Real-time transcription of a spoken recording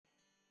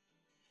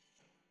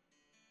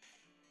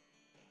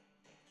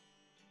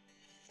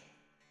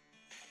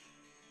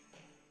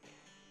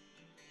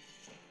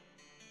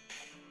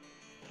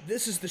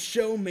This is the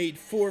show made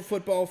for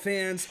football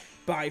fans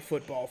by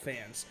football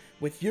fans,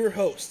 with your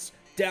hosts,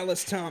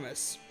 Dallas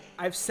Thomas.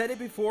 I've said it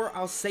before,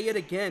 I'll say it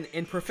again.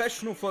 In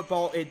professional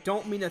football, it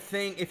don't mean a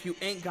thing if you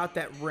ain't got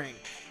that ring.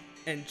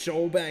 And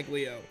Joel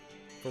Baglio.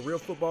 For real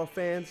football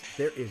fans,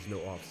 there is no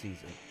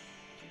off-season.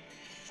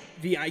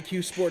 The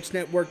IQ Sports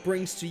Network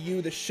brings to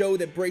you the show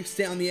that breaks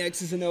down the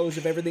X's and O's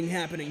of everything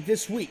happening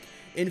this week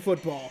in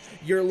football.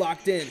 You're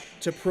locked in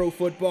to Pro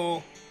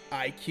Football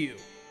IQ.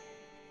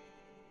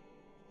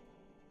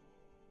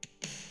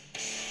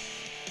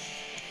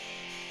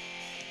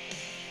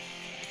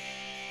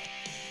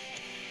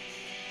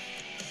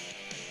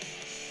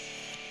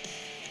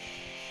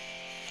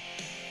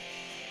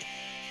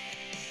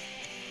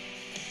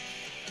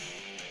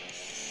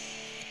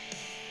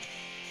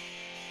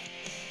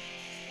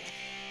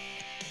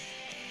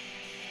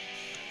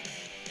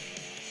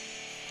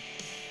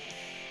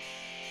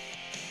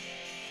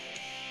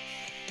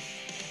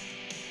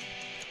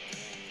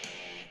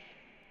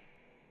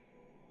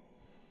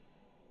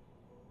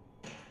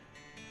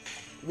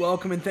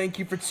 Welcome and thank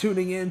you for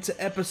tuning in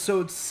to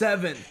episode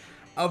 7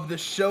 of the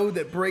show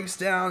that breaks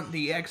down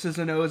the X's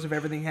and O's of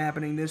everything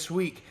happening this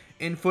week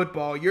in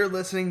football. You're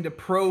listening to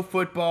Pro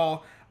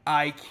Football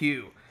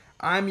IQ.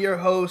 I'm your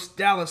host,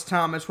 Dallas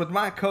Thomas, with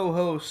my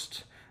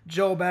co-host,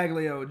 Joel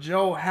Baglio.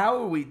 Joel, how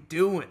are we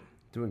doing?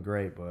 Doing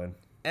great, bud.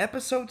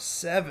 Episode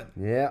 7.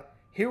 Yeah.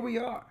 Here we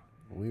are.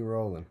 We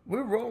rolling.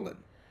 We're rolling.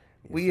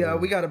 We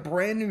got a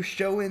brand new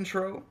show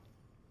intro.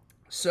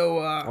 So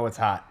Oh, it's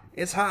hot.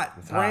 It's hot.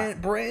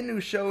 Brand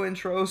new show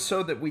intro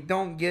so that we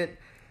don't get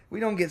sued. We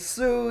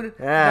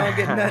don't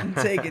get nothing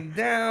taken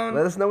down.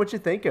 Let us know what you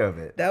think of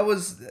it.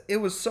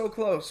 It was so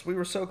close. We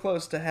were so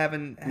close to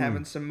having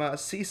some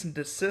cease and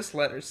desist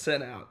letters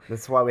sent out.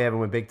 That's why we haven't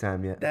went big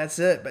time yet. That's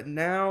it. But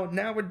now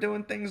we're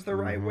doing things the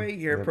right way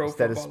here. Yep. Pro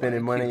Instead Football of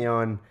spending IQ. money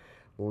on,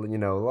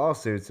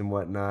 lawsuits and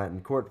whatnot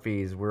and court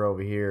fees, we're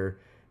over here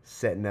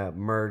setting up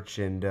merch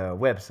and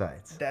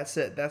websites. That's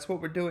it. That's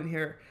what we're doing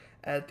here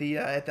at the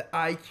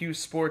IQ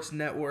Sports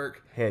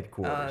Network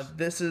Headquarters.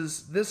 This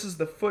is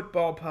the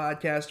football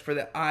podcast for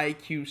the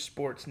IQ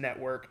Sports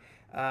Network.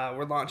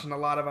 We're launching a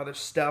lot of other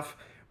stuff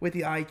with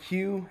the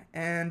IQ,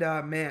 and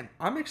man,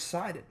 I'm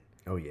excited.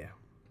 Oh yeah,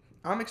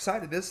 I'm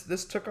excited.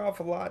 This took off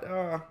a lot.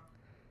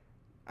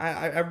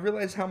 I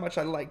realize how much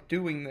I like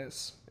doing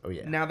this. Oh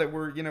yeah. Now that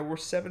we're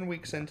 7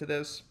 weeks into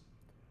this,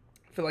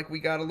 I feel like we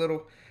got a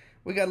little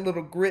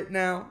grit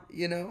now,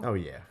 Oh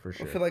yeah, for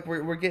sure. I feel like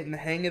we're getting the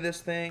hang of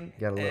this thing.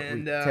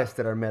 We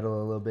tested our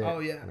metal a little bit. Oh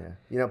yeah.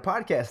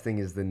 Podcasting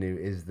is the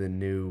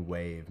new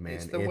wave, man.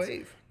 It's the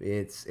wave.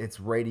 It's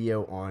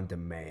radio on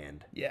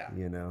demand. Yeah.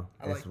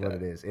 That's what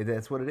it is.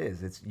 That's what it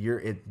is.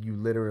 You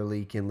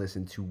literally can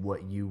listen to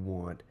what you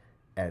want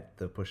at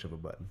the push of a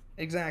button.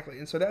 Exactly.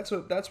 And so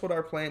that's what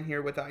our plan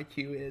here with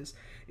IQ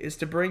is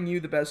to bring you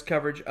the best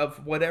coverage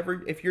of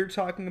whatever. If you're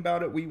talking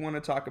about it, we want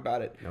to talk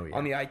about it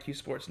on the IQ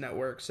Sports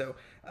Network. So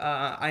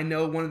I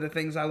know one of the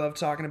things I love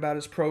talking about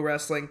is pro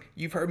wrestling.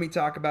 You've heard me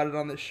talk about it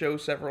on this show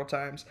several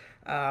times.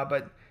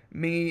 But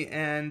me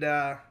and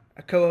a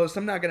co-host,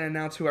 I'm not going to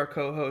announce who our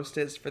co-host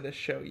is for this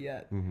show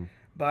yet. Mm-hmm.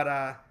 But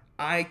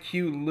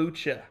IQ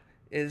Lucha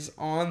is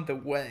on the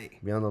way.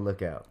 Be on the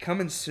lookout.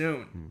 Coming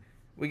soon. Mm.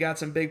 We got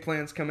some big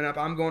plans coming up.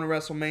 I'm going to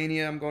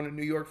WrestleMania. I'm going to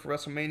New York for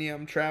WrestleMania.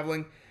 I'm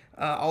traveling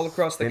all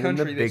across the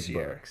country this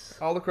year.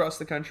 All across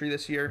the country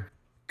this year,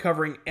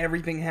 covering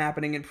everything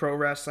happening in pro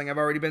wrestling. I've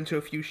already been to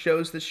a few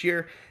shows this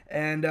year,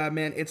 and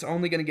man, it's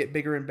only going to get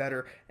bigger and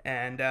better.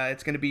 And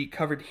it's going to be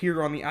covered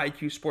here on the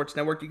IQ Sports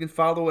Network. You can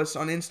follow us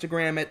on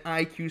Instagram at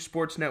IQ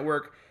Sports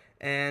Network.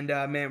 And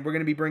man, we're going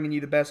to be bringing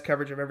you the best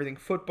coverage of everything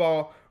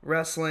football,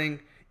 wrestling.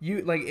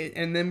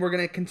 And then we're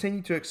gonna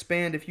continue to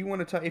expand. If you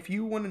want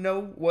to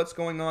know what's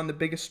going on, the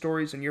biggest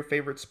stories in your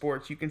favorite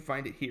sports, you can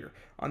find it here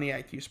on the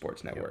IQ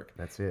Sports Network. Yep,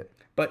 that's it.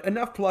 But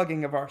enough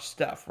plugging of our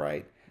stuff,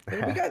 right?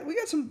 we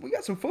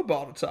got some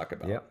football to talk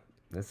about. Yep,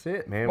 that's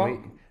it,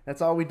 man.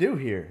 That's all we do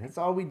here. That's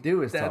all we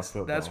do is talk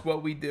football. That's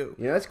what we do.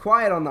 It's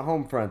quiet on the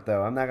home front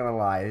though. I'm not gonna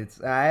lie.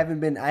 I haven't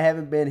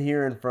been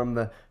hearing from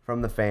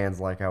the fans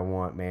like I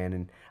want, man.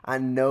 And I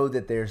know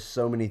that there's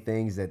so many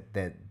things that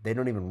they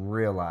don't even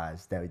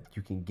realize that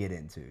you can get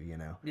into,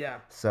 Yeah.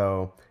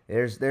 So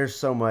there's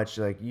so much.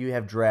 Like, you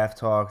have draft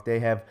talk, they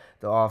have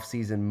the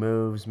off-season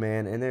moves,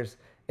 man, and it's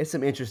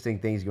some interesting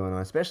things going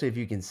on. Especially if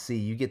you can see,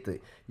 you get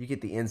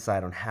the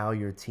insight on how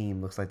your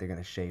team looks like they're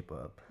gonna shape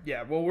up.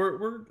 Yeah. Well,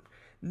 we're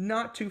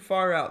not too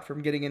far out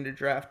from getting into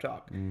draft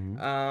talk.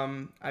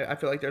 Mm-hmm. I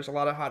feel like there's a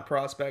lot of hot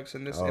prospects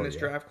in this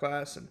draft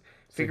class, and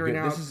figuring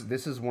out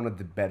this is one of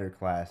the better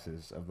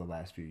classes of the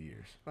last few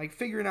years. Like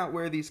figuring out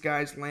where these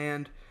guys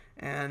land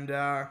and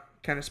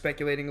kind of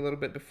speculating a little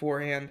bit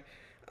beforehand.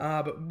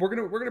 But we're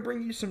gonna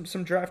bring you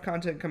some draft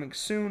content coming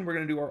soon. We're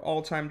gonna do our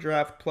all-time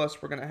draft,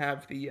 plus we're gonna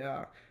have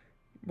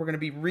we're gonna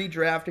be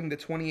redrafting the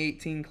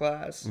 2018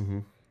 class. Mm-hmm.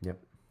 Yep.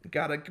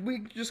 We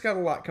just got a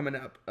lot coming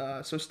up.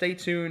 So stay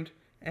tuned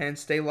and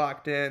stay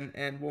locked in,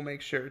 and we'll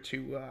make sure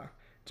to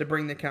to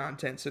bring the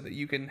content so that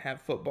you can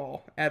have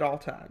football at all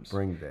times.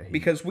 Bring the heat.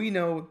 Because we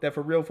know that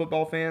for real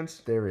football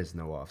fans, there is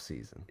no off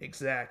season.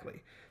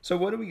 Exactly. So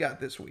what do we got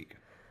this week?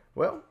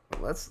 Well,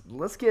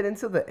 let's get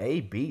into the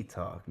AB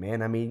talk,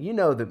 man. I mean, you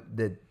know the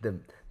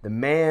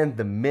man,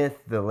 the myth,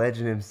 the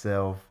legend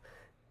himself,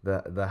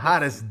 the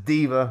hottest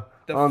diva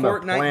on the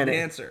Fortnite planet.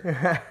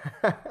 dancer.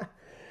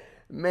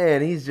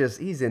 Man, he's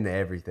into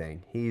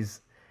everything.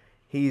 If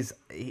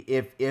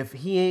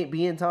he ain't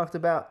being talked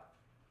about,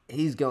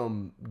 he's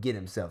gonna get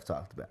himself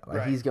talked about.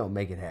 Like, he's gonna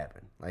make it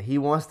happen. Like, he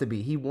wants to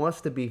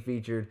be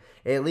featured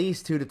at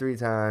least 2 to 3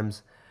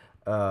 times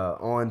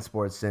on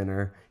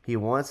SportsCenter. He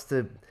wants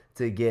to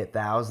get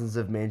thousands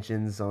of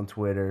mentions on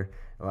Twitter,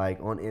 like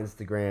on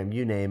Instagram,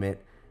 you name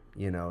it.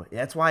 You know,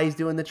 that's why he's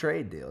doing the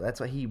trade deal. That's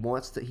why he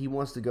wants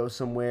to go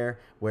somewhere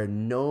where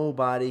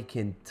nobody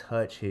can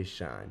touch his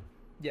shine.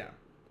 Yeah.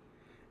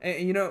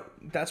 And you know,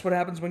 that's what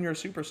happens when you're a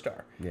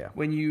superstar. Yeah.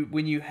 When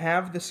you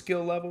have the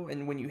skill level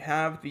and when you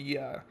have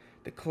the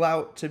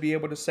clout to be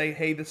able to say,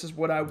 "Hey, this is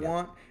what I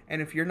want,"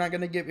 and if you're not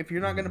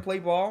gonna play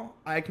ball,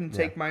 I can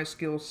take my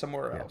skills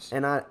somewhere else.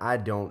 And I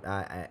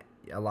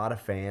a lot of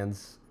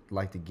fans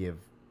like to give,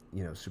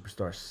 you know,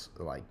 superstars,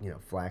 like, you know,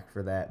 flack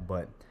for that,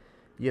 but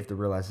you have to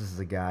realize this is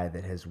a guy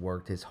that has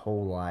worked his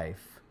whole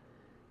life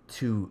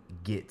to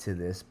get to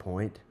this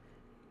point,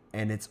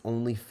 and it's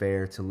only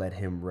fair to let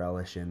him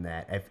relish in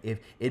that. If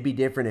it'd be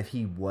different if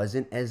he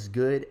wasn't as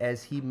good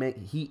as he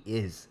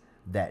is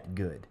that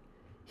good.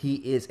 He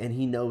is, and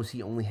he knows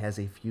he only has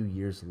a few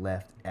years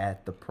left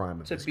at the prime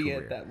of his career. To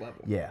be at that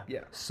level. Yeah.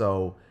 Yeah.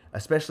 So,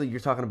 especially you're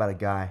talking about a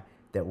guy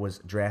that was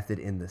drafted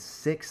in the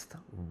 6th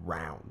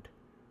round.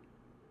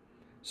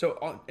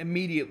 So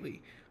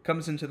immediately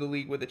comes into the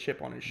league with a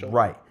chip on his shoulder.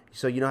 Right.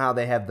 So you know how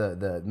they have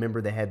remember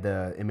they had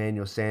the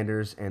Emmanuel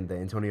Sanders and the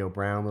Antonio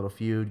Brown little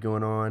feud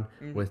going on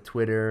with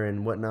Twitter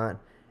and whatnot?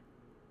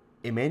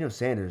 Emmanuel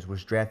Sanders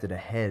was drafted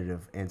ahead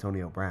of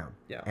Antonio Brown.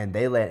 Yeah. And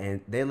they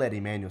let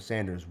Emmanuel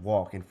Sanders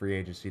walk in free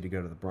agency to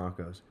go to the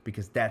Broncos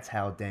because that's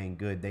how dang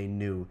good they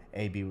knew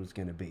AB was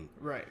going to be.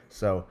 Right.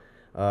 So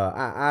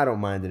I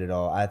don't mind it at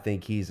all. I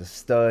think he's a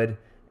stud.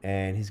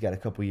 And he's got a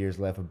couple years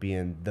left of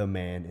being the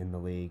man in the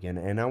league,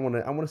 and I want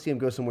to see him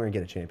go somewhere and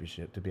get a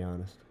championship. To be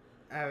honest,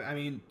 I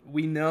mean,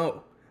 we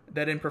know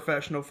that in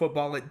professional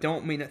football, it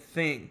don't mean a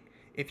thing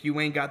if you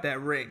ain't got that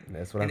ring.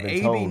 That's what I've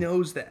been told. AB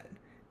knows that.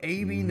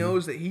 AB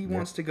knows that he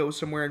wants to go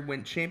somewhere and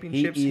win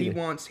championships. He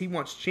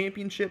wants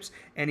championships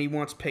and he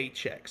wants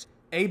paychecks.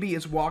 AB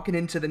is walking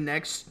into the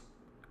next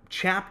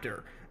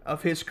chapter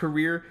of his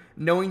career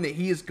knowing that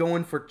he is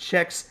going for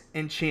checks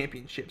and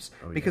championships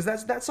because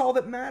that's all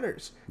that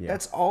matters.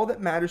 That's all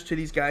that matters to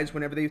these guys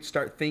whenever they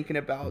start thinking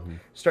about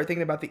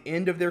the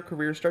end of their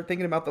career, start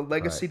thinking about the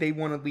legacy they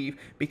want to leave,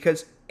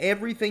 because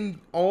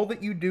all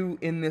that you do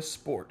in this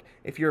sport,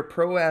 if you're a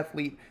pro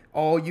athlete,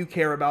 all you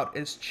care about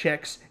is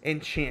checks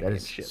and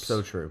championships. That is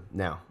so true.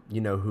 Now, you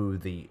know who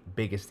the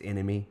biggest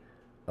enemy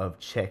of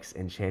checks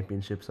and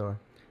championships are?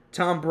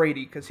 Tom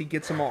Brady, because he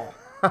gets them all.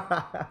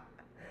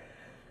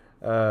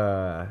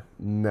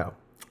 No.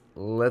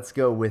 Let's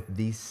go with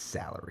the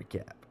salary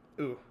cap.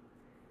 Ooh.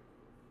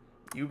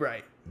 You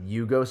right.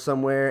 You go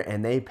somewhere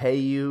and they pay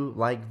you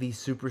like the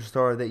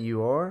superstar that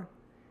you are,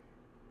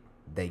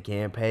 they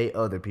can't pay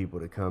other people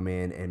to come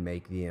in and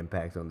make the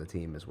impact on the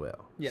team as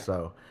well. Yeah.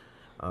 So,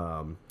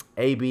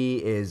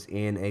 AB is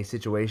in a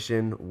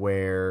situation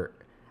where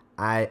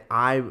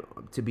I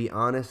to be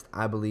honest,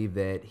 I believe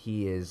that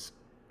he is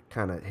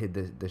kind of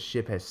the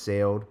ship has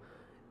sailed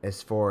as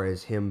far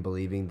as him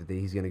believing that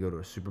he's going to go to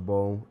a Super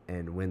Bowl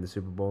and win the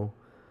Super Bowl.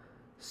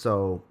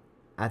 So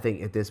I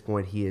think at this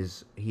point he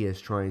is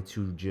trying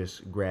to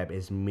just grab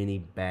as many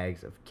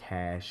bags of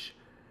cash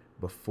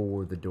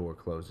before the door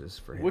closes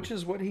for him. Which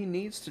is what he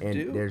needs to do.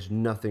 And there's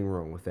nothing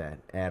wrong with that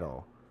at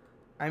all.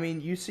 I mean,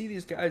 you see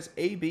these guys.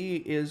 AB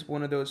is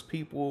one of those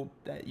people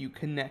that you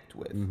connect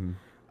with. Mm-hmm.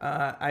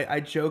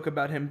 I joke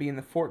about him being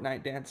the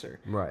Fortnite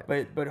dancer. Right.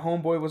 But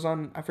Homeboy was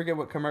on, I forget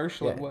what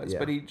commercial it was,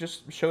 but he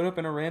just showed up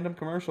in a random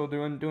commercial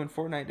doing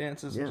Fortnite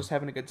dances and just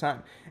having a good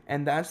time.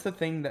 And that's the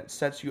thing that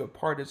sets you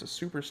apart as a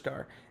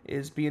superstar,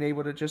 is being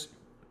able to just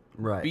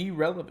be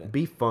relevant.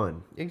 Be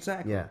fun.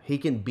 Exactly. Yeah, he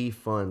can be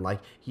fun.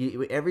 Like,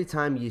 every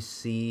time you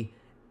see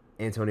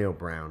Antonio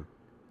Brown,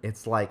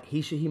 it's like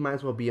he might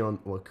as well be on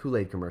a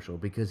Kool-Aid commercial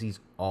because he's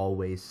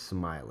always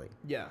smiling.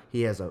 Yeah.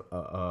 He has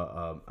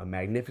a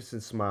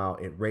magnificent smile.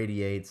 It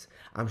radiates.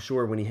 I'm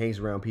sure when he hangs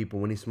around people,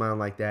 when he's smiling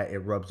like that, it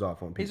rubs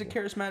off on people. He's a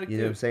charismatic dude. You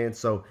know what I'm saying?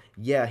 So,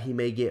 yeah, he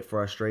may get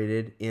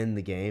frustrated in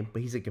the game,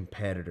 but he's a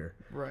competitor.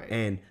 Right.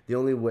 And the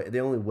only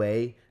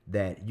way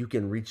that you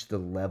can reach the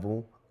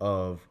level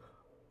of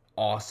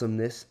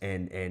awesomeness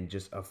and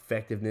just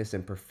effectiveness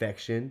and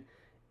perfection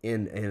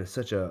in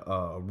such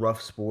a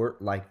rough sport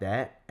like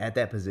that, at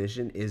that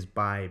position, is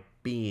by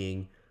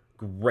being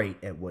great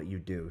at what you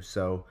do.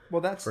 So,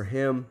 that's for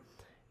him,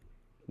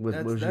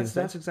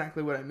 that's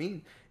exactly what I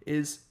mean.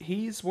 Is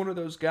he's one of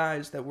those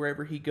guys that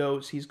wherever he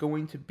goes, he's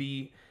going to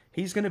be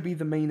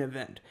the main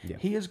event. Yeah.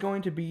 He is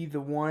going to be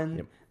the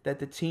one that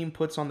the team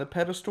puts on the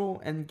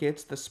pedestal and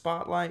gets the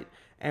spotlight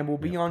and will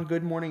be on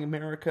Good Morning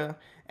America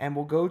and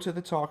will go to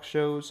the talk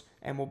shows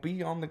and will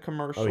be on the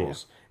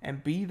commercials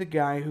and be the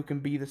guy who can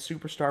be the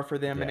superstar for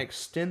them and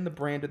extend the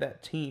brand of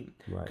that team.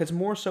 Because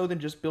more so than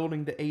just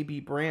building the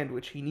AB brand,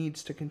 which he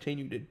needs to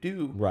continue to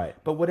do,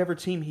 but whatever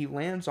team he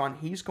lands on,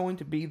 he's going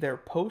to be their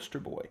poster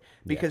boy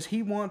because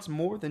he wants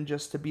more than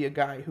just to be a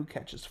guy who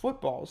catches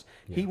footballs.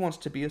 He wants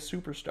to be a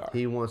superstar.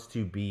 He wants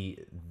to be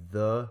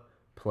the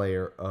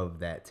player of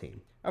that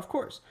team. Of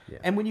course. Yeah.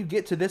 And when you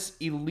get to this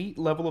elite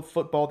level of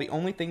football, the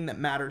only thing that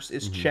matters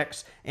is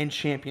checks and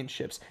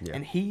championships. Yeah.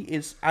 And he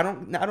is I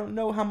don't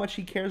know how much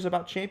he cares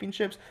about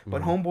championships,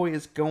 but homeboy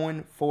is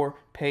going for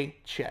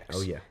paychecks.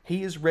 Oh yeah.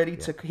 He is ready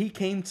to he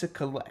came to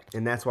collect.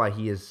 And that's why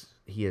he is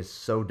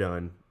so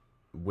done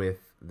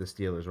with the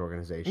Steelers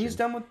organization. He's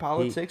done with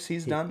politics.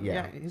 He's done with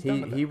that.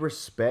 He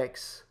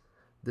respects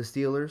the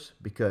Steelers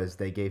because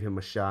they gave him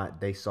a shot.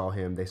 They saw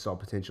him. They saw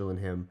potential in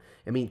him.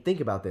 I mean,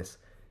 think about this.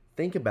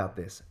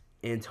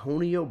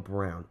 Antonio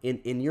Brown,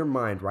 in your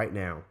mind right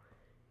now,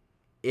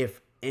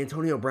 if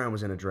Antonio Brown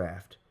was in a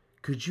draft,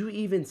 could you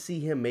even see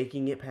him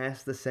making it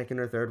past the second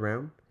or third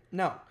round?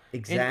 No.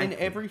 Exactly. In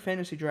every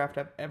fantasy draft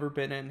I've ever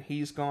been in,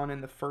 he's gone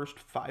in the first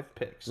 5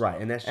 picks. Right,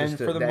 and that's just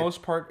for the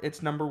most part,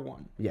 it's number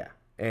 1. Yeah,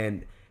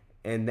 and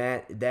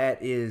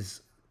that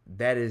is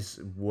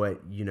what,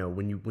 you know,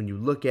 when you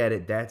look at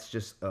it, that's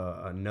just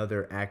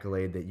another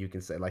accolade that you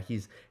can say. Like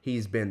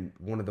he's been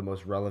one of the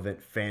most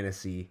relevant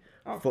fantasy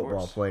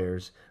football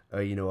players,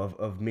 you know,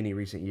 of many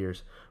recent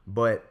years.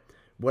 But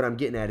what I'm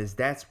getting at is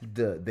that's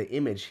the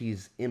image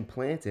he's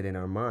implanted in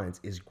our minds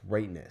is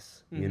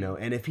greatness, you know.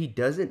 And if he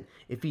doesn't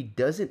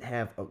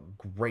have a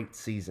great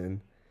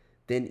season,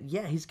 then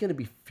yeah, he's going to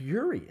be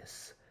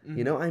furious.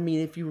 You know, I mean,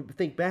 if you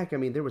think back, I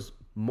mean, there was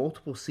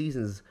multiple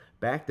seasons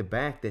back to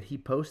back that he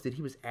posted.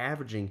 He was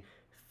averaging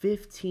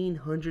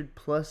 1,500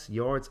 plus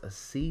yards a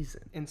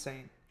season.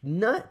 Insane.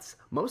 Nuts.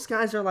 Most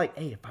guys are like,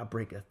 hey, if I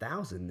break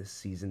 1,000 this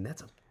season,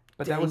 that's a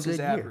but that was his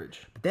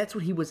average. But that's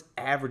what he was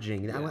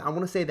averaging. Yeah. I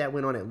want to say that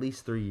went on at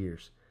least 3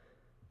 years.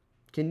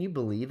 Can you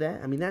believe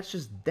that? I mean, that's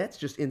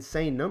just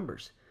insane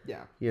numbers.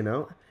 Yeah. You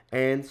know?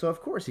 And so,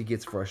 of course, he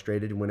gets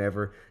frustrated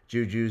whenever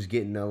Juju's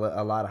getting a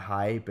lot of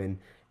hype and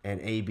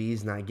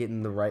AB's not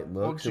getting the right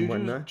looks and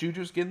whatnot.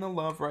 Juju's getting the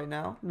love right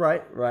now.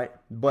 Right.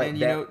 But and,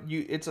 you know,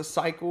 it's a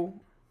cycle,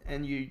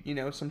 and you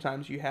know,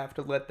 sometimes you have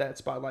to let that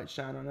spotlight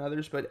shine on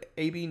others. But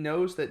AB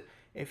knows that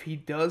if he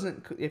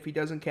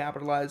doesn't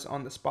capitalize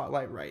on the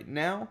spotlight right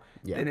now,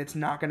 then it's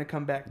not going to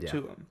come back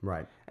to him.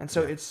 Right. And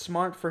so it's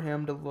smart for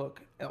him to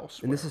look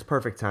elsewhere. And this is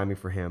perfect timing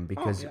for him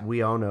because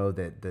we all know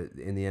that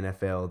in the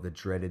NFL, the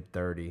dreaded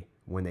 30,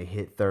 when they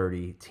hit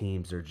 30,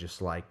 teams are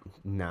just like,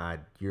 nah,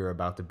 you're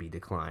about to be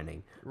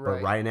declining. Right.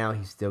 But right now,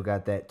 he's still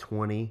got that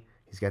 20.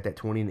 He's got that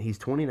 20. He's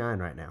 29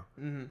 right now.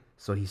 Mm-hmm.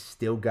 So he's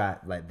still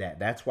got like that.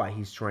 That's why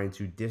he's trying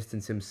to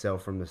distance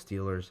himself from the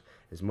Steelers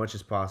as much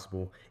as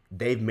possible.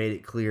 They've made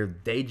it clear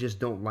they just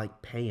don't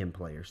like paying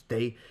players.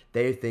 They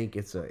think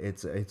it's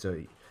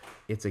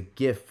a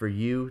gift for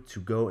you to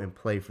go and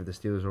play for the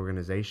Steelers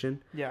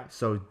organization. Yeah.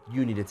 So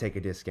you need to take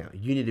a discount.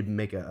 You need to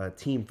make a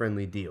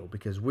team-friendly deal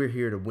because we're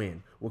here to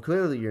win. Well,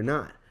 clearly you're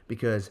not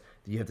because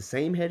you have the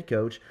same head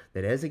coach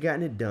that hasn't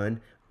gotten it done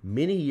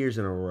many years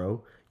in a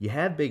row. You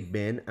have Big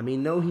Ben. I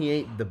mean, no, he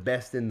ain't the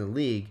best in the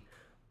league,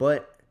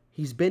 but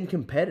he's been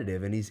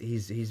competitive and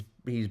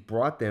he's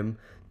brought them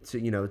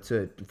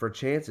to for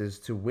chances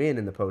to win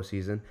in the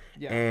postseason.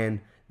 Yeah. And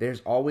there's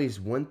always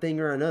one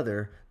thing or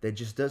another that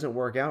just doesn't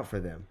work out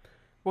for them.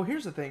 Well,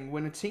 here's the thing.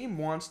 When a team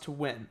wants to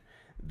win,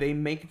 they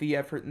make the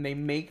effort and they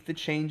make the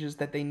changes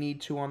that they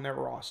need to on their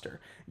roster.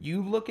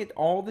 You look at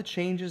all the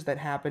changes that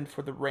happened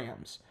for the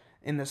Rams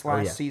in this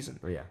last season.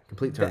 Oh, yeah.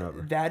 Complete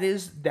turnover. That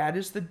is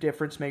the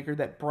difference maker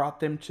that brought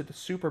them to the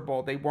Super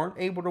Bowl. They weren't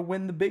able to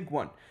win the big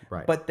one.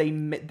 Right. But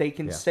they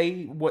can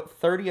say what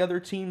 30 other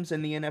teams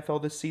in the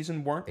NFL this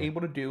season weren't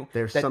able to do.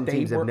 There's some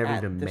teams that have never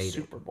even made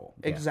Super Bowl.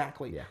 Yeah.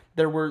 Exactly. Yeah.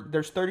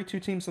 There's 32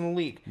 teams in the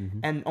league,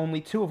 and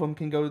only 2 of them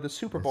can go to the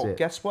Super Bowl.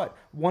 Guess what?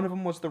 One of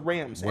them was the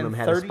Rams. One of them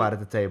had a spot at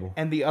the table.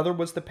 And the other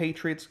was the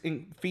Patriots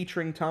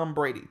featuring Tom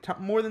Brady.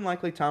 More than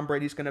likely, Tom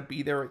Brady's going to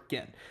be there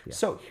again. Yeah.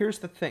 So here's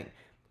the thing.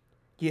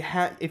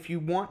 If you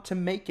want to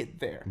make it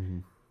there,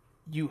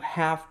 you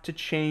have to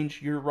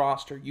change your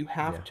roster. You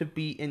have to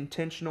be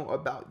intentional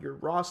about your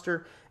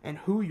roster and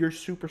who your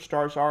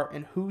superstars are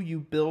and who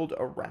you build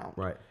around.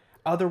 Right.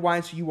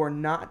 Otherwise, you are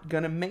not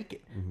gonna make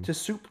it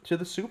to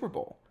the Super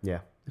Bowl.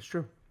 Yeah, that's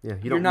true. Yeah,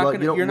 you don't luck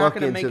into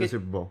the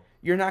Super Bowl.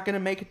 You're not gonna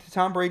make it to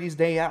Tom Brady's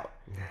day out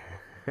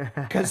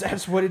because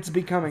that's what it's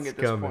becoming at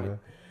this point.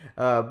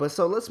 But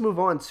so let's move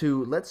on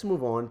to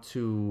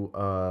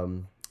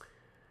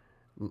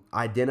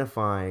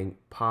identifying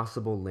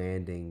possible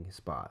landing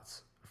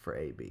spots for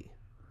AB.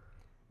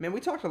 Man, we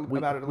talked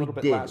about it a little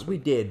bit last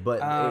week. We did, but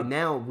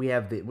now we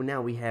have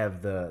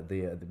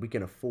the we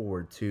can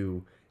afford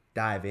to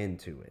dive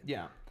into it.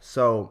 Yeah.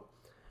 So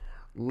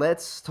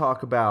let's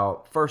talk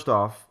about, first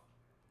off,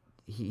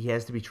 he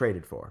has to be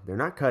traded for. They're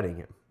not cutting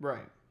him.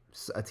 Right.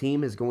 a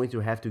team is going to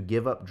have to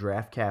give up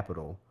draft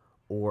capital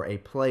or a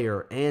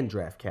player and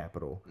draft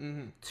capital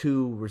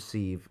to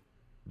receive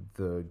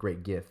the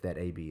great gift that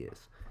AB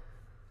is.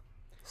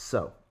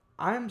 So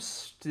I'm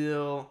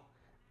still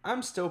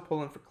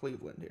pulling for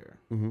Cleveland here.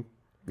 Mm-hmm.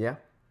 Yeah.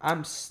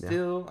 I'm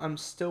still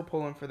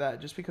pulling for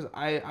that just because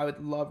I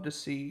would love to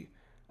see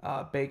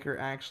Baker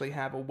actually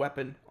have a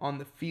weapon on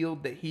the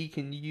field that he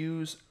can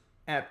use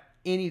at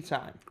any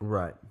time.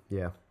 Right.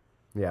 Yeah.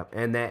 Yeah.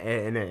 And that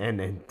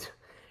and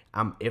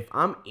if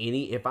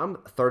I'm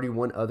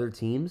 31 other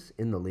teams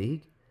in the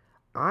league,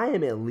 I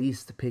am at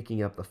least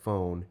picking up the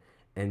phone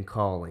and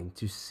calling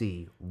to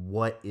see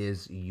what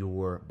is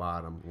your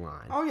bottom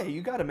line. Oh yeah,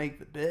 you got to make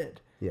the bid.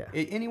 Yeah.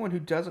 Anyone who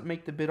doesn't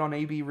make the bid on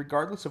AB,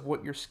 regardless of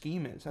what your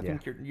scheme is, I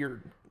think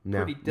you're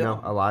pretty dumb.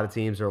 No, a lot of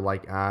teams are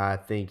like, I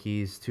think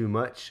he's too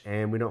much,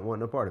 and we don't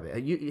want no part of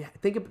it. You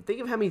think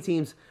of how many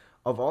teams,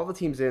 of all the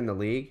teams in the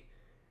league,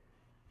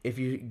 if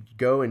you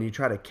go and you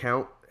try to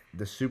count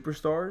the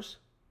superstars,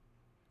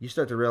 you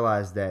start to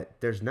realize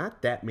that there's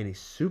not that many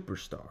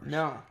superstars.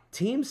 No.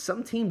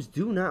 Some teams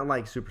do not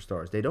like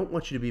superstars. They don't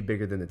want you to be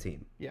bigger than the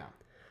team. Yeah.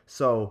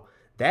 So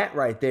that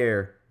right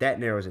there, that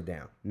narrows it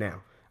down.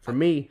 Now, for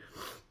me,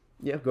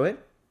 yeah, go ahead.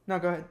 No,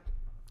 go ahead.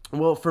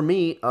 Well, for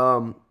me,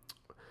 some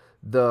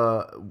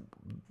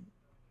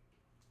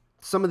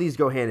of these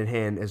go hand in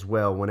hand as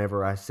well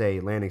whenever I say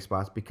landing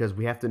spots, because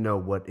we have to know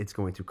what it's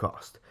going to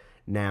cost.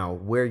 Now,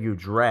 where you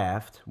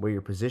draft, where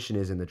your position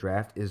is in the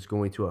draft, is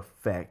going to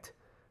affect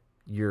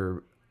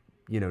your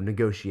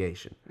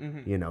negotiation.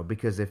 Mm-hmm.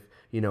 Because if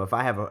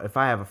I have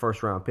a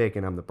first round pick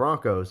and I'm the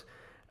Broncos,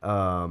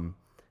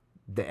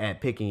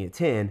 at picking at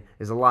 10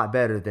 is a lot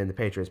better than the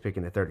Patriots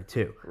picking at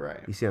 32.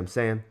 Right. You see what I'm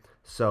saying?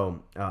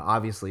 So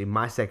obviously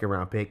my second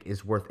round pick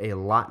is worth a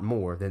lot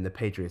more than the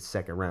Patriots'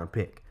 second round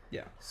pick.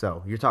 Yeah.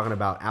 So you're talking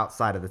about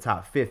outside of the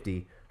top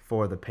 50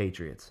 for the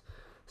Patriots.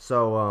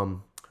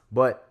 So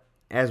but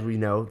as we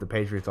know, the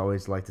Patriots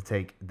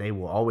they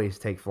will always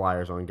take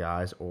flyers on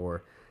guys,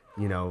 or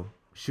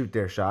shoot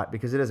their shot,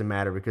 because it doesn't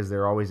matter, because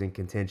they're always in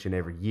contention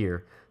every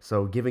year.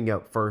 So giving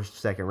up first,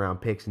 second round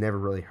picks never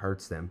really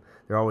hurts them.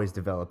 They're always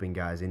developing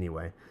guys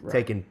anyway,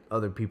 taking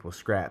other people's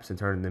scraps and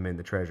turning them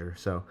into treasure.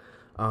 So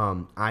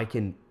I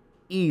can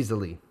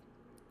easily,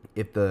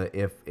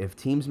 if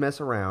teams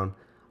mess around,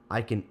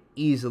 I can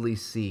easily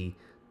see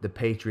the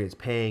Patriots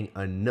paying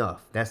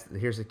enough.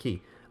 Here's the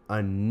key: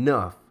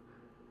 enough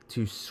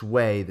to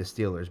sway the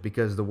Steelers,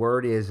 because the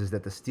word is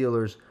that the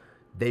Steelers,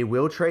 they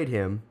will trade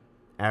him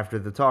after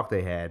the talk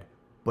they had,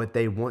 but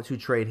they want to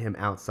trade him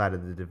outside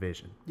of the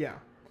division. Yeah.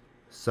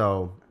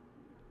 So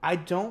I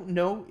don't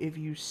know if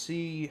you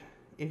see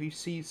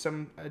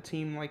a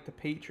team like the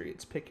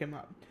Patriots pick him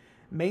up,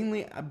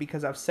 mainly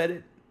because I've said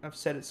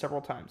it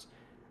several times.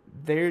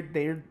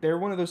 They're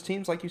one of those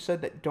teams, like you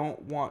said, that don't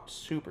want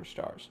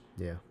superstars.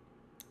 Yeah.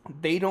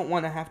 They don't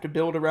want to have to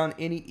build around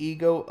any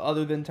ego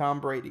other than Tom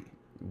Brady.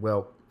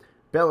 Well,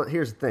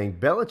 here's the thing: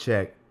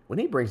 Belichick, when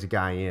he brings a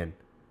guy in,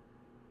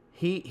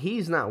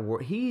 he's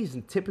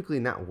typically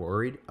not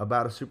worried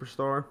about a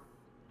superstar,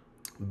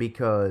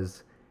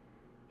 because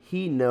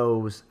he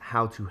knows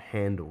how to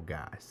handle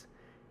guys.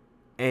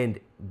 And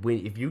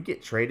if you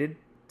get traded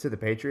to the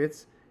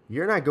Patriots,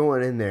 you're not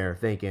going in there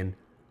thinking,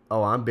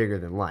 "Oh, I'm bigger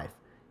than life."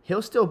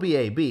 He'll still be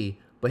AB,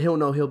 but he'll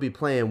know he'll be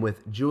playing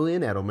with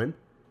Julian Edelman,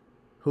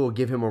 who will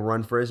give him a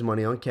run for his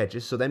money on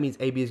catches. So that means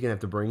AB is going to have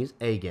to bring his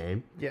A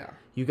game. Yeah.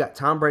 You got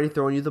Tom Brady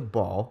throwing you the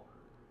ball.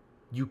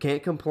 You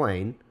can't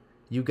complain.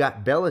 You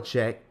got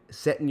Belichick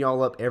setting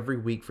y'all up every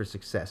week for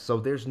success. So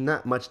there's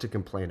not much to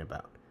complain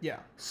about. Yeah.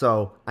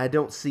 So I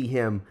don't see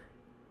him,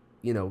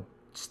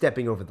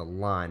 stepping over the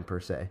line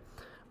per se.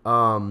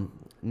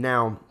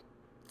 Now,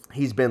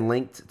 he's been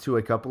linked to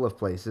a couple of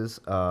places.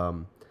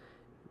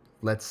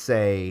 Let's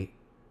say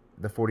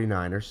the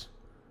 49ers.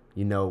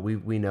 We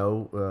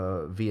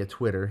know via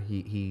Twitter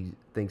he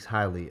thinks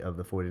highly of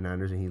the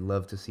 49ers, and he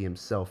loves to see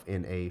himself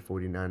in a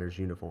 49ers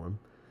uniform.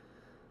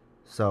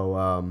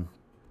 So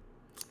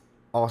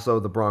also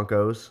the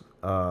Broncos,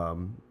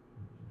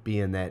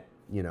 being that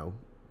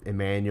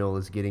Emmanuel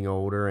is getting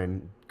older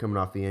and coming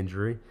off the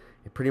injury,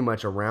 pretty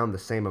much around the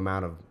same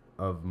amount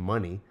of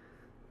money.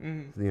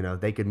 Mm-hmm.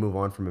 They could move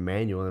on from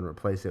Emmanuel and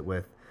replace it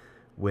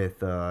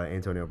with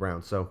Antonio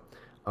Brown. So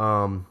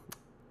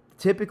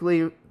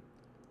typically,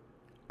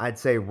 I'd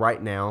say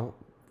right now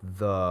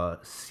the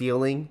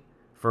ceiling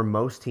for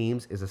most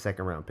teams is a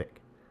second round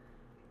pick.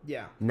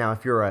 Yeah. Now,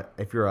 if you're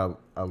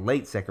a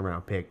late second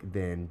round pick,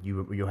 then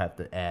you'll have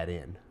to add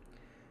in.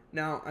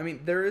 Now, I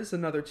mean, there is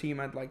another team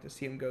I'd like to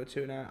see him go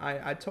to, and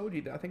I told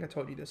you, I think I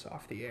told you this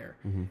off the air,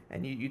 mm-hmm.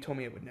 and you told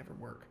me it would never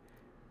work.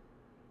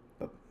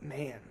 But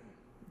man,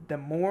 the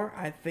more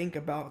I think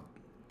about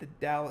the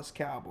Dallas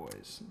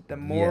Cowboys, the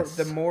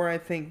more I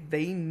think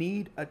they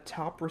need a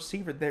top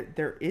receiver.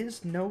 There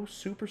is no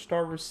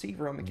superstar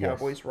receiver on the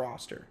Cowboys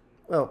roster.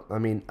 Well, I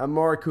mean,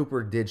 Amari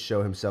Cooper did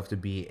show himself to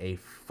be a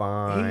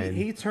fine...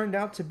 He turned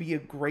out to be a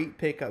great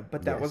pickup,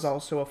 but that was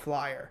also a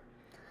flyer.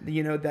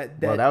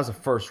 Well, that was a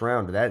first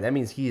rounder. That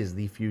means he is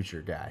the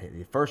future guy,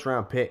 the first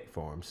round pick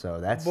for him.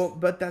 So that's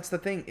but that's the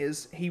thing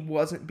is he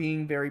wasn't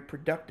being very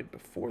productive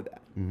before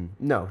that. Mm-hmm.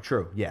 No,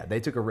 true. Yeah,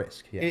 they took a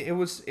risk. Yeah. It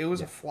was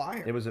a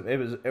flyer.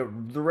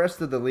 The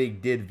rest of the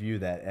league did view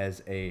that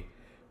as a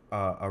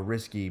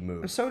risky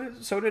move.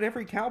 So did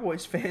every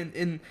Cowboys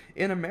fan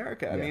in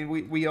America. Yeah. I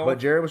mean, we all. But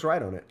Jerry was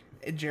right on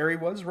it. Jerry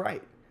was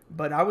right.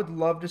 But I would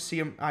love to see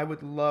him. I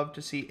would love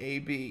to see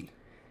AB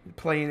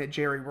playing at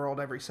Jerry World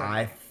every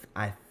Sunday.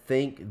 I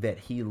think that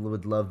he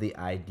would love the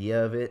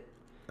idea of it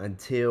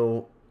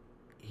until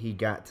he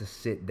got to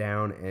sit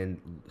down and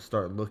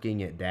start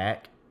looking at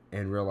Dak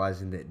and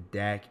realizing that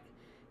Dak,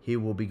 he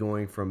will be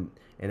going from,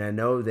 and I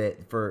know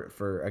that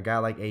for a guy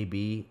like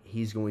AB,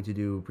 he's going to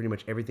do pretty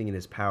much everything in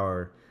his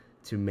power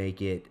to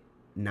make it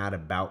not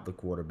about the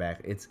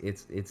quarterback.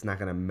 It's not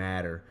going to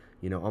matter,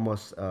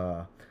 almost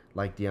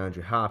like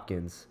DeAndre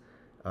Hopkins,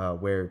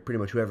 where pretty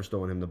much whoever's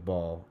throwing him the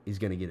ball, he's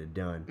going to get it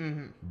done.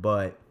 Mm-hmm.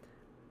 But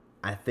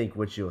I think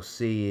what you'll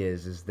see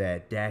is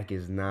that Dak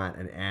is not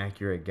an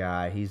accurate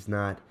guy. He's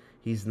not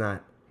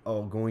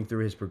going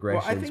through his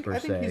progressions I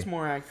think he's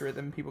more accurate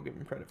than people give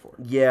him credit for.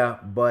 Yeah,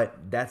 but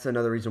that's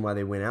another reason why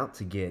they went out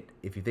to get,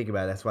 if you think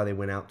about it, that's why they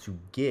went out to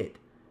get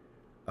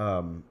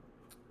Amari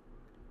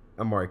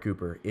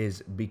Cooper,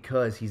 is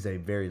because he is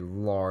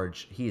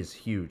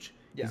huge.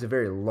 Yeah. He's a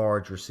very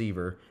large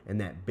receiver, and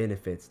that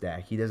benefits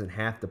Dak. He doesn't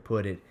have to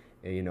put it,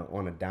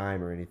 on a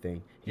dime or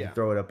anything. He can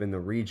throw it up in the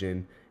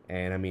region.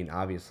 And, I mean,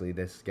 obviously,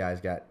 this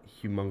guy's got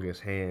humongous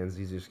hands.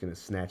 He's just going to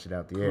snatch it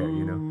out the air,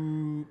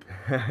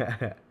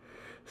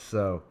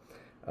 So,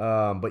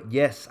 but,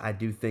 yes, I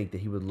do think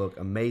that he would look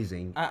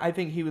amazing. I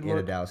think he would in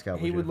a Dallas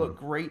Cowboys uniform. Would look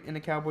great in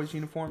a Cowboys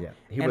uniform. Yeah,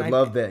 he would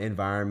love the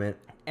environment.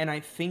 And I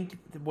think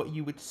what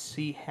you would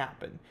see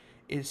happen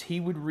is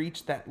he would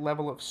reach that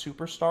level of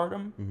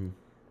superstardom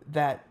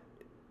that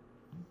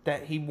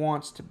he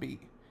wants to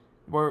be.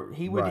 Where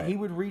he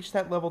would reach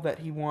that level that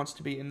he wants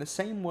to be in the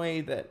same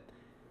way that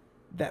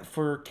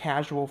for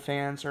casual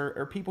fans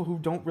or people who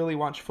don't really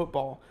watch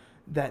football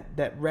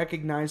that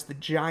recognize the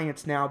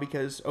Giants now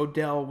because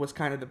Odell was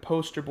kind of the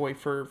poster boy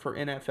for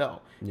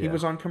NFL. Yeah. He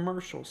was on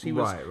commercials. He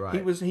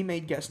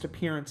made guest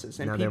appearances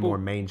and now they're more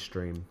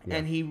mainstream. Yeah.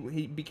 And he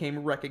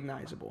became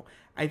recognizable.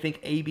 I think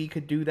AB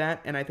could do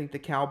that, and I think the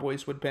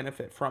Cowboys would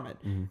benefit from it.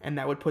 Mm-hmm. And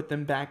that would put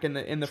them back in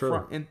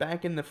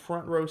the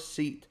front row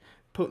seat.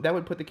 That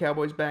would put the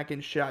Cowboys back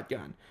in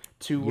shotgun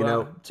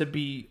to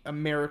be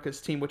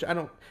America's team, which I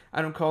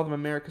don't call them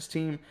America's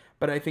team,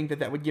 but I think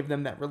that would give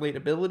them that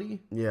relatability.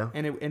 Yeah.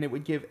 And it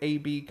would give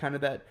AB kind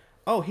of that,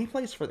 oh, he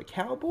plays for the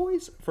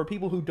Cowboys? For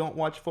people who don't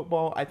watch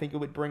football, I think it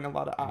would bring a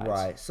lot of eyes.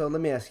 Right. So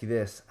let me ask you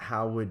this.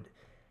 How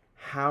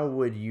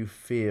would you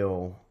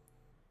feel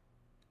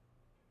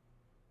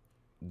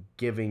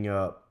giving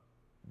up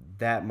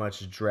that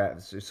much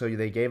draft? So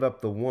they gave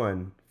up the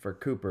one for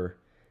Cooper.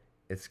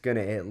 It's going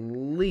to at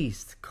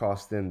least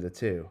cost them the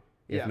 2,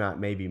 if not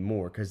maybe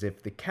more. Because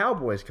if the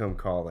Cowboys come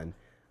calling,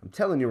 I'm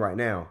telling you right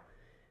now,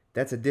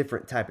 that's a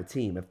different type of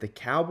team. If the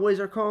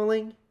Cowboys are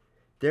calling,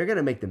 they're going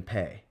to make them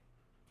pay.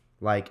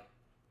 Like,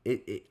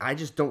 I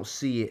just don't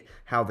see it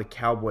how the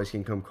Cowboys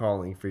can come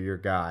calling for your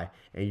guy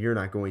and you're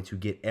not going to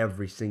get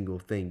every single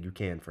thing you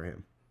can for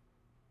him.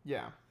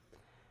 Yeah.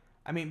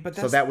 I mean, but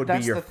so that would be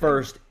your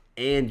first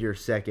and your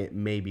second,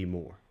 maybe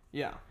more.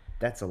 Yeah.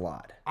 That's a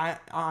lot.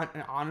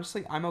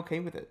 Honestly, I'm okay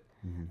with it.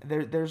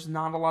 Mm-hmm. There's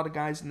not a lot of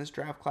guys in this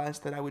draft class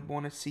that I would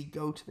want to see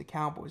go to the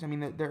Cowboys. I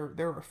mean, there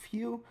are a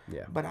few,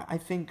 but I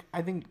think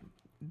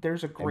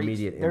there's a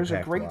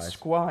great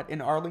squad in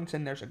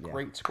Arlington. There's a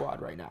great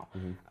squad right now,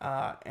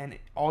 and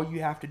all you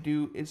have to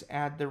do is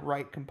add the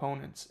right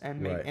components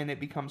and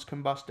it becomes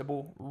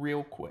combustible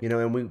real quick.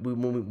 And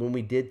when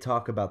we did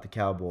talk about the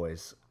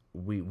Cowboys,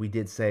 we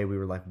did say, we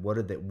were like,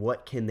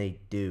 what can they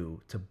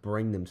do to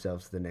bring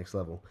themselves to the next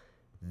level?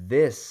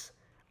 This,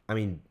 I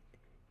mean,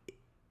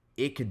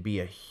 it could be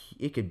a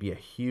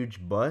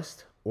huge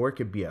bust, or it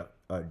could be a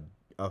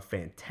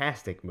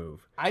fantastic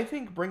move. I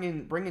think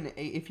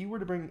if you were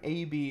to bring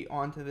AB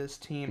onto this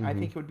team, I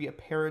think it would be a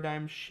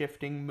paradigm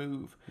shifting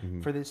move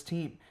for this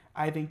team.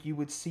 I think you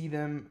would see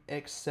them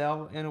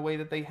excel in a way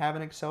that they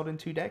haven't excelled in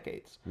 2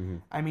 decades.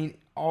 I mean,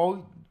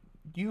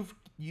 you've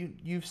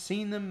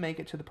seen them make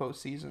it to the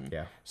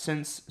postseason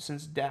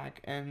since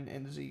Dak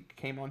and Zeke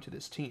came onto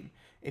this team.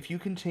 If you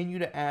continue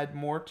to add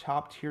more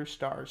top tier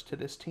stars to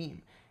this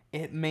team,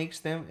 it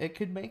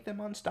could make them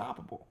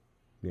unstoppable.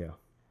 Yeah,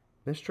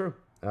 that's true.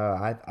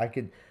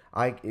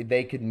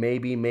 They could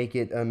maybe make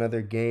it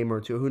another game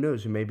or 2. Who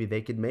knows? Maybe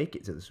they could make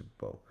it to the Super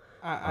Bowl.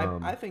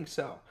 I think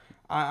so.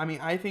 I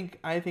mean, I think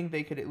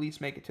they could at least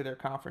make it to the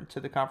conference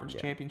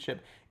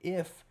championship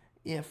if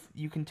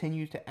you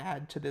continue to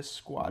add to this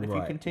squad, if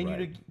you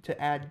continue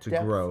to add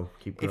depth,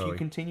 keep growing. If you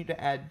continue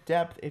to add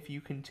depth, if you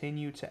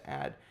continue to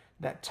add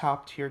that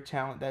top tier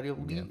talent, that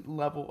elite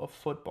level of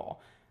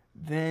football,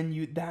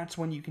 then that's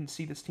when you can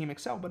see this team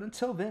excel. But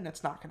until then,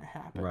 it's not going to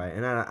happen. Right,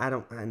 and I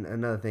don't. And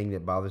another thing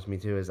that bothers me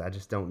too is I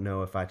just don't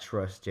know if I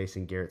trust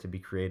Jason Garrett to be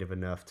creative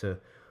enough to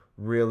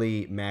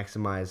really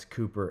maximize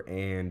Cooper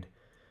and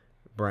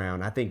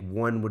Brown. I think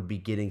one would be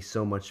getting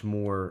so much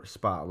more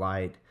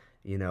spotlight,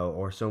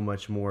 or so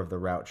much more of the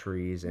route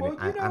trees, and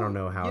I don't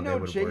know how they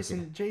would work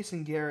it.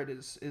 Jason Garrett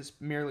is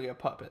merely a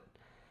puppet.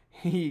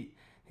 He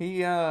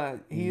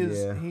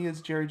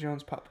is Jerry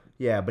Jones' puppet.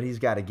 Yeah, but he's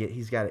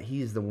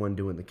the one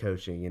doing the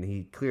coaching, and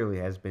he clearly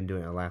has been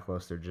doing a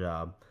lackluster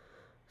job.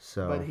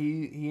 So, but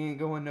he ain't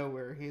going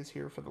nowhere. He is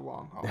here for the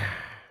long haul.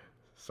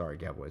 Sorry,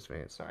 Cowboys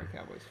fans.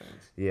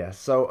 Yeah.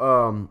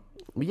 So,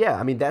 yeah.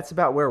 I mean, that's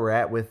about where we're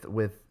at with.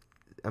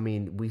 I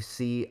mean, we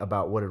see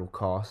about what it'll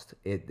cost.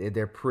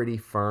 They're pretty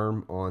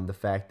firm on the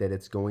fact that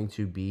it's going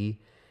to be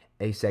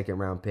a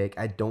second-round pick.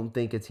 I don't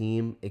think a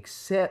team,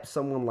 except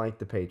someone like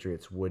the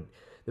Patriots, would.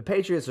 The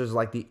Patriots is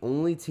like the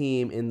only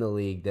team in the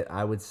league that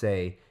I would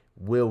say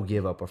will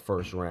give up a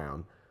first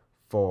round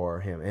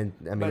for him. And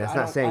I mean, that's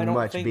not saying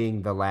much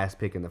being the last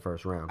pick in the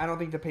first round. I don't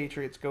think the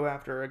Patriots go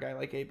after a guy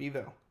like AB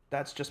though.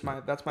 That's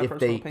my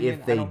personal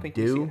opinion. I don't think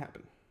we see it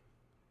happen.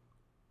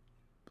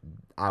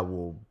 I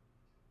will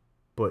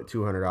put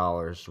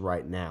 $200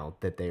 right now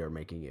that they are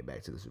making it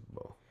back to the Super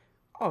Bowl.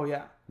 Oh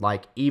yeah.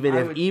 Like even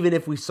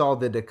if we saw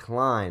the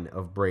decline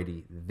of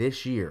Brady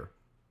this year,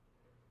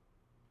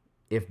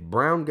 if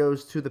Brown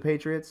goes to the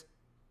Patriots,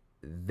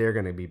 they're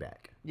going to be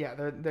back.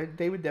 Yeah,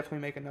 they would definitely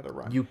make another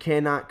run. You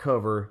cannot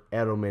cover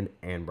Edelman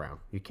and Brown.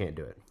 You can't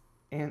do it.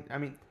 And I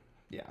mean,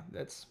 yeah,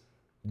 that's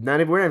we're not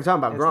even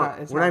talking about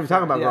Gronk. We're not even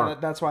talking about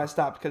Gronk. That's why I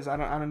stopped, because I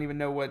don't even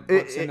know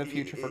what's in the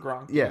future for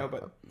Gronk. Yeah,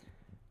 but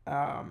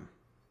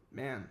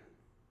man,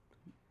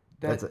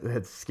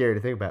 that's scary to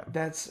think about.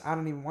 I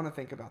don't even want to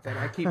think about that.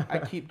 I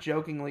keep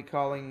jokingly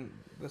calling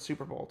the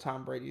Super Bowl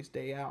Tom Brady's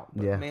day out.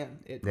 But man,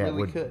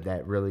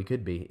 that really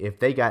could be. If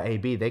they got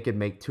AB, they could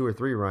make 2 or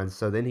 3 runs.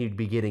 So then he'd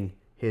be getting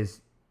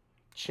his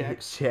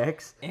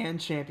checks and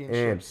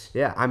championships.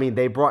 And, I mean,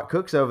 they brought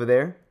Cooks over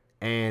there,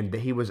 and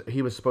he was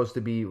supposed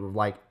to be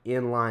like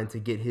in line to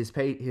get his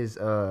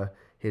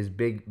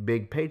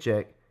big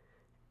paycheck,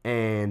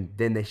 and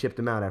then they shipped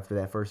him out after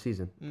that first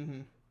season.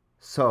 Mm-hmm.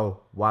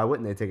 So why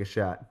wouldn't they take a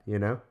shot?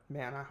 Man,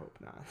 I hope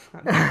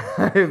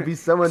not. It'd be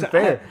so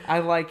unfair. I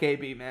like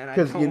AB, man. I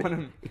don't want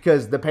him.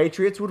 Because the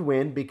Patriots would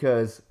win,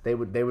 because they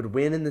would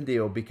win in the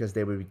deal, because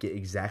they would get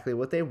exactly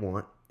what they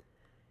want.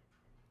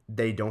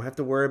 They don't have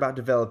to worry about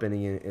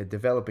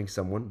developing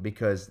someone,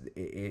 because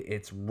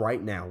it's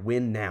right now.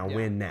 Win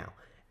now.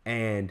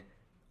 And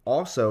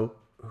also,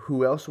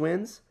 who else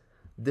wins?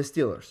 The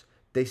Steelers.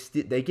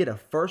 They get a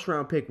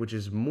first-round pick, which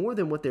is more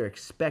than what they're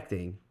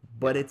expecting,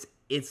 but it's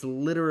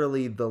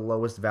literally the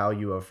lowest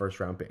value of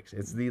first-round picks.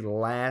 It's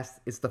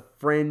the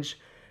fringe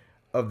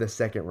of the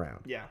second round.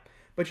 Yeah.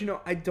 But,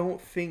 I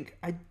don't think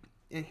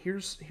and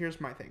here's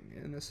my thing,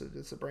 and this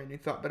is a brand new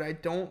thought, but I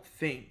don't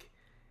think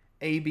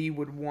AB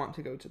would want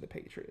to go to the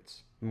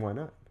Patriots. Why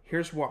not?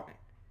 Here's why.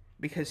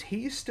 Because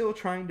he's still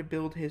trying to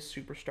build his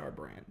superstar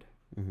brand.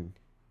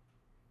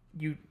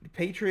 Mm-hmm.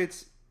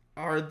 Patriots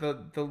are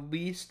the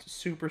least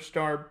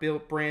superstar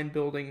brand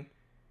building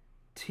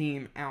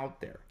team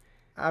out there.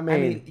 I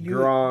mean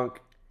Gronk,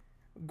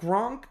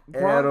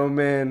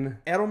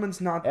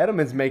 Edelman's not.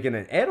 Edelman's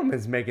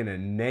making a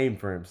name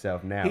for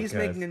himself now. He's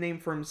making a name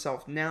for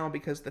himself now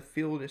because the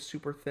field is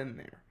super thin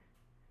there,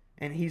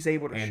 and he's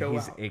able to show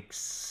out.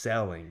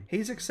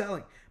 He's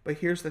excelling. But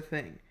here's the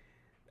thing,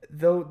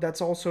 though, that's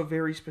also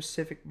very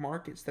specific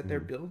markets that they're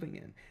building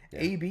in. Yeah.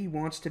 AB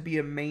wants to be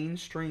a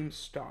mainstream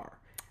star,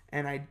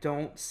 and I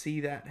don't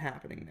see that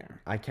happening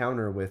there. I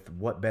counter with,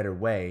 what better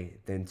way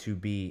than to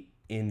be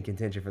in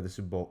contention for the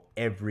Super Bowl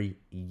every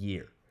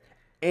year?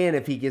 And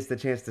if he gets the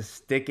chance to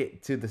stick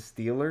it to the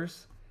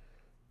Steelers,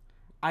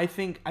 I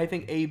think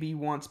AB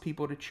wants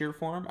people to cheer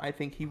for him. I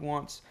think he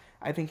wants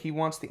the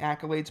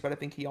accolades, but I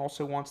think he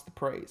also wants the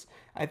praise.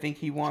 I think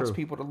he wants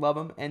people to love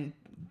him, and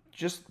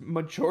just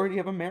majority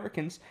of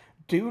Americans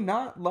do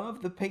not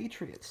love the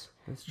Patriots.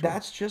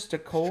 That's just a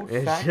cold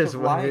fact of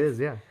life. It is,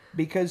 yeah.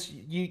 Because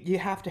you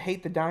have to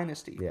hate the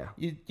dynasty. Yeah.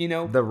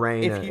 The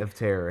reign of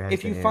terror.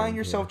 If you find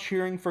yourself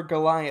cheering for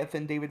Goliath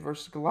in David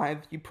versus Goliath,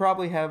 you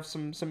probably have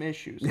some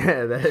issues.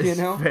 Yeah, that is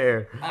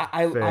fair.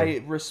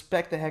 I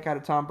respect the heck out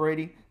of Tom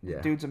Brady. Yeah.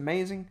 The dude's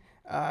amazing.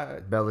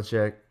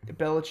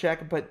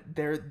 Belichick, but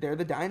they're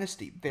the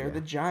dynasty. They're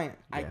the giant.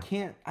 Yeah.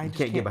 I just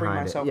can't get bring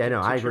myself. Yeah,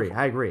 no, I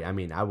agree. I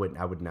mean, I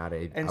would not.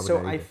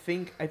 I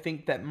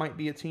think that might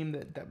be a team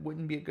that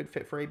wouldn't be a good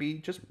fit for AB,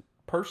 just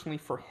personally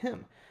for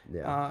him.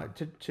 Yeah.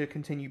 To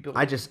continue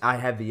building. I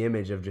have the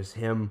image of just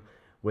him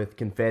with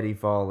confetti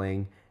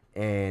falling,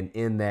 and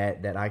in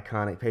that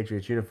iconic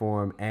Patriots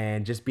uniform,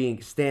 and just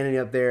standing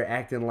up there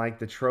acting like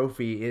the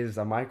trophy is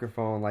a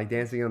microphone, like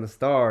Dancing on the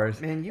Stars.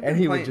 Man, you've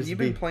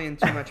been playing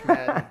too much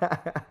Madden.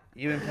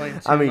 You've been playing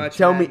too much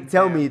Madden.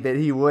 Tell me that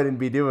he wouldn't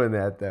be doing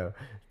that though.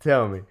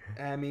 Tell me.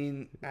 I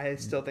mean, I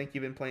still think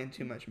you've been playing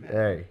too much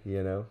Madden.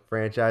 Hey,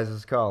 franchise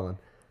is calling.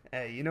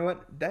 Hey, you know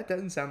what? That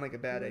doesn't sound like a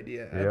bad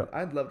idea. Yep.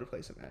 I'd love to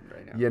play some Madden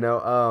right now.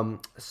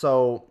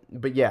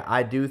 But yeah,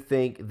 I do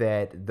think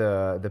that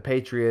the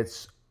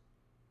Patriots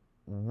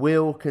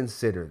will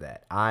consider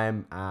that.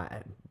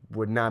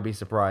 would not be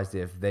surprised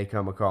if they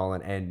come a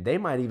calling, and they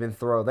might even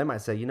they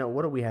might say,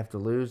 what do we have to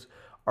lose?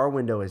 Our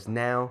window is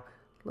now.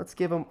 Let's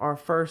give them our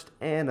first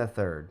and a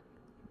third.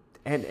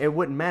 And it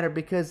wouldn't matter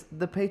because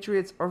the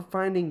Patriots are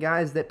finding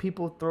guys that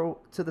people throw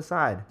to the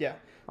side. Yeah.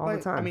 All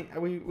the time. I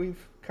mean,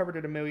 we've covered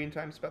it a million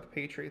times about the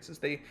Patriots. Is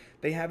they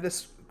have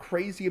this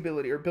crazy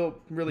ability, or Bill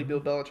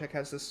Belichick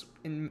has this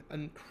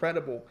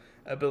incredible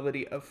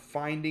ability of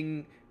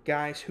finding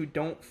guys who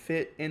don't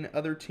fit in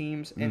other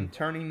teams and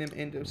turning them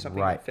into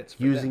something that fits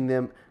for Using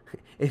them.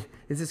 It's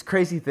this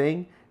crazy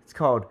thing. It's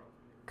called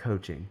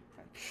coaching.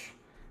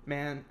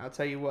 Man, I'll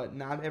tell you what,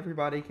 not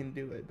everybody can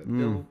do it, but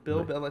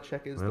Bill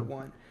Belichick is the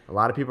one. A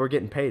lot of people are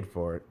getting paid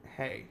for it.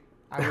 Hey,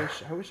 I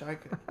wish I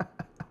could.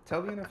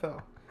 Tell the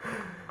NFL.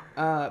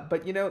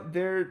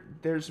 But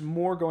there's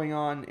more going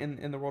on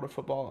in the world of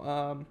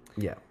football.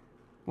 Yeah.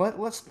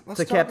 Let's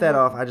to cap that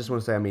off. I just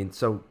want to say, I mean,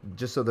 so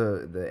just so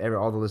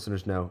all the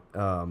listeners know,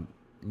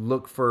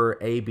 look for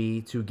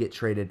AB to get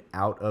traded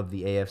out of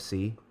the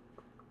AFC,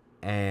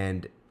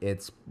 and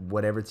it's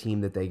whatever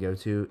team that they go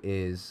to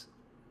is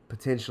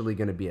potentially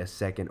going to be a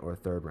second or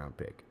third round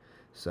pick.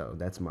 So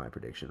that's my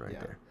prediction right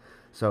there.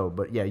 So,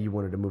 but yeah, you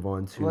wanted to move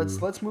on to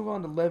let's move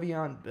on to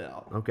Le'Veon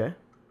Bell. Okay.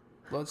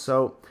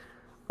 So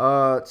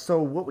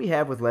what we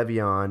have with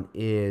Le'Veon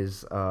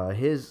is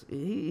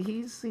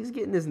he's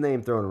getting his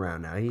name thrown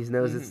around now. He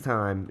knows it's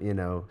time.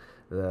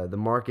 The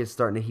market's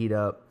starting to heat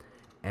up,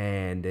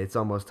 and it's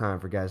almost time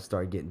for guys to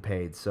start getting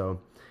paid.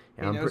 So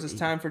he knows it's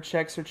time for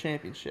checks or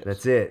championships.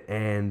 That's it,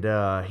 and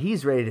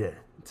he's ready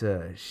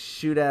to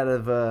shoot out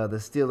of the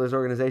Steelers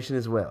organization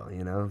as well.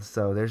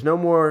 So there's no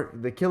more.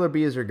 The killer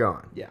bees are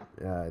gone. Yeah.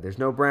 There's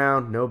no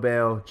Brown, no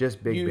Bell,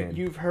 just Big Ben.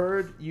 You've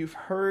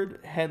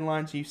heard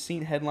headlines. You've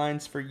seen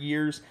headlines for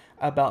years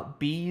about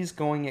bees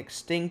going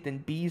extinct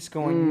and bees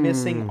going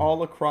missing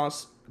all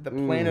across the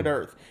planet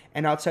Earth.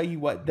 And I'll tell you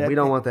what, we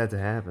don't want that to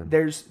happen.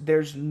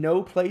 There's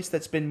no place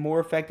that's been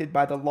more affected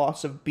by the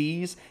loss of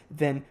bees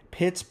than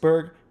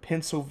Pittsburgh,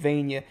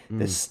 Pennsylvania.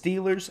 The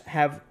Steelers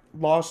have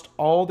lost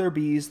all their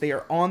bees. They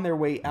are on their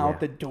way out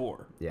the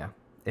door. Yeah,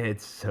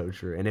 it's so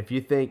true. And if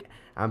you think,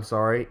 I'm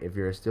sorry, if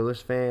you're a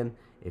Steelers fan,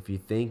 if you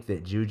think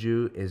that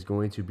Juju is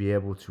going to be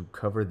able to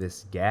cover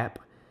this gap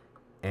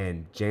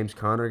and James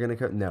Conner are going to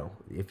cover, no.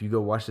 If you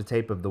go watch the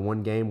tape of the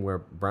one game where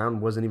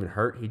Brown wasn't even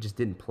hurt, he just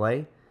didn't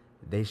play,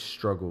 they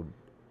struggled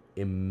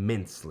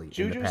immensely.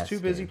 Juju's too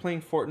busy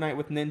playing Fortnite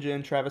with Ninja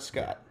and Travis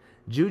Scott.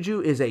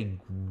 Juju is a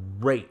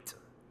great,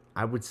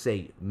 I would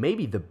say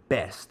maybe the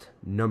best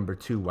number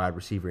 2 wide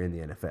receiver in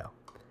the NFL.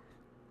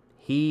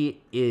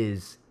 He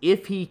is,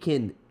 if he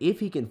can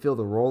fill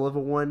the role of a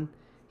 1,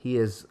 he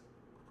is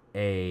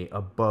a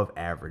above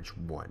average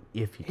 1.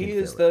 If he can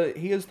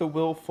he is the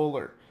Will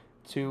Fuller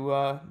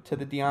to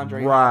the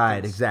DeAndre right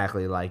Hopkins.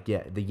 Exactly, like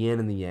the yin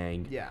and the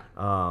yang.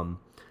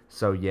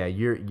 So yeah,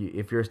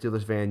 if you're a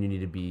Steelers fan, you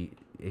need to be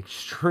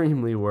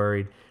extremely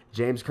worried.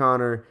 James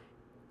Conner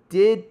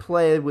did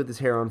play with his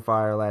hair on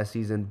fire last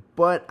season,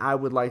 but I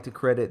would like to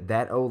credit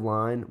that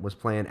O-line was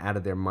playing out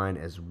of their mind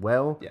as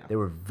well. Yeah. They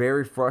were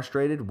very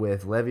frustrated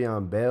with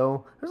Le'Veon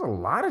Bell. There's a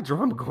lot of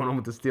drama going on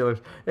with the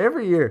Steelers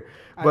every year.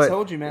 I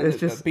told you, man,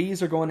 the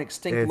bees are going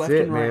extinct left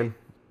and right.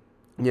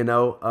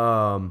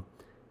 Man.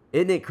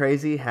 Isn't it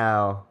crazy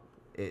how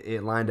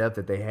it lined up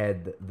that they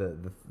had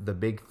the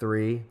big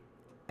 3,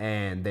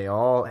 and they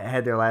all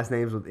had their last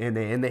names and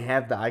they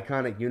have the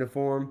iconic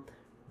uniform.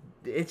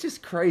 It's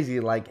just crazy,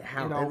 like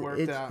how it all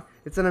worked out.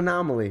 It's an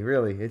anomaly,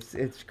 really. It's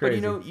crazy.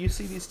 But you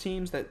see these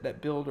teams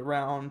that build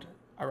around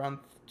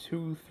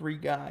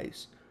 2-3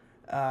 guys,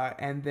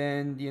 and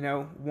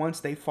then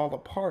once they fall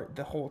apart,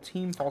 the whole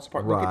team falls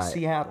apart. Right. Look at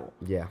Seattle.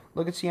 Yeah.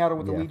 Look at Seattle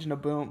with the Legion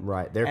of Boom.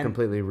 Right. They're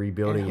completely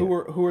rebuilding. And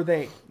who are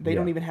they? They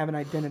don't even have an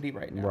identity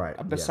right now. Right.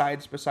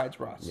 Besides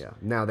Russ. Yeah.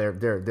 Now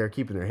they're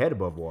keeping their head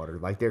above water,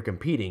 like they're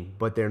competing,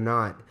 but they're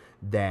not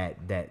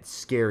that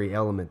scary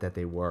element that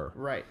they were.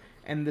 Right.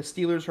 And the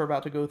Steelers are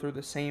about to go through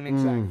the same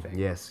exact thing.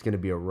 Yes, it's going to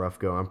be a rough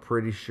go. I'm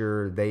pretty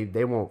sure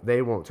they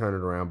won't turn it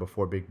around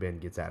before Big Ben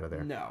gets out of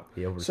there. No.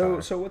 So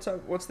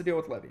what's the deal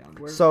with Le'Veon?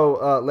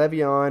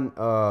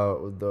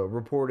 Le'Veon, the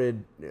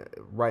reported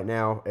right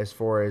now as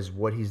far as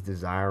what he's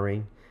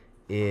desiring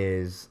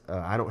is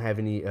I don't have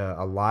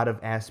a lot of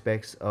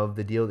aspects of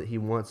the deal that he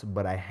wants,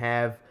 but I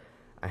have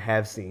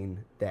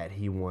seen that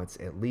he wants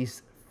at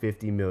least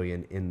 $50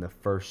 million in the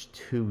first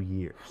 2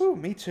 years. Ooh,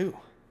 me too.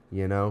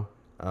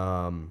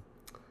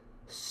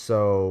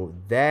 So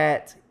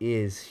that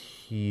is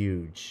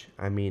huge.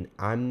 I mean,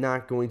 I'm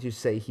not going to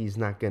say he's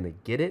not going to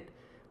get it.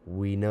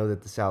 We know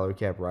that the salary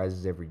cap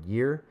rises every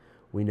year.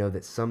 We know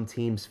that some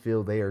teams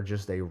feel they are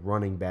just a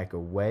running back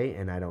away,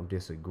 and I don't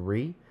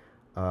disagree.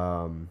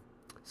 So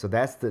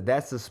that's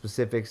the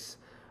specifics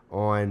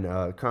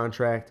on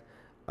contract.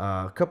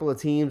 A couple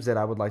of teams that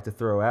I would like to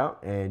throw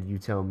out, and you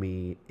tell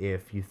me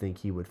if you think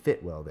he would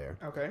fit well there.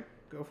 Okay,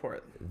 go for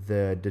it.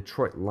 The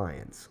Detroit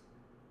Lions.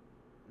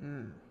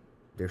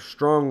 They're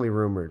strongly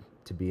rumored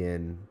to be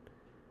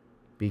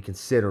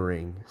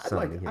considering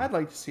signing him. I'd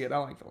like to see it. I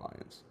like the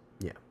Lions.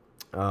 Yeah.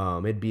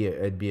 It'd be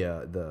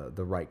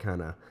the right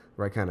kind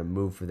of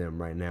move for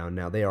them right now.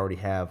 Now they already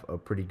have a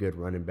pretty good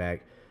running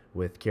back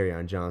with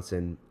Kerryon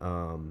Johnson,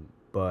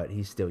 but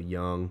he's still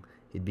young.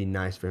 It'd be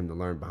nice for him to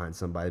learn behind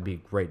somebody. It'd be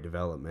a great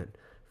development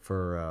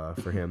for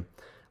him.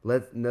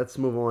 Let's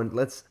move on.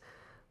 Let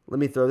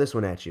me throw this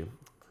one at you.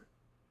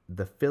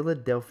 The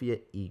Philadelphia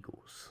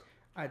Eagles.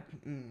 I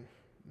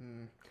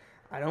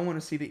don't want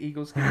to see the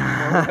Eagles get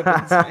any more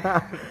weapons,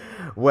 man.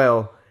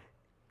 Well,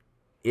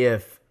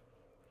 if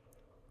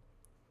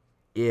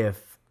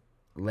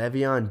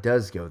Le'Veon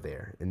does go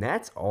there, and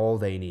that's all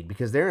they need,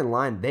 because they're in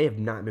line. They have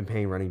not been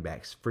paying running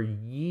backs for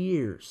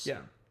years.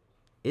 Yeah.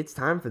 It's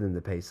time for them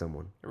to pay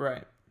someone.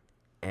 Right.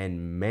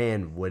 And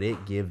man, would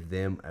it give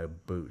them a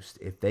boost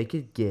if they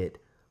could get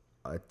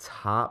a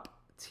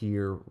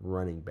top-tier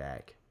running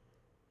back.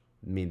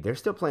 I mean, they're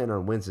still playing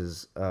on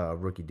Wentz's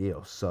rookie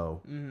deal,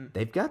 so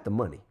they've got the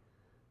money.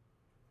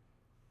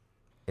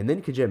 And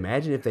then could you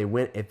imagine if they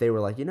were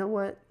like, you know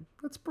what?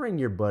 Let's bring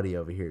your buddy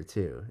over here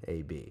too,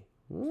 AB.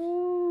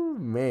 Ooh,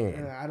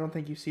 man. I don't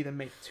think you see them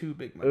make two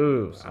big money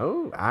moves.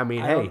 Oh, I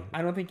mean,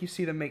 I don't think you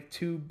see them make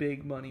two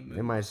big money moves.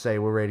 They might say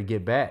we're ready to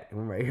get back.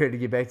 We're ready to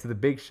get back to the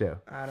big show.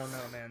 I don't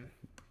know, man.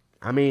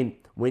 I mean,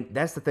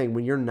 that's the thing.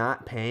 When you're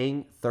not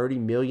paying $30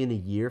 million a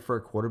year for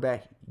a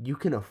quarterback, you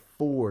can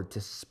afford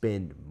to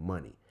spend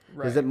money.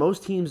 Because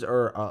most teams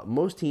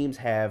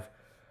have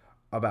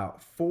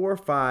about 4 or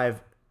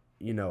 5,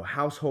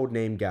 household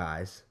name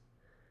guys,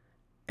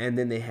 and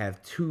then they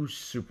have 2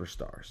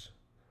 superstars.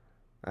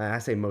 I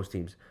say most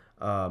teams,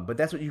 but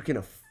that's what you can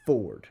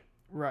afford.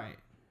 Right.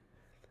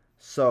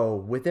 So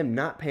with them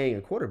not paying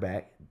a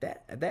quarterback,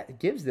 that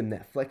gives them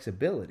that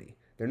flexibility.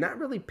 They're not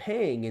really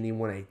paying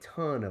anyone a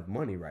ton of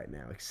money right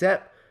now,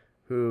 except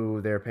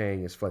who they're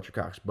paying is Fletcher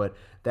Cox. But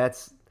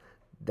that's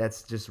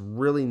just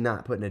really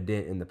not putting a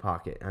dent in the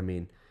pocket. I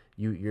mean,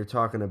 you're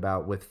talking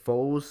about with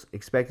Foles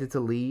expected to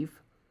leave.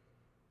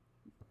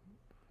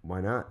 Why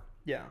not?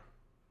 Yeah.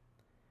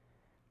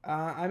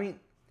 I mean,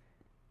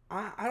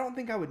 I don't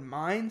think I would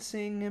mind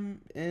seeing him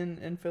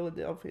in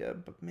Philadelphia,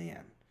 but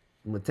man.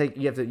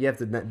 You have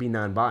to be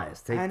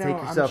non-biased. Take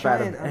yourself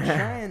out of it.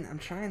 I'm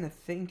trying to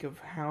think of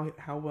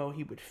how well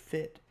he would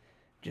fit,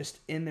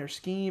 just in their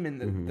scheme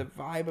and the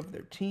vibe of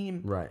their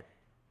team. Right.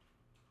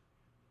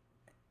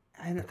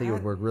 I think it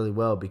would work really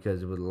well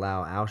because it would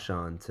allow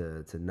Alshon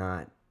to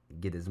not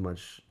get as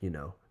much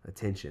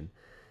attention,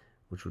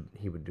 which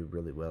he would do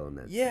really well in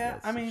that. Yeah,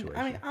 in that situation.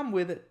 I mean, I'm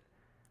with it.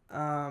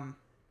 And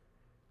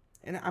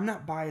I'm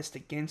not biased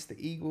against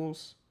the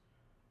Eagles.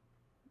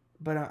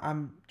 But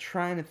I'm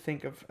trying to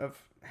think of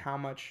how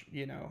much,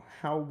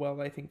 how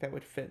well I think that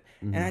would fit.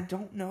 And I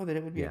don't know that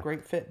it would be a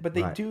great fit. But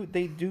they do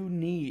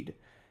need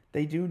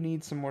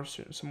some more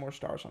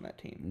stars on that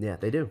team. Yeah,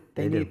 they do.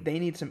 They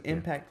need some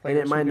impact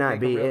players. And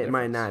it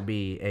might not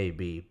be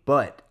AB,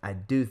 but I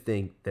do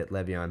think that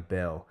Le'Veon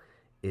Bell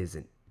is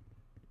an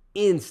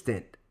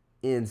instant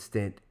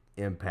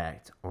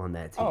impact on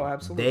that team. Oh,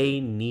 absolutely. They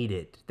need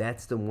it.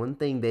 That's the one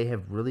thing they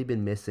have really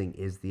been missing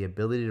is the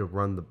ability to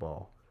run the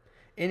ball.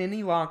 In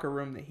any locker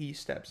room that he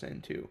steps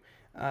into,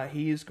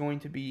 he is going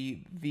to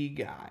be the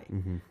guy.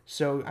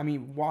 So, I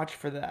mean, watch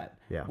for that.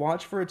 Yeah.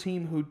 Watch for a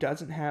team who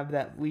doesn't have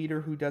that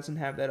leader, who doesn't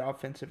have that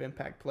offensive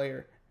impact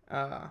player,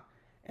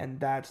 and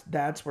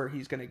that's where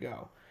he's going to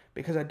go.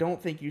 Because I don't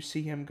think you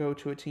see him go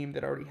to a team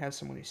that already has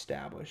someone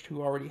established,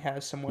 who already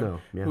has someone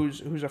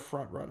who's a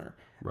front runner.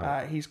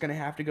 Right. He's going to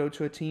have to go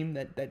to a team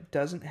that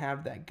doesn't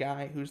have that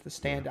guy who's the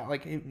standout. Yeah.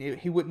 Like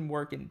he wouldn't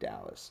work in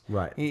Dallas.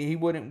 Right. He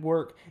wouldn't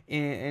work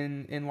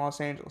in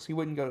Los Angeles. He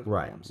wouldn't go to the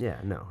Rams. Yeah,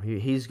 no.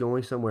 He's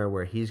going somewhere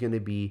where he's going to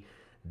be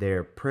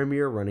their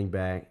premier running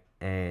back,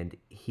 and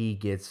he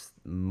gets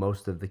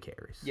most of the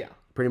carries. Yeah.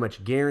 Pretty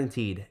much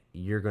guaranteed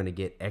you're going to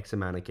get X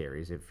amount of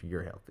carries if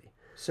you're healthy.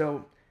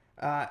 So...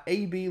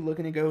 AB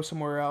looking to go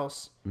somewhere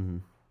else.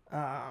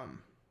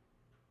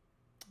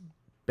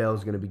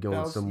 Bell's going to be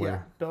going somewhere.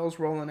 Yeah, Bell's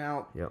rolling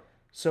out. Yep.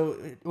 So,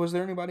 was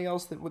there anybody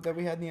else that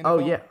we had in the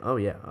NFL? Oh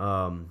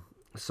yeah.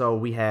 So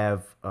we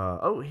have.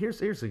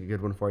 Here's a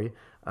good one for you.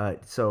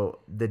 So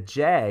the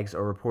Jags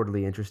are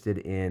reportedly interested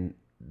in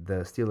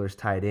the Steelers'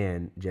 tight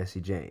end Jesse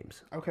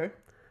James. Okay.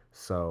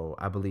 So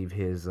I believe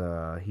he's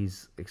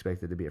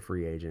expected to be a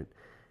free agent.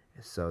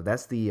 So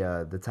that's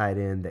the tight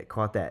end that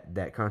caught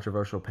that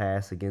controversial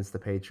pass against the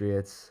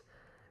Patriots.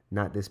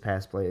 Not this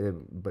past play,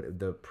 but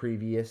the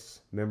previous.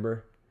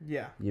 Remember?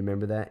 Yeah. You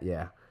remember that?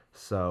 Yeah.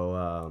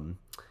 So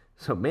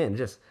man,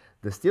 just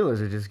the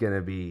Steelers are just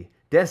gonna be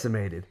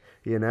decimated.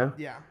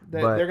 Yeah.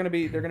 They're gonna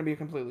be a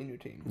completely new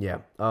team. Yeah.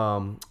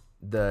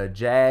 The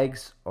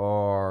Jags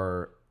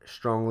are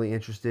strongly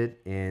interested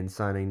in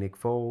signing Nick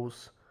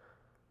Foles.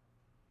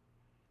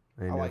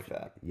 I like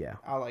that. Yeah.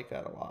 I like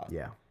that a lot.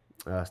 Yeah.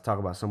 Let's talk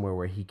about somewhere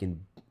where he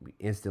can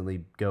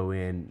instantly go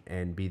in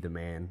and be the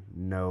man.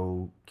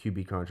 No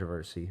QB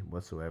controversy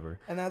whatsoever.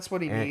 And that's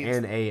what he needs.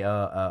 And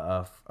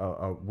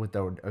with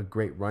a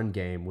great run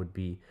game would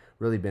be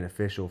really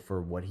beneficial for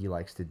what he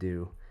likes to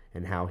do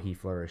and how he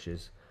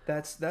flourishes.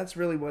 That's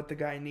really what the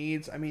guy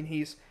needs. I mean,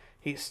 he's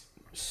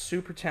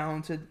super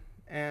talented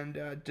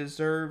and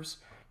deserves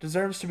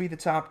to be the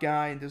top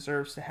guy and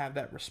deserves to have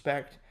that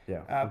respect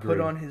put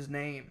on his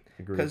name.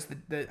 Because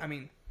I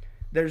mean,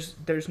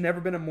 there's never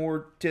been a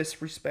more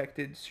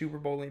disrespected Super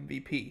Bowl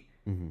MVP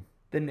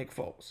than Nick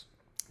Foles.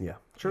 Yeah,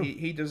 true.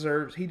 He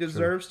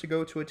deserves to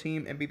go to a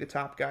team and be the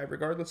top guy,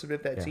 regardless of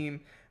if that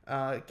team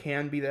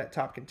can be that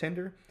top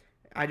contender.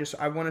 I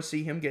want to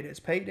see him get his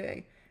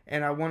payday,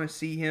 and I want to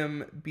see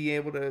him be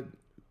able to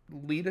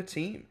lead a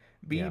team,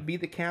 be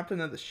the captain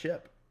of the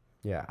ship.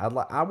 Yeah, I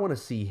want to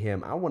see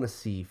him. I want to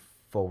see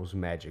Foles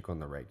magic on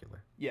the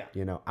regular. Yeah,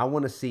 I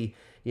want to see.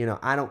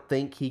 I don't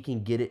think he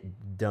can get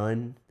it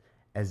done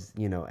as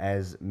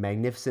as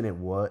magnificent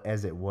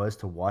as it was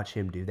to watch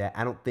him do that.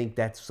 I don't think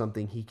that's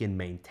something he can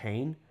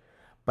maintain,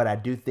 but I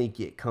do think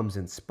it comes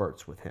in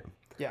spurts with him.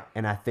 Yeah.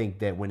 And I think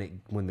that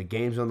when the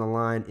game's on the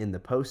line in the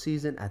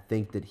postseason, I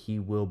think that he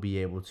will be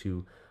able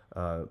to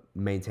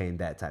maintain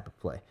that type of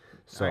play.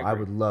 So I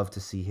would love to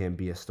see him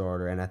be a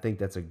starter, and I think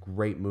that's a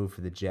great move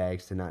for the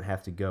Jags to not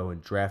have to go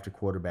and draft a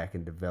quarterback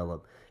and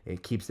develop.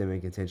 It keeps them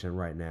in contention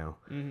right now.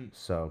 Mm-hmm.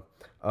 So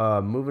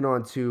moving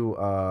on to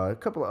a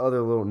couple of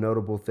other little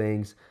notable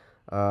things.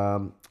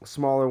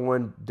 Smaller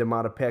one,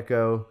 Domata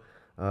Peko,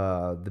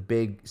 the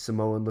big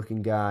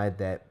Samoan-looking guy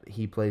that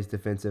he plays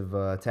defensive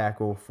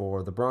tackle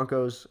for the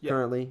Broncos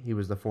currently. He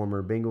was the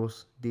former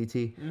Bengals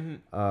DT.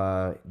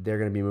 Mm-hmm. They're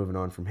going to be moving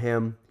on from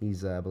him.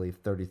 He's, I believe,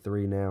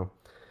 33 now.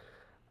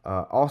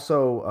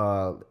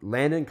 Also,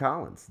 Landon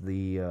Collins,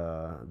 the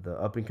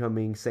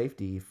up-and-coming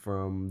safety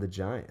from the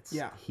Giants.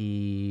 Yeah.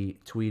 He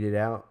tweeted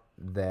out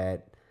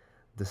that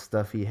the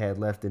stuff he had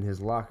left in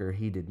his locker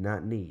he did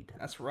not need.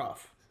 That's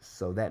rough.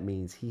 So that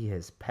means he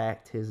has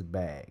packed his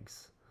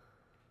bags.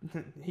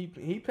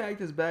 He packed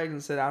his bags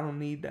and said, "I don't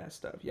need that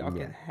stuff. Y'all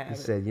can have it." He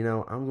said,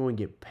 I'm going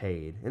to get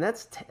paid, and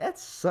that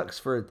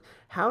sucks.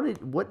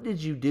 What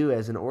did you do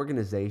as an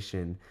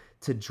organization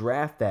to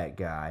draft that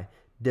guy,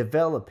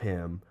 develop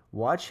him,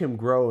 watch him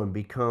grow and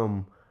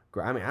become?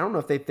 I mean, I don't know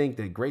if they think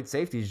that great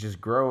safeties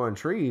just grow on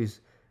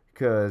trees,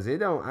 because they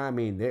don't. I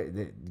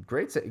mean,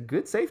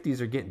 good safeties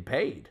are getting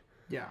paid.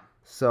 Yeah.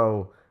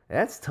 So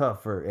that's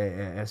tough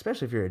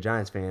especially if you're a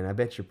Giants fan. I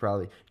bet you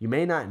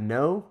may not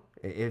know.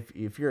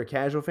 If you're a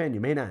casual fan,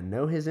 you may not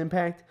know his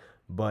impact,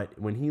 but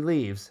when he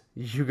leaves,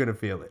 you're gonna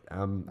feel it.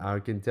 I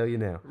can tell you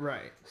now.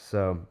 Right.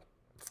 So,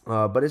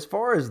 but as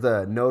far as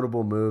the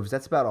notable moves,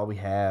 that's about all we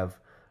have,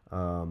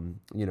 on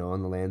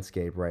the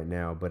landscape right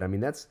now. But I mean,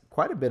 that's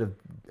quite a bit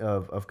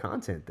of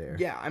content there.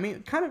 Yeah, I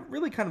mean, kind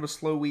of a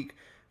slow week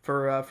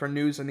for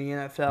news in the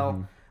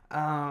NFL.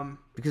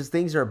 Because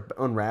things are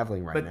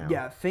unraveling right now. But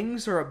yeah,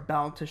 things are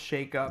about to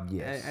shake up.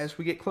 Yes. As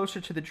we get closer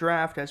to the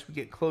draft, as we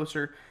get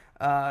closer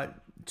to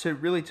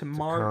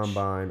March.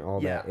 Combine, all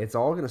that. It's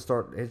all going to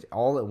start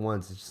all at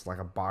once. It's just like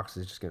a box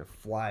is just going to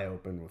fly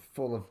open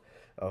full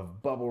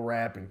of bubble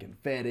wrap and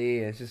confetti.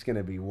 It's just going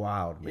to be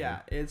wild, man. Yeah,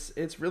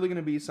 it's really going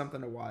to be something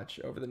to watch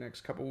over the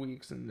next couple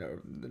weeks and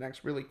the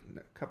next really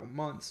couple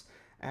months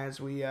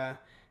as we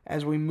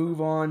move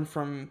on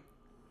from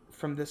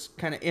this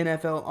kind of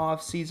NFL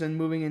off season,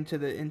 moving into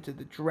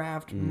the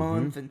draft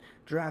month and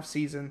draft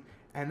season.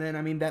 And then,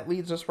 I mean, that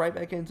leads us right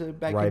back into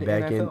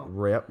NFL.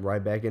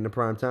 Right back into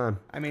prime time.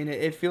 I mean,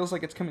 it feels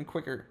like it's coming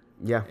quicker.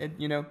 Yeah.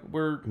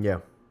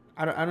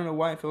 I don't know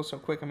why it feels so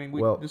quick. I mean,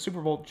 the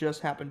Super Bowl just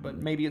happened, but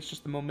maybe it's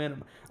just the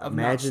momentum of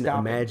not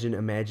stopping.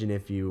 Imagine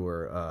if you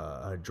were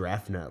a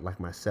draft nut like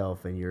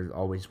myself, and you're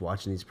always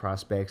watching these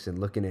prospects and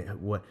looking at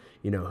what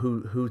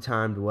who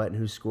timed what and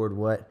who scored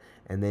what,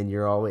 and then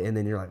you're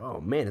like,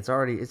 oh man, it's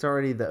already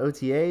the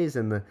OTAs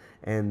and the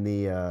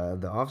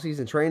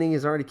offseason training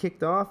is already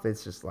kicked off.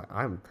 It's just like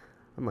I'm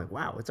like,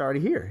 wow, it's already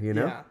here.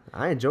 Yeah.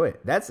 I enjoy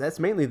it. That's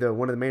mainly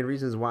one of the main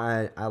reasons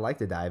why I like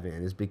to dive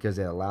in, is because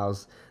it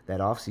allows that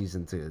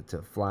offseason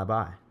to fly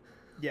by.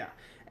 Yeah,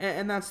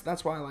 and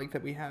that's why I like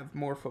that we have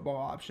more football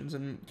options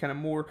and kind of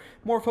more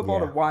football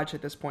to watch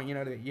at this point. You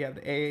have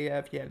the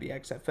AAF, you have the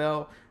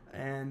XFL,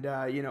 and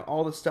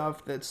all the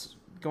stuff that's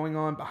going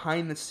on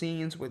behind the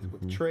scenes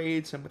with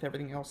trades and with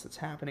everything else that's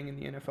happening in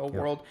the NFL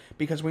world,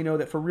 because we know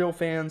that for real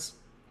fans,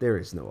 there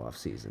is no off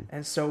season.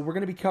 And so we're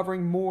going to be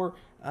covering more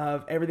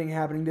of everything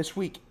happening this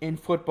week in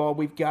football.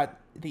 We've got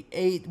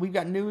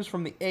news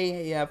from the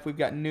AAF. We've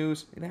got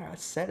news. I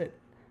said it.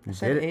 I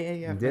said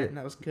AAF, and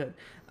that was good.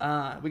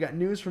 We got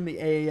news from the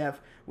AAF.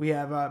 We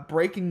have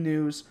breaking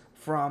news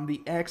from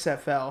the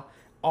XFL,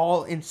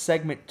 all in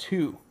segment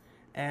 2.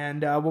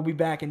 And we'll be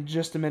back in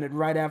just a minute,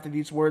 right after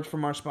these words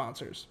from our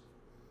sponsors.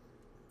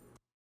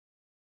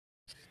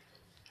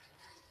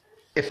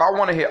 If I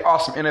want to hear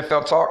awesome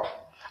NFL talk,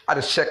 I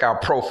just check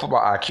out Pro Football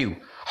IQ,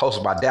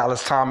 hosted by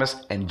Dallas Thomas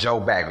and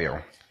Joe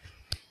Baglio.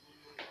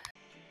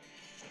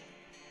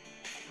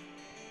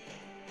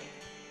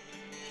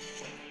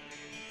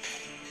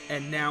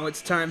 And now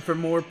it's time for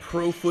more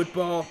Pro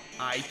Football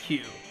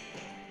IQ.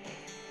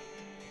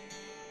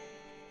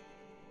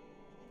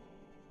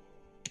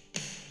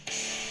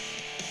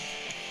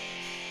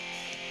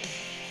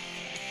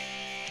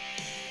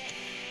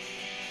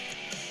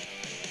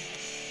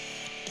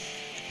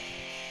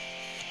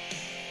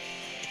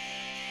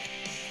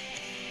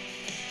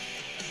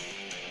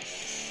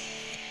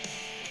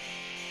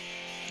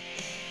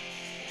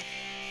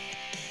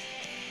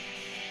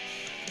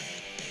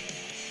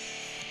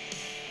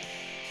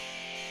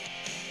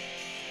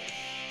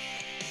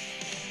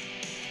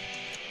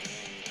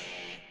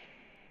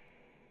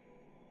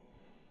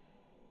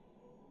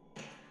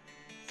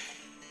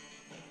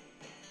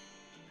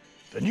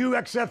 The new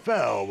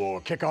XFL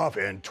will kick off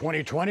in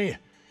 2020, and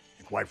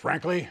quite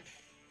frankly,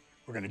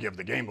 we're going to give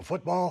the game of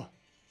football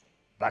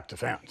back to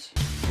fans.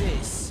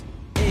 This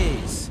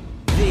is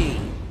the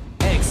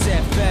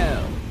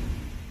XFL.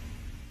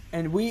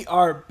 And we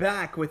are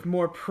back with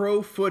more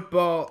Pro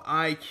Football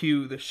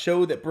IQ, the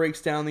show that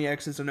breaks down the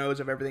X's and O's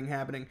of everything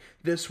happening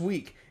this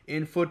week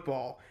in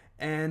football.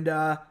 And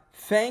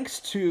thanks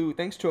to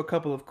a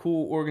couple of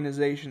cool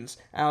organizations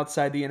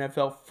outside the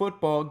NFL,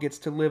 football gets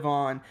to live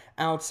on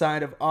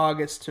outside of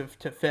August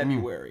to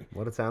February.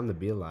 What a time to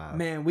be alive.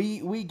 Man,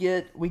 we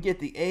get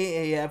the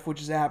AAF, which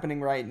is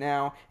happening right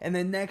now, and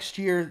then next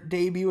year,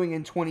 debuting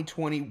in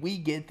 2020, we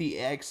get the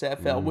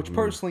XFL, which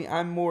personally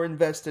I'm more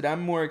invested,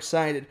 I'm more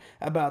excited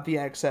about the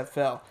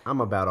XFL. I'm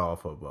about all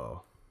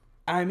football.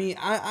 I mean,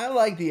 I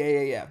like the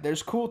AAF.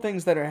 There's cool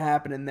things that are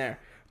happening there.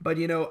 But,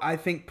 I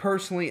think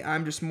personally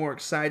I'm just more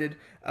excited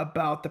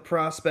about the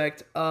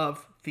prospect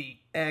of the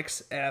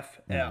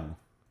XFL.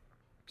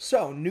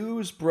 So,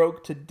 news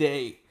broke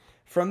today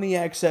from the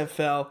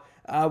XFL.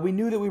 We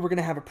knew that we were going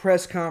to have a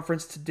press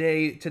conference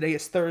today. Today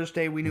is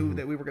Thursday. We knew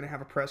that we were going to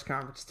have a press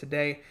conference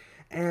today.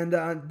 And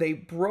they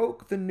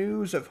broke the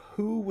news of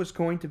who was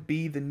going to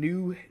be the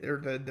new, or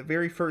the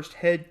very first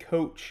head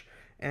coach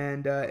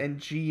and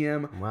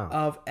GM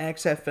of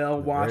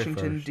XFL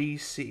Washington,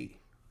 D.C.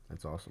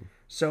 That's awesome.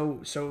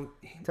 So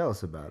tell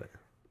us about it.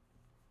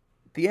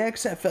 The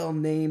XFL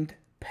named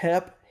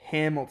Pep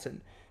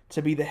Hamilton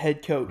to be the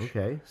head coach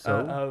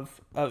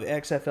of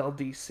XFL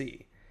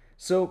DC.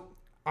 So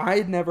I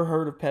had never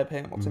heard of Pep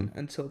Hamilton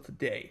until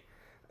today.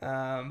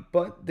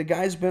 But the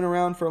guy's been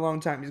around for a long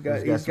time. He's got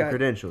some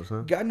credentials,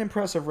 huh? Got an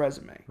impressive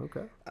resume.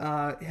 Okay.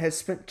 Has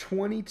spent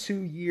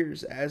 22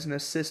 years as an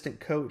assistant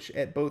coach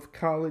at both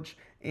college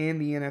and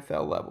the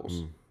NFL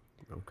levels.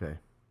 Okay.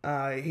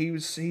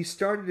 He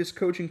started his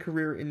coaching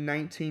career in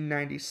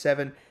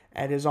 1997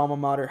 at his alma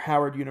mater,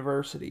 Howard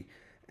University,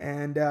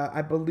 and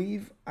I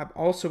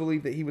also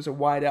believe that he was a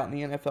wideout in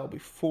the NFL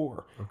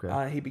before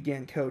he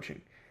began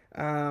coaching.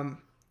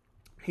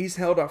 He's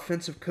held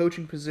offensive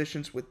coaching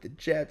positions with the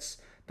Jets,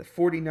 the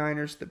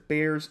 49ers, the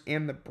Bears,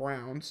 and the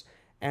Browns.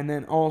 And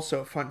then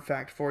also, fun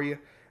fact for you,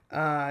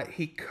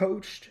 he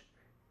coached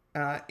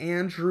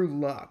Andrew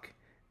Luck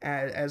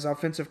as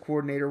offensive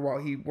coordinator while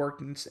he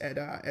worked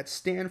at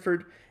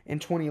Stanford in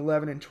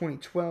 2011 and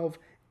 2012,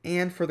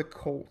 and for the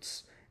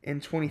Colts in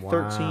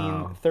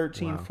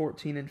 2013,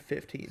 14, and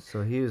 15.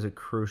 So he is a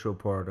crucial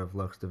part of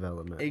Luck's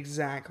development.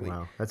 Exactly.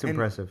 Wow, that's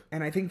impressive.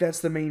 And I think that's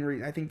the main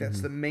reason. I think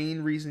that's the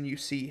main reason you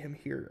see him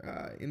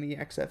here in the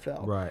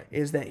XFL. Right.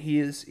 Is that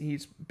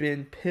he's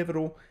been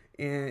pivotal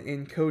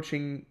in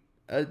coaching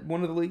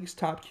one of the league's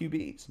top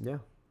QBs. Yeah.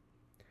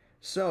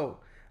 So.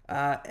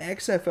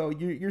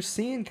 XFL, you're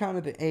seeing kind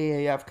of the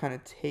AAF kind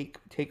of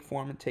take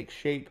form and take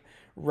shape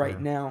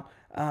right now,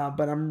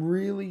 but I'm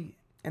really,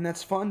 and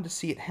that's fun to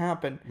see it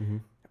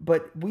happen.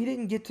 But we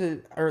didn't get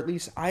to, or at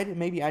least I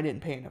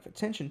didn't pay enough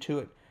attention to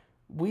it.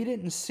 We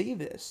didn't see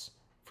this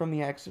from the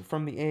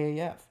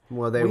AAF.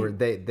 Well,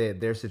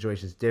 their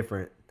situation is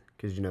different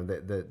because the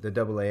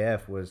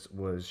AAF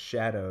was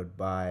shadowed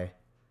by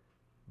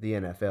the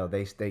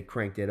NFL. They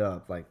cranked it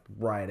up like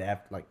right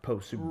after, like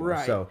post Super Bowl.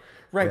 Right. So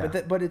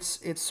But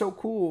it's so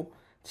cool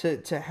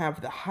to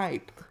have the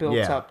hype built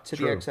up to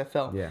the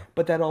XFL. Yeah.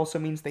 But that also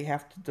means they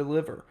have to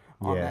deliver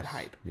on that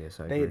hype.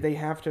 Yes, I agree. They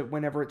have to,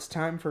 whenever it's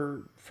time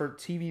for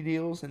TV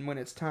deals and when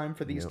it's time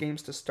for these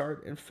games to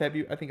start in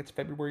February. I think it's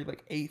February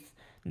 8th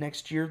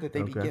next year that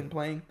they begin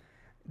playing.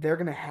 They're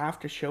going to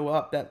have to show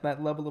up.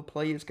 That level of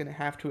play is going to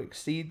have to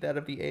exceed that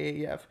of the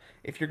AAF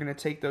if you're going to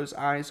take those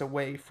eyes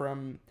away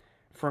from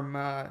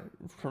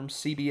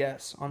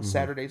CBS on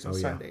Saturdays and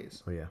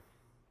Sundays. Oh yeah.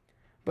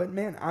 But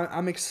man,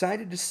 I'm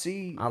excited to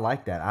see. I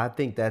like that. I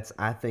think that's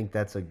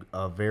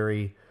a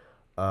very.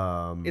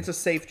 It's a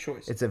safe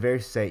choice. It's a very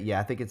safe. Yeah,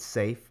 I think it's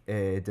safe.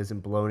 It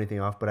doesn't blow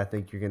anything off. But I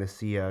think you're going to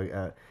see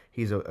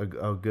he's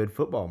a good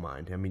football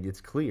mind. I mean,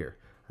 it's clear.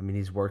 I mean,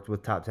 he's worked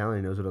with top talent.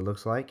 He knows what it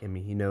looks like. I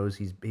mean, he knows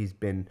he's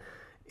been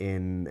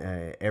in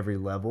every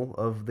level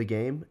of the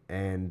game,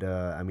 and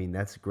I mean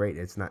that's great.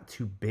 It's not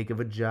too big of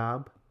a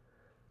job.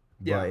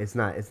 But it's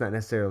not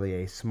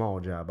necessarily a small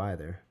job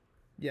either.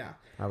 Yeah.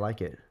 I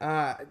like it.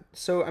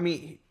 So I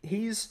mean,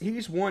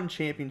 he's won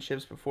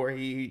championships before.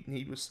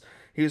 He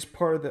was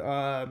part of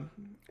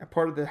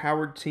the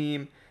Howard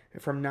team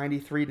from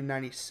 93 to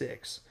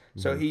 96.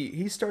 So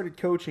he started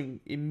coaching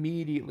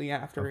immediately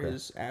after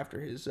his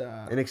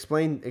and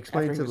explain to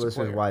the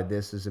listeners why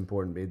this is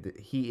important.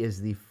 He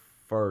is the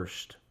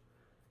first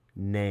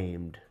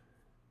named.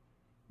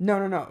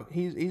 No.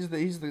 He's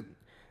the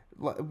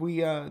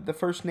the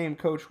first name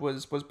coach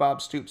was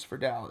Bob Stoops for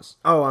Dallas.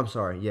 Oh, I'm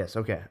sorry. Yes.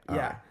 Okay.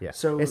 Yeah. Yeah.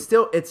 So it's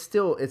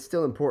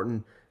still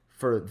important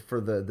for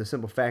the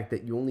simple fact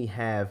that you only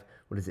have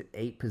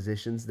 8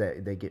 positions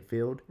that they get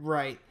filled.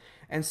 Right.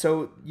 And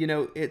so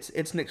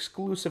it's an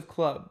exclusive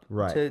club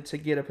right. to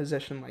get a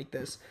position like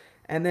this,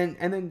 and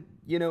then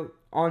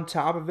on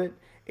top of it,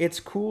 it's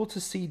cool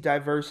to see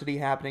diversity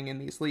happening in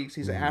these leagues.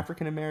 He's an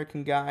African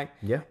American guy.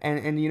 Yeah.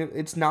 And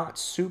it's not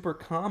super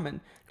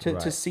common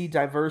to see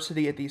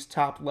diversity at these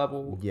top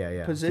level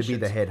positions. To be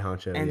the head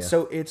honcho. And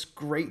so it's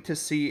great to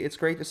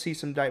see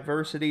some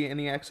diversity in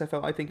the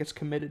XFL. I think it's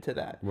committed to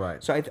that.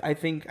 Right. So I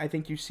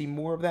think you see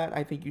more of that.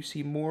 I think you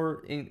see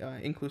more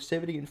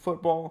inclusivity in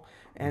football,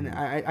 and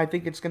I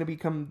think it's going to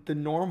become the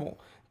normal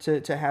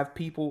to have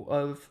people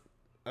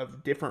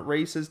of different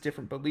races,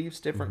 different beliefs,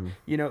 different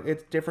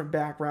it's different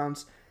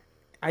backgrounds.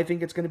 I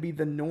think it's going to be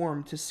the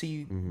norm to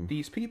see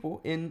these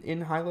people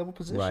in high level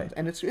positions,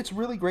 and it's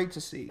really great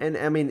to see. And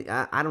I mean,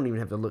 I don't even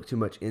have to look too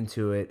much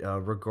into it,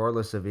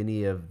 regardless of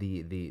any of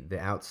the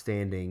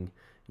outstanding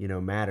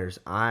matters.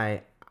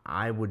 I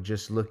would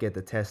just look at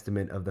the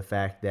testament of the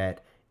fact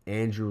that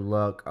Andrew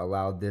Luck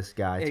allowed this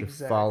guy to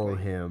follow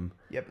him.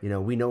 Yep.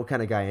 We know what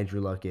kind of guy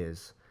Andrew Luck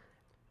is.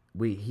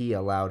 He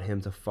allowed him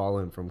to follow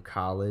him from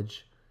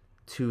college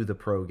to the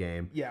pro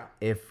game. Yeah.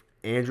 If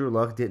Andrew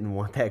Luck didn't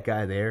want that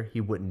guy there,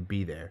 he wouldn't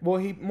be there. Well,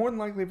 he more than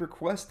likely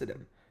requested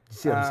him. You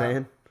see what I'm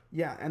saying?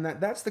 Yeah, and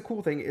that's the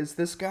cool thing is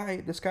this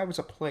guy was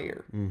a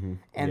player,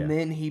 and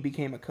then he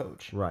became a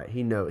coach. Right.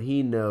 He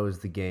knows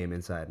the game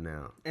inside and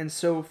out. And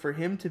so for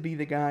him to be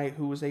the guy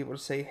who was able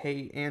to say,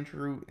 "Hey,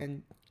 Andrew,"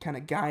 and kind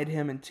of guide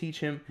him and teach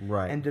him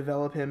and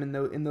develop him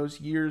in those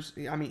years.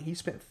 I mean, he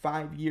spent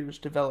 5 years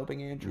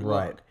developing Andrew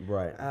Luck.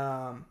 Right.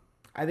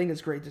 I think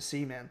it's great to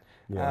see, man.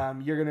 Yeah.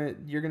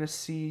 You're gonna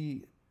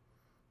see.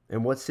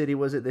 And what city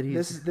was it that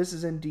he's? This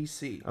is in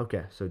DC.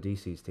 Okay, so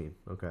DC's team.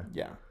 Okay.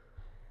 Yeah.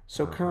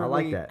 So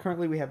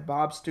currently we have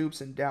Bob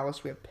Stoops in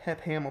Dallas. We have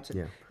Pep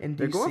Hamilton in DC.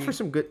 They're going for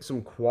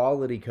some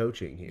quality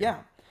coaching here. Yeah,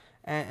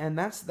 and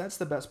that's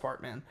the best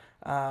part, man.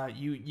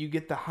 You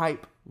get the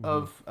hype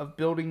of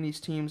building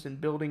these teams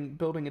and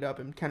building it up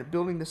and kind of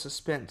building the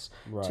suspense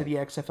to the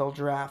XFL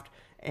draft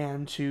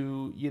and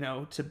to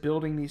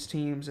building these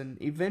teams,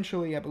 and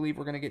eventually I believe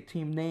we're going to get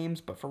team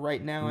names, but for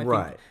right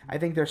now I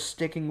think they're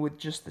sticking with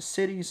just the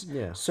cities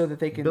so that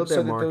they can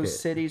those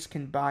cities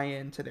can buy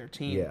into their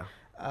team. Yeah.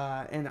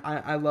 And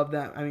I love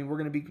that. I mean, we're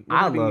gonna be.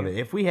 I love it.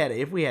 If we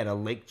had a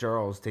Lake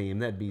Charles team,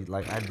 that'd be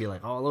like I'd be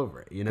like all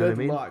over it. You know what I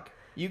mean? Good luck.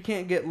 You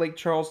can't get Lake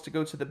Charles to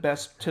go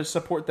to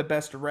support the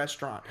best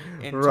restaurant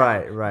in town.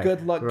 Right.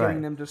 Good luck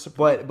getting them to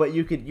support. But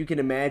you can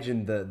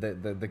imagine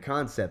the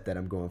concept that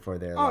I'm going for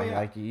there.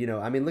 Like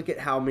I mean, look at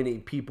how many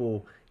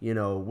people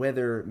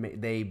whether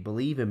they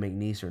believe in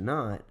McNeese or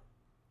not,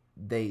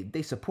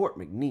 they support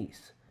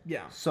McNeese.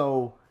 Yeah.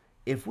 So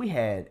if we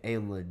had a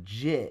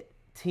legit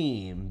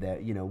team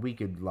that we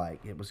could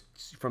it was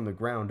from the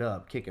ground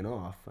up kicking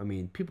off, I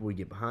mean, people would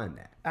get behind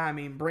that. I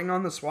mean, bring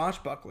on the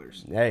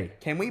swashbucklers. Hey,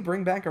 can we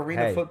bring back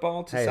arena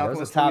football to Southwest that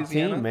was a top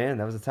Louisiana? Team, man.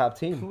 That was a top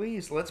team.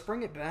 Please, let's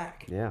bring it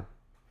back. Yeah.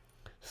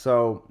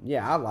 So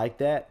I like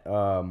that.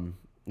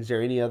 Is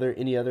there any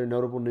other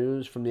notable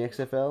news from the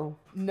XFL?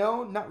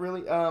 No, not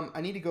really. I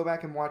need to go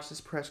back and watch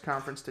this press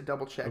conference to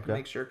double check and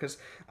make sure, because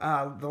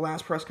the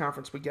last press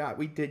conference we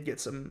did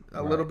get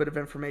a little bit of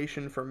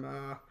information from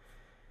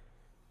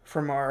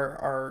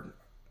our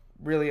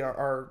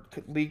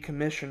league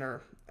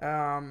commissioner.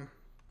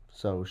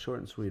 So short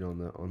and sweet on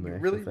the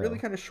really XFL. Really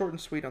kind of short and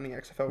sweet on the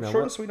XFL.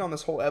 Short and sweet on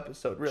this whole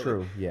episode, really.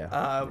 True,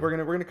 yeah. We're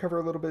gonna cover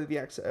a little bit of the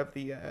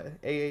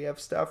AAF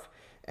stuff,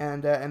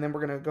 and then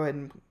we're gonna go ahead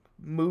and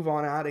move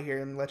on out of here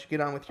and let you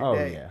get on with your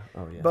day.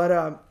 Oh yeah. But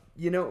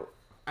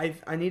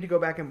I need to go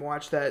back and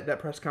watch that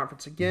press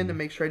conference again to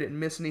make sure I didn't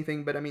miss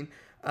anything. But I mean,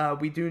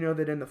 we do know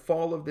that in the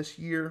fall of this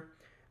year,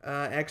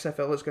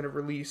 XFL is going to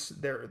release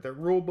their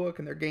rule book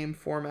and their game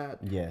format.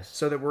 Yes.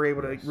 So that we're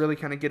able to really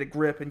kind of get a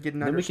grip and get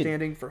an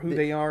understanding for who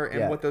they are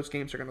and what those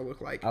games are going to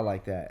look like. I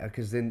like that,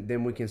 because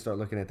then we can start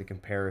looking at the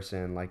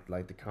comparison, like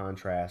the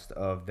contrast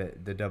of the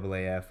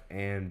AAF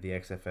and the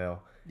XFL.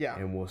 Yeah.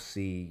 And we'll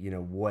see,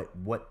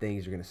 what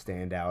things are going to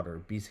stand out or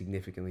be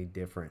significantly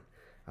different.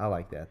 I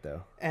like that,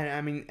 though. And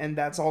I mean, and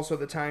that's also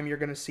the time you're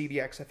going to see the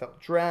XFL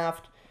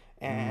draft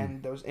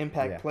and those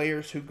impact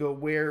players who go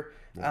where.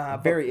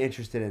 Very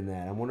interested in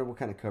that. I wonder what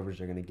kind of coverage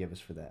they're going to give us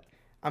for that.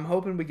 I'm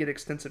hoping we get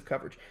extensive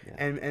coverage.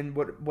 And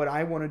what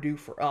I want to do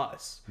for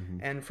us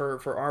and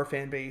for our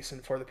fan base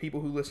and for the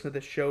people who listen to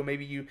this show,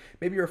 maybe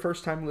you're a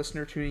first time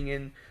listener tuning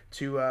in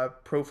to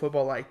Pro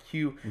Football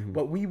IQ.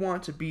 What we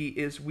want to be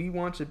is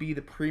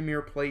the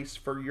premier place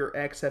for your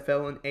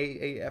XFL and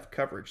AAF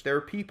coverage. There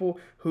are people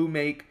who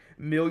make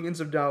millions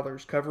of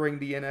dollars covering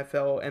the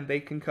NFL, and they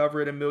can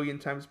cover it a million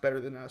times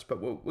better than us. But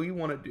what we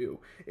want to do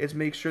is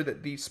make sure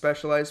that these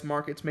specialized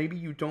markets, maybe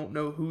you don't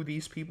know who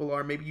these people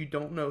are, maybe you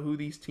don't know who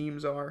these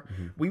teams are.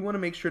 We want to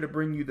make sure to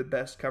bring you the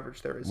best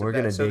coverage there is. We're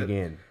going to dig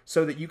in.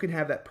 So that you can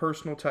have that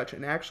personal touch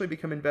and actually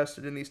become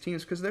invested in these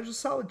teams, because there's a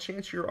solid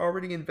chance you're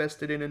already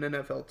invested in an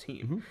NFL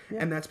team.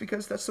 And that's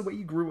because that's the way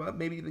you grew up.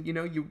 Maybe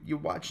you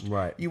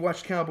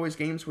watched Cowboys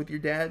games with your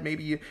dad.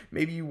 Maybe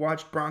you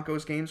watched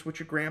Broncos games with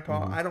your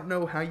grandpa. I don't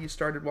know how you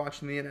started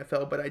watching the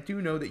NFL, but I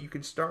do know that you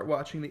can start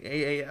watching the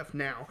AAF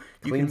now.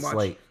 Clean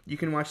slate. You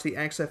can watch the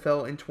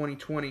XFL in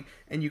 2020,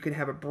 and you can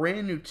have a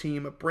brand new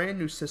team, a brand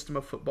new system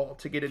of football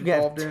to get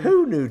involved in.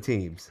 2 new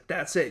teams.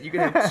 That's it. You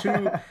can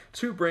have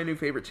two brand new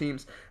favorite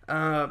teams.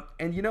 And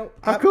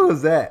how cool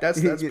is that? That's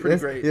pretty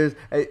great.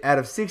 Out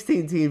of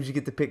 16 teams, you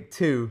get to pick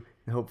 2.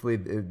 And hopefully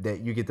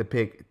that you get to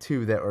pick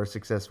 2 that are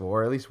successful,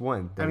 or at least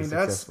 1 that is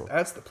successful.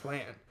 That's the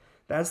plan.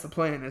 That's the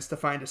plan, is to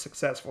find a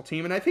successful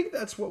team. And I think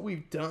that's what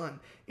we've done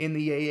in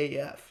the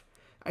AAF.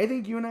 I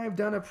think you and I have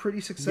done a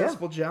pretty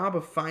successful job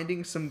of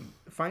finding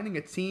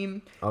a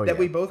team that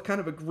we both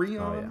kind of agree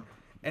on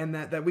and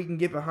that we can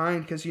get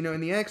behind. Because,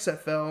 in the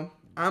XFL,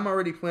 I'm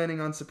already planning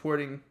on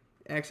supporting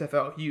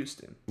XFL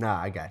Houston.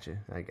 Nah, I got you.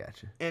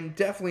 And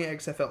definitely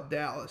XFL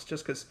Dallas,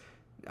 just because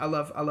I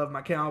love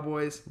my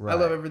Cowboys. Right. I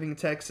love everything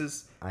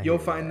Texas. You'll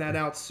find that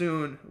out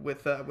soon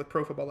with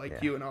Pro Football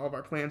IQ and all of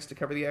our plans to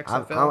cover the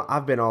XFL.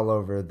 I've been all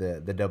over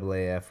the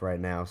AAF right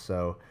now,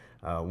 so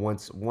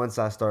once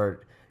I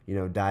start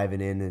diving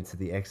into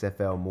the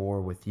XFL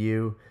more with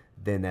you,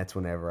 then that's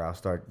whenever I'll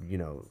start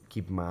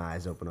keeping my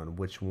eyes open on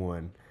which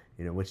one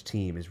which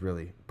team is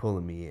really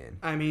pulling me in.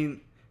 I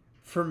mean,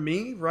 for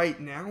me right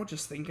now,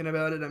 just thinking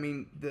about it,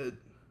 the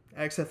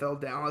XFL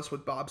Dallas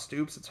with Bob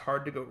Stoops, it's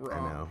hard to go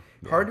wrong. I know.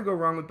 Yeah. Hard to go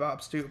wrong with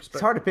Bob Stoops. But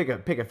it's hard to pick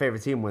a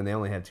favorite team when they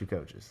only have 2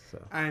 coaches.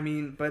 So. Not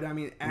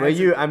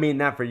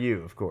for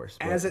you, of course.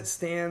 But. As it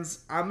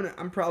stands,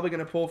 I'm probably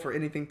gonna pull for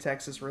anything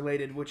Texas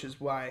related, which is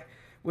why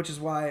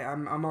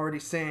I'm already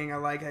saying I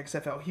like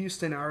XFL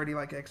Houston. I already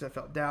like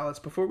XFL Dallas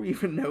before we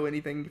even know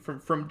anything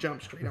from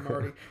Jump Street. I'm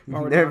already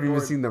never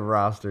even seen the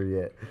roster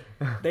yet.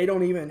 They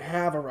don't even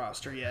have a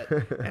roster yet,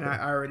 and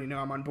I already know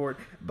I'm on board.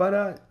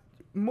 But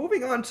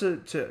moving on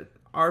to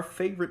our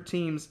favorite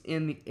teams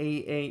in the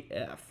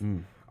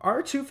AAF.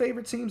 Our 2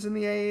 favorite teams in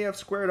the AAF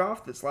squared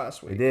off this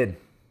last week.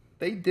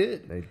 They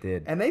did.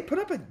 And they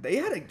they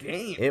had a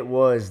game. It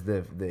was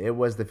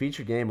the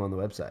featured game on the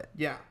website.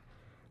 Yeah.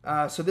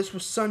 So this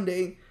was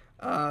Sunday.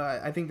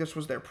 I think this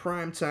was their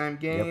primetime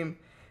game.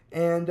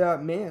 Yep.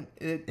 And man,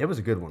 it was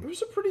a good one. It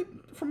was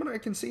from what I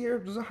can see here,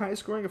 it was a high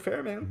scoring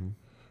affair, man.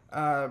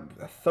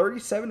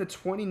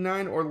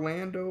 37-29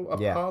 Orlando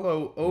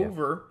Apollo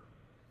over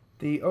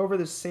the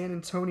San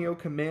Antonio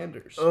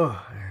Commanders.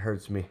 Oh, it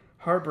hurts me.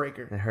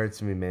 Heartbreaker. It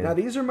hurts me, man. Now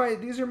these are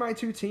my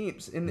 2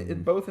 teams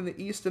in both in the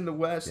East and the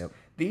West. Yep.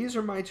 These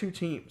are my 2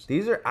 teams.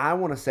 I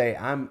want to say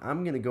I'm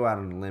going to go out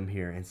on a limb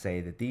here and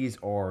say that these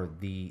are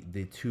the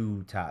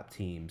 2 top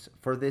teams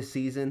for this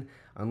season,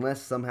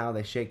 unless somehow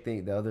they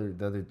the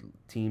other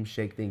teams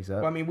shake things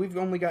up. Well, we've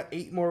only got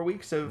 8 more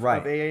weeks of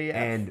AAF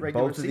and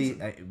regular both of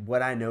season.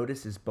 What I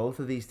noticed is both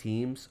of these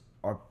teams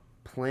are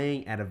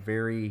playing at a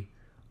very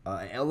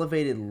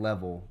elevated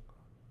level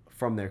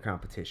from their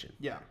competition.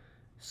 Yeah.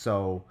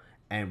 So,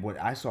 and what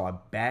I saw, a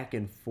back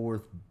and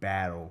forth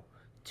battle,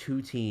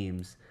 2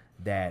 teams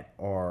that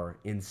are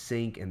in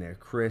sync and they're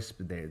crisp.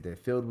 They're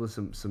filled with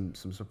some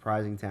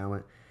surprising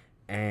talent.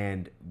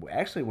 And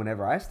actually,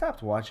 whenever I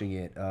stopped watching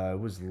it, it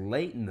was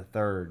late in the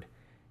third,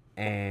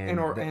 and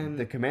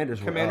the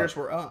Commanders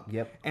were up.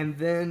 Yep. And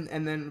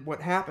then what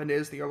happened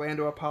is the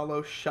Orlando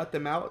Apollo shut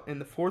them out in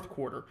the 4th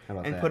quarter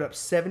and put up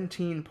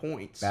 17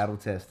 points. Battle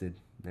tested.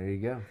 There you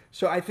go.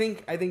 So I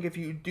think if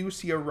you do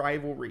see a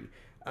rivalry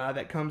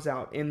that comes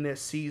out in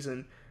this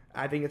season,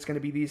 I think it's going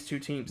to be these 2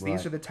 teams. Right.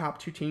 These are the top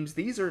 2 teams.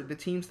 These are the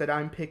teams that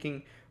I'm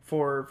picking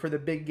for the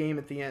big game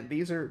at the end.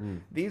 They're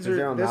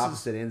on the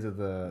opposite ends of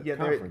the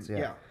conference.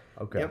 Yeah.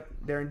 Okay. Yep.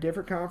 They're in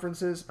different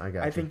conferences.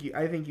 I think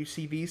you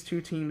see these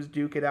 2 teams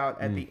duke it out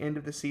at the end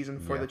of the season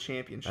for the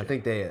championship.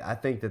 I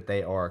think that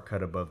they are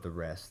cut above the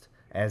rest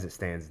as it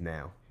stands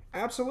now.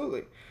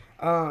 Absolutely.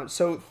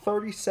 So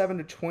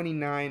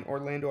 37-29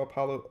 Orlando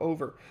Apollo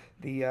over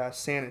the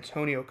San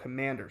Antonio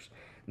Commanders.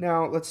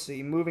 Now, let's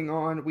see. Moving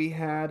on, we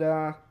had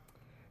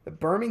the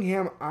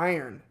Birmingham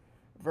Iron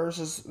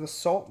versus the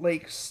Salt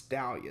Lake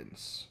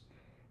Stallions.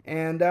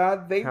 And How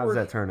does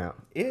that turn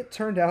out? It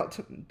turned out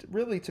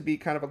to be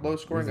kind of a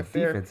low-scoring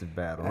affair. Defensive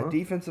battle. Huh? A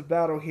defensive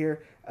battle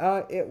here.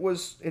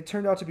 It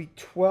turned out to be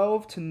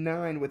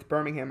 12-9 with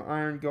Birmingham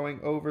Iron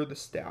going over the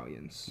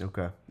Stallions.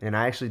 Okay. And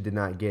I actually did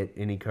not get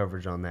any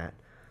coverage on that.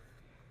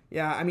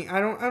 Yeah, I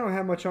don't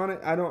have much on it.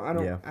 I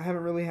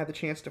haven't really had the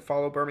chance to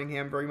follow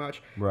Birmingham very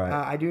much. Right.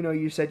 I do know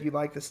you said you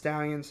like the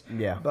Stallions.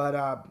 Yeah. But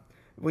I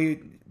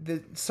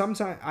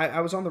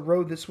was on the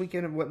road this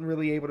weekend and wasn't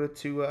really able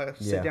to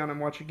sit down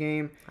and watch a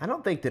game. I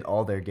don't think that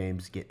all their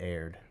games get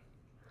aired.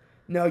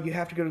 No, you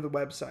have to go to the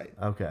website.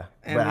 Okay.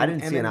 But I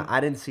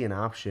didn't see an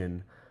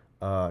option.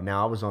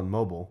 Now I was on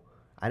mobile.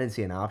 I didn't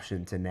see an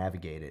option to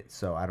navigate it,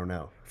 so I don't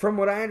know. From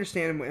what I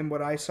understand and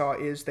what I saw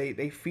is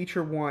they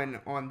feature one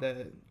on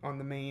the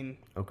main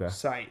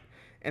site,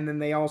 and then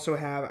they also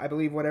have, I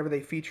believe, whatever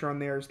they feature on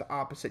there is the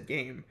opposite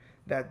game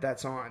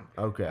that's on.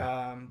 Okay.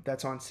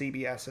 That's on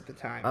CBS at the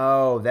time.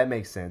 Oh, that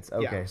makes sense.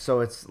 Okay, Yeah. so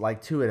it's like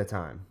 2 at a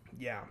time.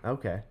 Yeah.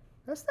 Okay,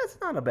 That's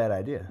not a bad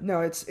idea.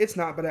 No, it's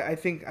not. But I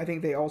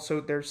think they also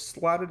they're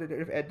slotted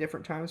at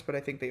different times, but I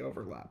think they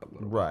overlap a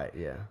little. Right.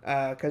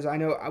 Yeah. Because I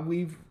know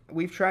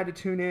we've tried to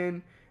tune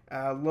in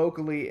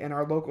locally, and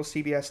our local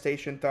CBS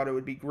station thought it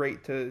would be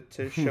great to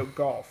show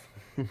golf,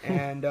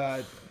 and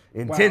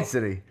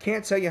intensity. Wow,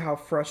 can't tell you how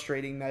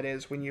frustrating that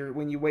is when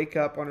you wake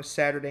up on a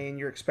Saturday and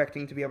you're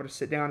expecting to be able to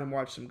sit down and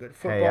watch some good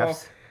football.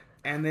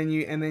 And then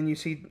you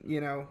see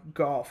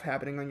golf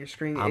happening on your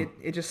screen.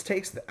 It just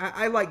takes.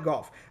 I like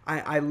golf.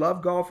 I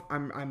love golf.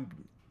 I'm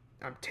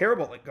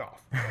terrible at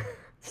golf.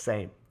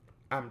 Same.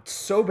 I'm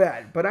so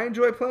bad, but I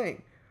enjoy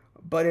playing.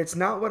 But it's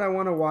not what I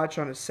want to watch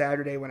on a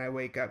Saturday when I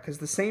wake up. Because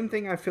the same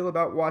thing I feel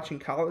about watching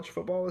college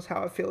football is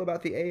how I feel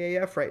about the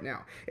AAF right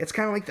now. It's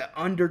kind of like the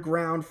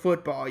underground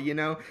football,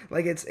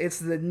 Like it's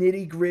the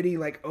nitty gritty.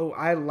 Like, oh,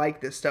 I like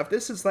this stuff.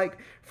 This is like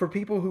for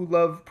people who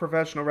love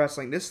professional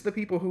wrestling. This is the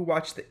people who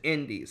watch the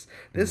indies.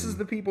 This is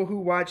the people who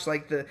watch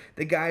like the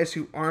guys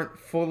who aren't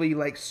fully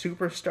like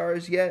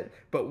superstars yet,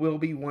 but will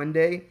be one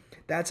day.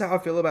 That's how I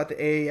feel about the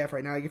AAF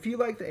right now. Like if you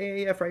like the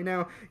AAF right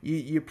now,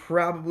 you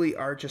probably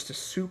are just a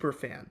super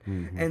fan.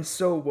 Mm-hmm. And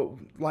so,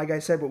 like I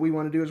said, what we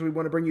want to do is we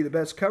want to bring you the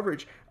best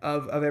coverage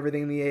of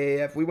everything in the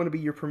AAF. We want to be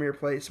your premier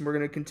place, and we're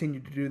going to continue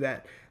to do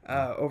that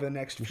over the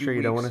next few weeks. I'm sure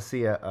you don't want to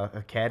see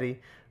a caddy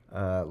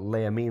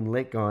lay a mean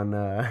lick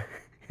on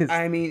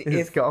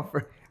his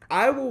golfer.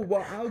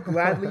 I'll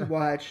gladly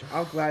watch.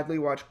 I'll gladly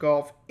watch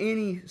golf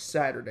any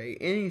Saturday,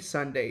 any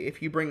Sunday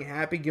if you bring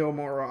Happy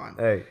Gilmore on.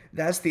 Hey,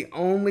 that's the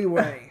only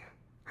way.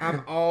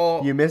 I'm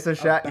all. You miss a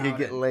shot, you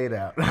get laid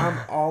out. I'm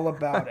all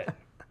about it.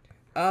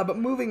 But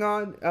moving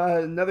on,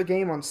 another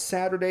game on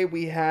Saturday.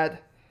 We had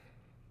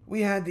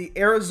the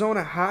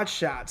Arizona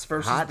Hotshots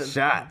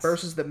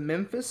versus the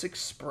Memphis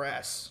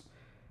Express.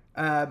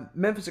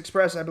 Memphis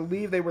Express, I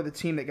believe they were the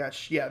team that got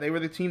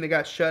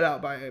shut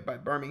out by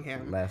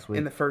Birmingham last week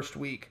in the first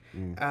week,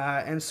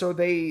 and so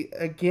they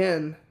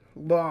again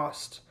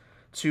lost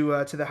to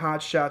the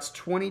Hotshots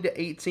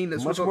 20-18.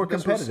 This was much more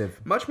competitive.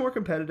 Much more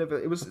competitive.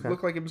 It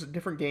looked like it was a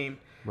different game.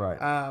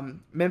 Right.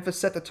 Memphis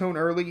set the tone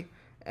early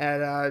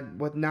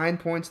with 9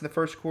 points in the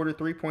first quarter,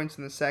 3 points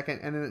in the second,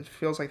 and then it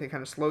feels like they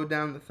kind of slowed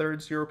down in the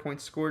third, 0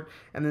 points scored,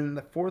 and then in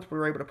the fourth we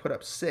were able to put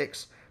up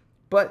 6.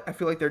 But I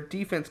feel like their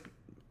defense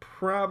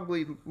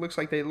probably looks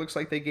like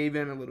they gave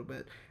in a little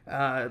bit,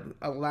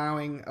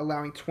 allowing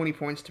 20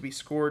 points to be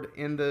scored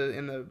in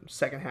the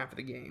second half of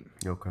the game.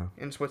 Okay.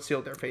 And it's what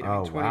sealed their fate.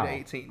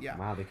 20-18. Yeah.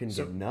 Wow, they couldn't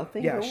get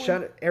nothing. Yeah,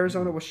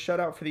 Arizona was shut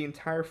out for the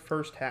entire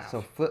first half. So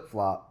flip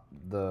flop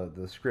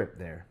the script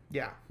there.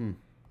 Yeah.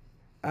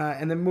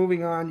 And then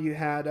moving on, you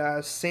had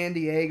the San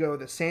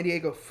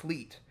Diego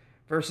Fleet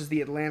versus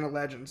the Atlanta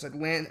Legends.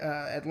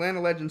 Atlanta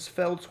Legends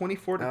fell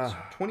 24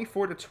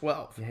 to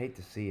 12. You hate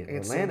to see it.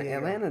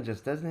 Atlanta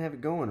just doesn't have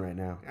it going right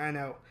now. I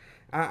know.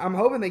 I'm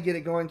hoping they get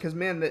it going because,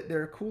 man,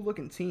 they're a cool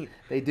looking team.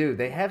 They do.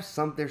 They have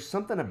there's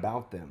something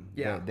about them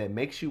that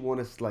makes you want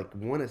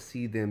to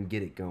see them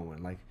get it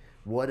going. Like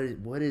what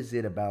is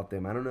it about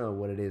them? I don't know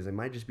what it is. It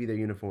might just be their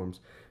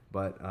uniforms.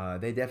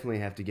 But they definitely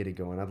have to get it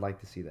going. I'd like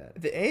to see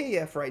that. The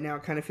AAF right now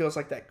kind of feels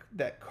like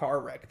that car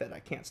wreck that I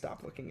can't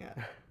stop looking at.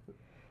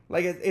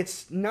 Like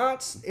it's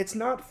not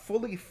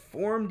fully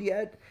formed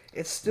yet.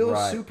 It's still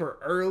super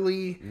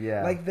early.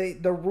 Yeah. Like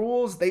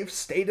they've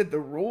stated the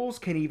rules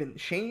can even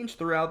change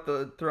throughout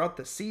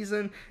the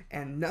season,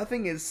 and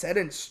nothing is set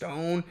in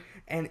stone.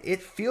 And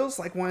it feels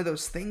like one of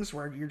those things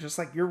where you're just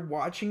like you're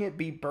watching it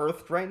be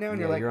birthed right now, and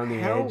you're like, you're on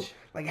the edge.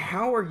 Like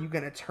how are you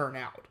gonna turn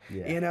out?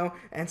 Yeah.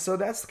 And so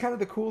that's kind of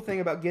the cool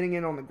thing about getting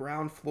in on the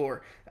ground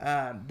floor.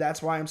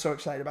 That's why I'm so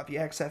excited about the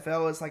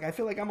XFL. Is like I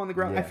feel like I'm on the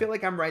ground. I feel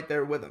like I'm right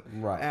there with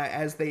them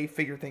as they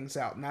figure things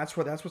out, and that's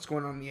what's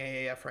going on in the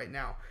AAF right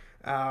now.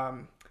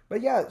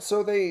 But yeah,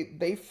 so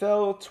they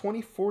fell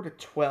 24 to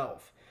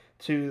 12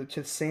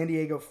 to San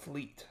Diego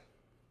Fleet,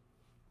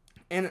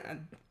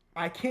 and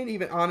I can't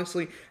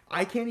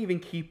even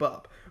keep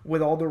up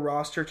with all the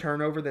roster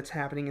turnover that's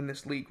happening in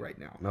this league right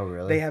now. Oh,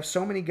 really? They have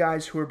so many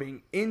guys who are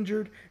being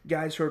injured,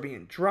 guys who are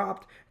being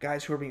dropped,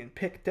 guys who are being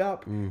picked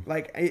up.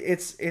 Like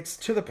it's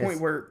to the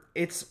point where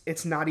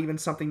it's not even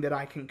something that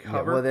I can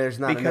cover. Well, there's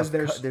not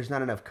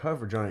enough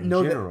coverage on it in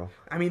general.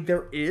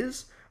 There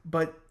is,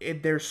 but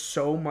there's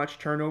so much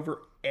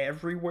turnover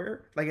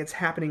everywhere. Like it's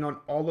happening on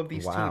all of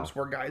these teams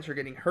where guys are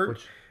getting hurt,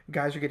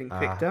 guys are getting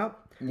picked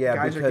up. Yeah,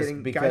 guys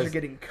are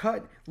getting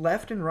cut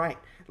left and right.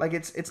 Like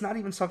it's not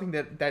even something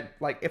that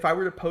like if I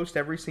were to post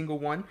every single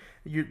one,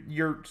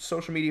 your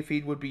social media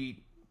feed would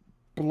be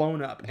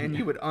blown up and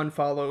you would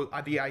unfollow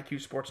the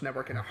IQ Sports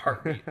Network in a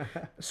heartbeat.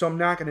 So I'm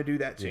not going to do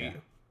that to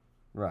you.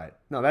 Right.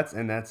 No, that's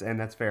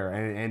fair.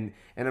 And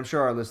I'm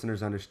sure our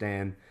listeners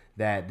understand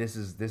that this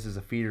is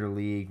a feeder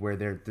league where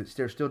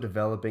they're still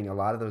developing. A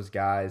lot of those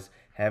guys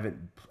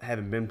haven't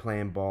been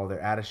playing ball.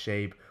 They're out of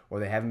shape or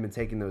they haven't been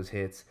taking those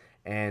hits.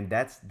 And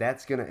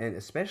that's gonna, and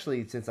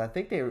especially since I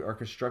think they are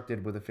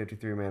constructed with a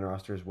 53-man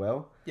roster as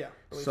well. Yeah.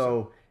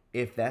 So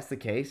if that's the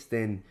case,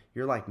 then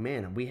you're like,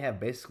 man, we have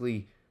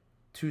basically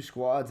 2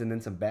 squads and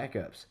then some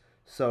backups.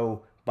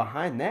 So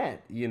behind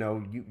that,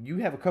 you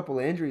have a couple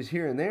of injuries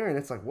here and there, and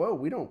it's like, whoa,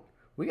 we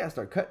got to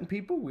start cutting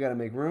people. We got to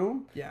make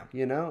room. Yeah.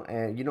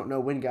 And you don't know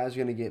when guys are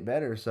going to get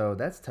better. So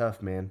that's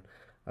tough, man.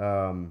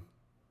 That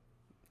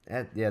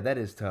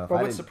is tough.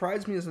 But what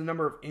surprised me is the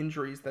number of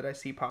injuries that I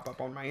see pop up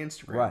on my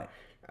Instagram. Right.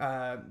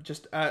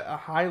 Just a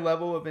high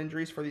level of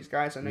injuries for these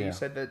guys. I know you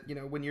said that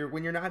when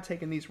you're not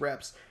taking these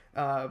reps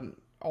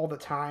all the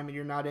time and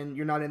you're not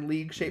in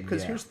league shape.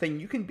 Because here's the thing: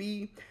 you can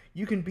be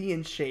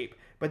in shape,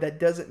 but that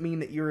doesn't mean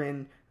that you're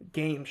in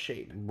game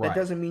shape. Right. That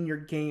doesn't mean you're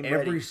game ready.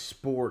 Every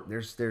sport,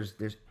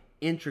 there's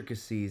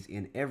intricacies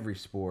in every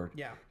sport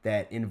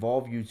that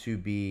involve you to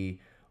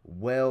be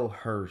well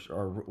rehearsed,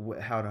 or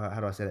how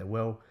do I say that?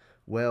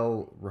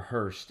 Well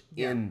rehearsed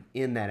in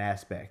that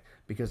aspect,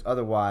 because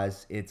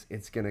otherwise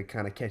it's gonna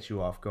kind of catch you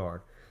off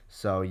guard.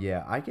 So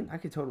yeah, I can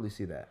totally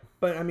see that.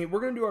 But I mean, we're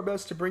gonna do our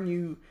best to bring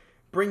you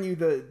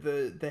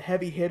the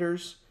heavy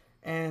hitters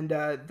and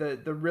the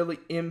really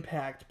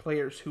impact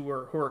players who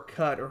are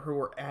cut or who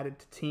are added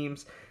to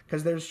teams,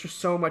 because there's just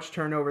so much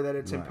turnover that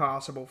it's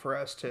impossible for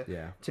us to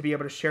be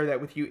able to share that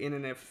with you in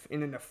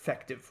an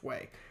effective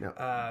way.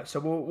 So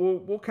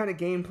we'll kind of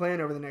game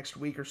plan over the next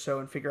week or so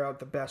and figure out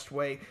the best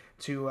way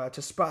to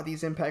spot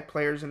these impact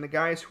players and the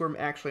guys who are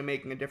actually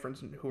making a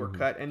difference and who are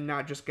cut, and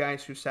not just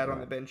guys who sat on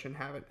the bench and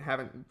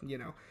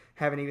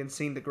haven't even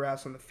seen the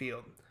grass on the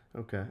field.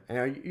 Okay.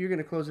 And you're going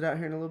to close it out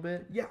here in a little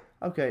bit? Yeah.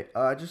 Okay.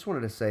 I just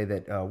wanted to say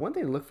that one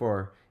thing to look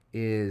for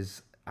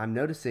is I'm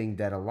noticing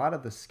that a lot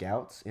of the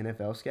scouts,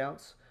 NFL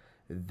scouts,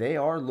 they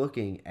are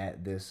looking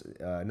at this,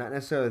 not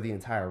necessarily the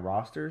entire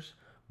rosters,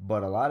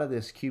 but a lot of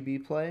this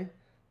QB play.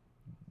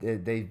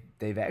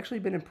 They've actually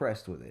been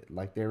impressed with it.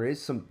 Like, there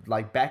is some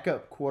like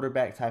backup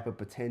quarterback type of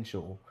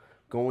potential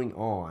going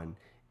on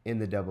in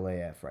the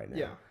AAF right now.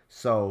 Yeah.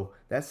 So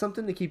that's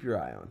something to keep your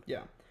eye on.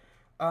 Yeah.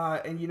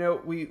 And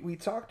we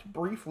talked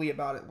briefly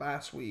about it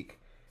last week,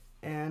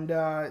 and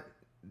the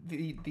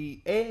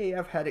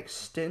AAF had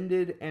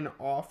extended an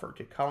offer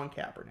to Colin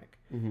Kaepernick,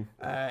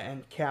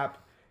 and Cap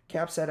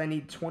said, "I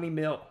need $20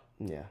 million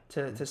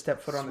to step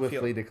foot on the field."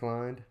 Swiftly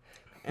declined,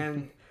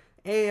 and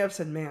AAF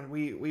said, "Man,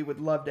 we would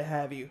love to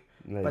have you,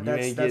 but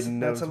that's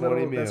a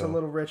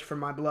little rich for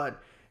my blood."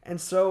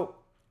 And so,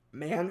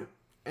 man.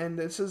 And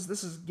this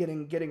is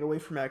getting away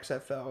from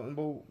XFL, and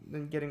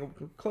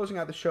closing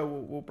out the show.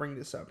 We'll bring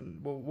this up and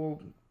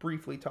we'll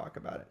briefly talk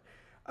about it.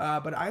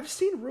 But I've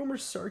seen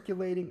rumors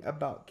circulating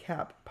about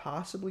Cap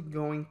possibly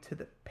going to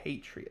the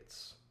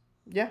Patriots.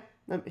 Yeah,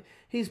 I mean,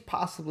 he's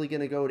possibly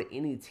going to go to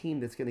any team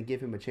that's going to give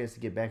him a chance to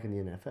get back in the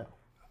NFL.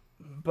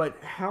 But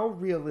how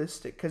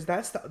realistic? Because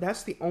that's the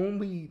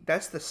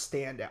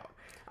standout.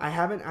 I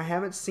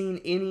haven't seen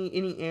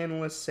any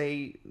analysts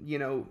say,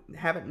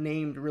 haven't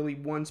named really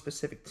one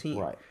specific team.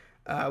 Right.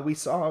 We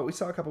saw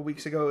a couple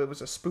weeks ago, it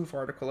was a spoof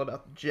article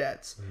about the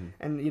Jets,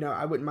 and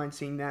I wouldn't mind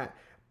seeing that.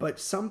 But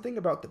something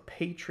about the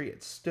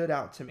Patriots stood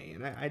out to me,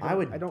 and I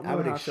would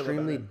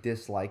extremely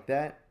dislike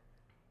that,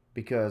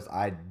 because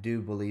I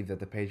do believe that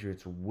the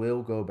Patriots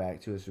will go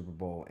back to a Super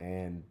Bowl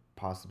and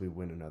possibly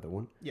win another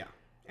one. Yeah.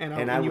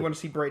 And you want to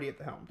see Brady at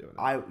the helm doing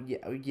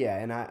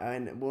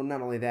that. Well,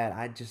 not only that,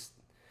 I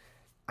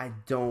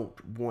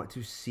don't want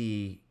to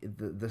see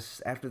the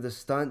after the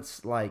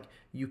stunts, like,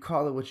 you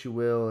call it what you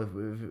will,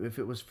 if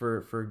it was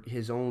for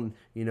his own,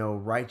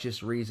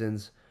 righteous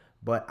reasons,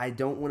 but I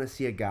don't want to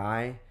see a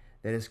guy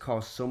that has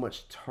caused so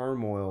much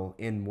turmoil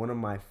in one of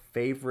my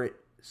favorite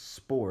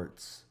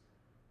sports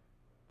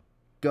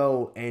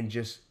go and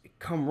just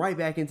come right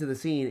back into the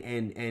scene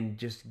and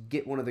just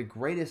get one of the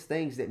greatest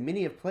things that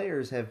many of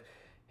players had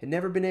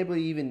never been able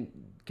to even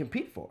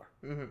compete for.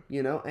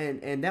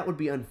 And that would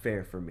be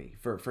unfair for me,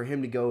 for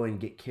him to go and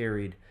get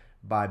carried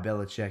by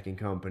Belichick and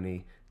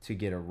company to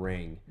get a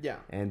ring. Yeah.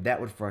 And that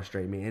would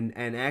frustrate me.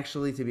 And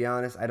actually, to be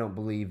honest, I don't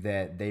believe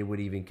that they would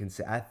even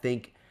consider. I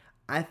think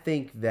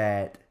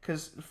that,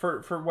 because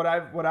for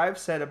what I've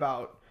said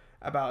about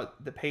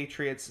the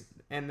Patriots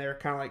and their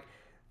kind of like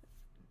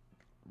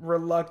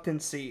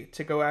reluctancy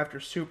to go after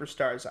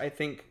superstars, I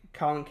think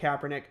Colin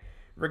Kaepernick,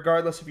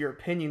 regardless of your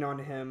opinion on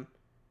him,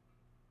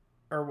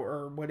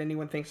 or what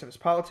anyone thinks of his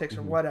politics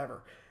or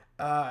whatever,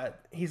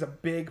 he's a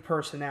big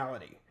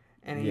personality,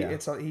 and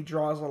he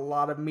draws a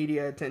lot of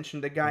media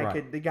attention. The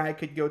guy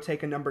could go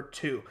take a number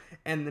 2,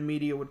 and the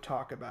media would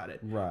talk about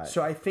it. Right.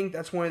 So I think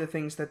that's one of the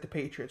things that the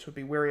Patriots would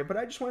be wary of. But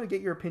I just want to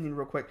get your opinion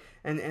real quick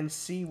and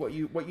see what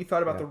you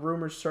thought about the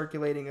rumors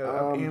circulating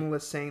of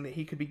analysts saying that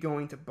he could be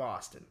going to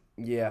Boston.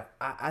 Yeah,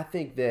 I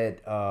think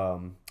that.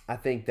 I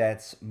think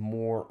that's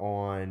more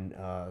on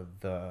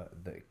the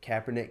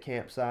Kaepernick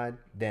camp side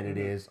than it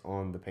is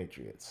on the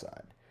Patriots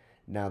side.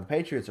 Now, the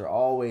Patriots are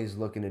always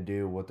looking to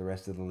do what the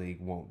rest of the league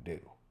won't do.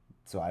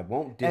 So I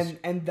won't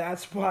and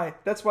that's why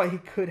he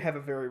could have a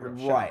very real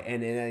shot. Right,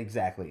 and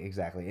exactly.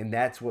 And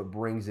that's what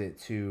brings it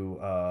to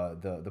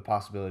the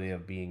possibility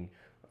of being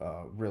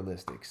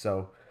realistic.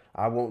 So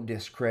I won't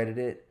discredit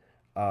it.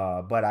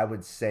 But I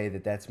would say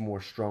that that's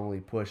more strongly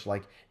pushed.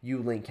 Like,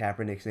 you link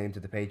Kaepernick's name to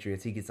the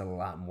Patriots, he gets a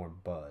lot more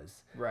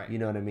buzz. Right. You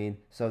know what I mean?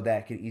 So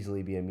that could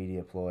easily be a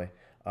media ploy.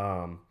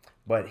 But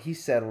but he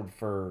settled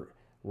for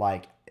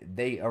like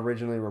they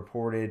originally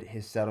reported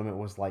his settlement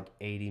was like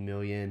 $80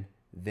 million.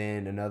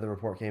 Then another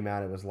report came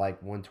out, it was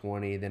like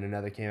 120. Then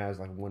another came out, it was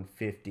like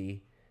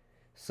 150.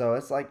 So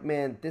it's like,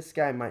 man, this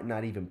guy might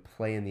not even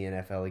play in the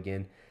NFL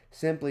again,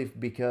 simply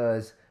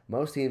because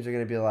most teams are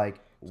going to be like,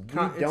 we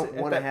don't want to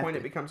have. At that point,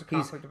 it becomes a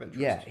conflict of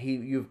interest.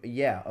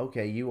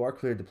 Okay, you are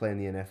cleared to play in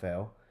the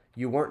NFL.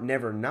 You weren't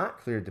never not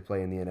cleared to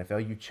play in the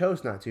NFL. You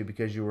chose not to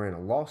because you were in a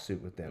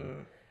lawsuit with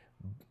them.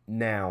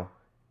 Now,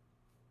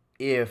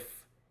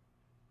 if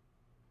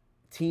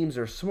teams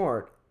are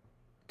smart,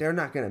 they're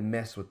not going to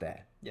mess with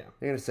that. Yeah.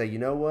 They're going to say, you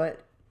know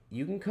what?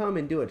 You can come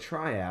and do a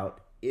tryout.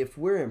 If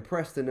we're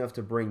impressed enough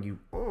to bring you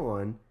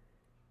on,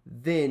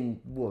 then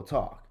we'll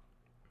talk.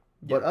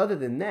 But other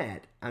than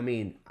that, I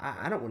mean,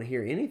 I don't want to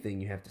hear anything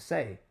you have to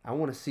say. I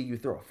want to see you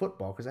throw a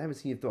football because I haven't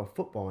seen you throw a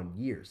football in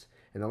years.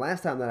 And the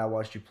last time that I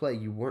watched you play,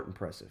 you weren't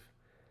impressive.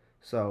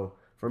 So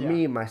for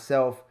me,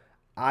 myself,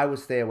 I would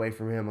stay away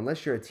from him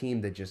unless you're a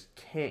team that just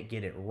can't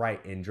get it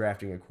right in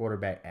drafting a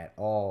quarterback at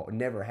all,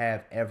 never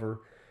have ever,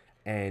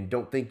 and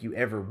don't think you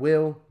ever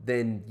will,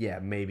 then yeah,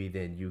 maybe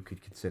then you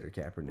could consider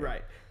Kaepernick.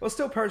 Right. Well,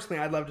 still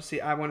personally, I want to see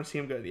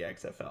him go to the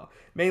XFL,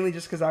 mainly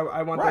just because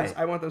I want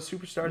those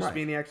superstars to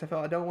be in the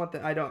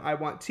XFL. I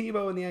want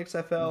Tebow in the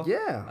XFL.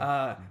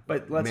 Yeah.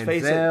 But let's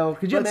face it.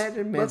 Could you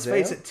imagine Manziel? Let's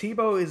face it.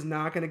 Tebow is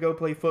not going to go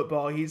play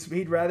football.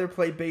 He'd rather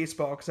play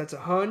baseball because that's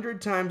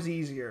 100 times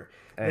easier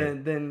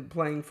than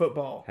playing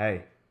football.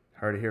 Hey,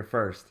 heard it here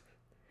first.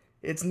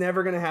 It's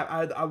never going to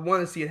happen. I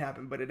want to see it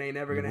happen, but it ain't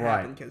never going to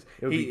happen because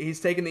he's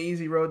taking the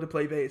easy road to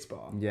play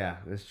baseball. Yeah,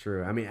 that's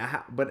true. I mean,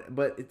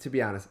 but to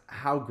be honest,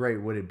 how great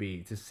would it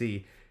be to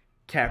see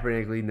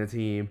Kaepernick leading the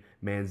team,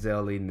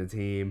 Manziel leading the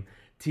team,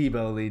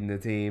 Tebow leading the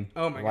team?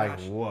 Oh my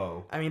gosh!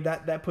 Whoa! I mean,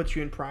 that puts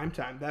you in prime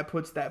time. That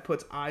puts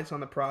eyes on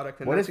the product,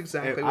 and that's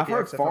exactly what the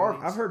XFL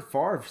needs. I've heard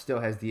Favre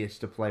still has the itch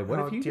to play. What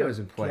if he goes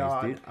and plays,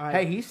 dude?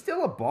 Hey, he's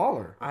still a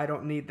baller. I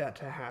don't need that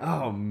to happen.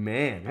 Oh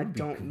man, I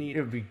don't need.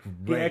 It would be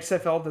The great.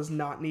 XFL does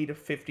not need a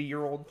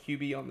 50-year-old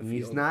QB on the field.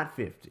 He's not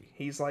 50.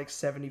 He's like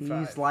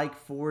 75. He's like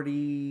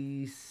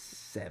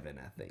 47,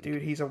 I think.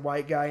 Dude, he's a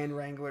white guy in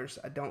Wranglers.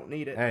 I don't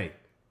need it. Hey.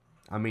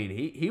 I mean,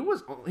 he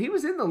was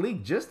in the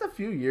league just a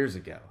few years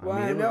ago. Well,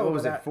 I know. What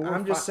was it?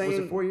 Was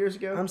it 4 years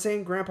ago? I'm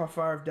saying Grandpa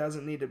Favre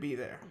doesn't need to be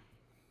there.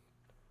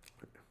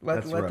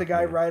 Let rough, the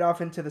guy man. ride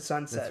off into the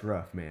sunset. That's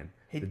rough, man.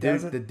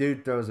 The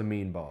dude throws a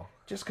mean ball.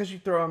 Just because you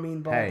throw a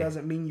mean ball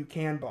doesn't mean you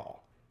can ball.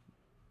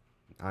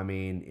 I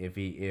mean, if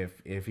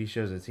he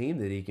shows a team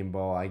that he can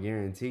ball, I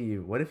guarantee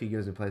you. What if he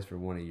goes and plays for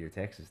one of your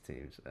Texas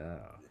teams? Oh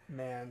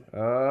man.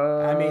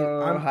 I mean,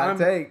 hot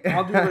take.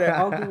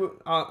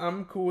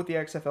 I'm cool with the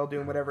XFL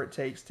doing whatever it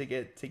takes to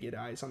get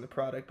eyes on the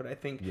product, but I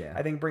think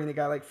bringing a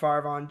guy like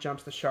Favre on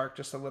jumps the shark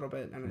just a little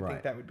bit, and I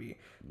think that would be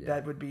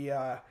that would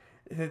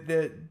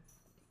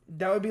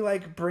be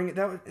like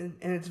and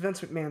it's Vince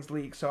McMahon's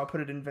league, so I'll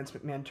put it in Vince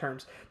McMahon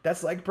terms.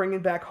 That's like bringing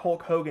back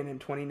Hulk Hogan in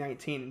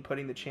 2019 and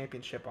putting the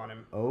championship on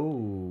him.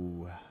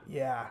 Oh.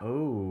 Yeah.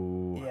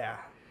 Oh. Yeah.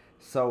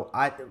 So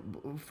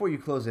before you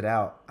close it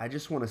out, I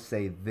just want to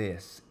say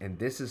this, and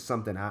this is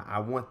something I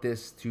want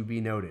this to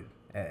be noted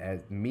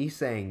as me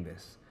saying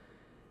this,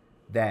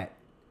 that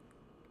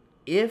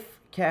if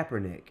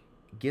Kaepernick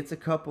gets a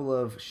couple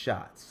of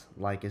shots,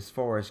 like as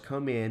far as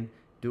come in,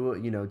 do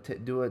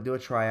a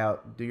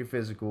tryout, do your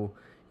physical,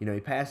 he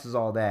passes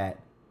all that,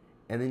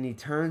 and then he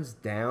turns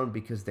down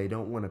because they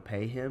don't want to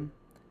pay him,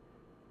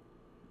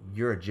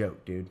 you're a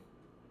joke, dude.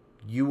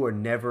 You were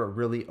never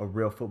really a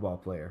real football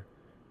player.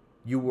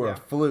 You were a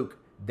fluke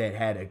that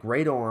had a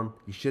great arm.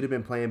 You should have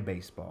been playing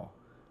baseball,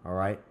 all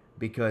right?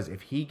 Because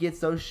if he gets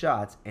those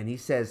shots and he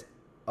says,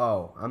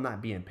 "Oh, I'm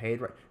not being paid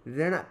right,"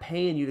 they're not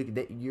paying you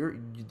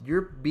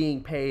you're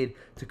being paid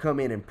to come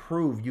in and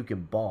prove you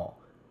can ball.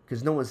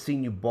 Because no one's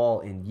seen you ball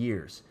in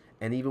years,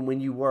 and even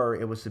when you were,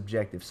 it was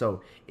subjective.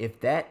 So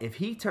if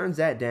he turns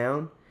that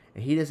down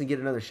and he doesn't get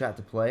another shot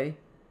to play,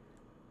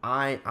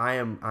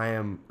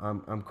 I'm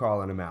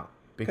calling him out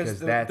because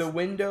that's the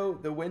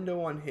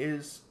window on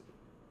his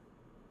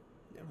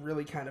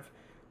really kind of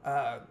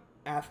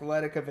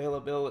athletic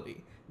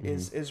availability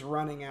is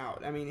running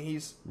out. I mean,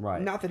 he's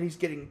not that he's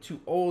getting too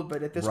old,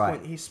 but at this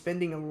point he's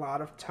spending a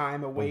lot of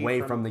time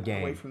away from the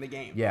game.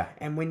 Yeah,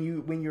 and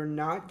when you're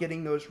not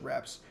getting those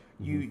reps,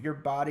 your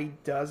body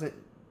doesn't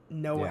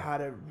know how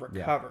to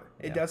recover.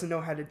 Yeah. It doesn't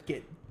know how to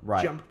get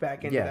jumped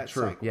back into that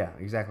cycle. Yeah,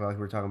 exactly like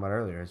we were talking about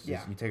earlier. It's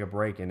just, you take a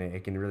break and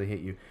it can really hit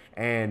you.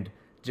 And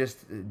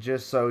just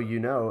so you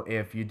know,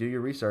 if you do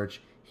your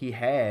research, he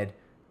had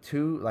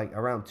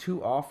around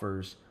two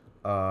offers.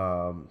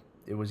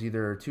 It was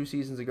either 2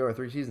 seasons ago or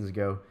 3 seasons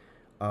ago,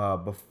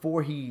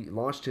 before he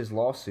launched his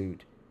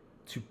lawsuit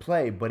to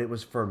play, but it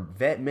was for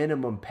vet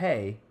minimum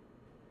pay.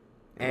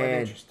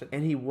 And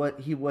he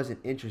wasn't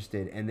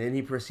interested, and then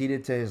he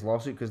proceeded to his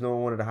lawsuit because no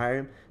one wanted to hire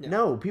him. Yeah.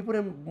 No, people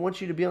didn't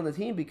want you to be on the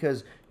team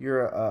because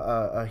you're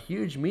a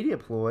huge media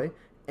ploy,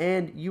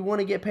 and you want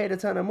to get paid a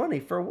ton of money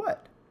for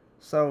what?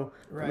 So,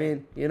 Right. I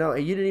mean, you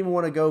didn't even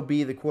want to go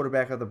be the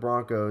quarterback of the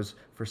Broncos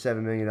for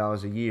 $7 million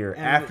a year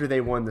after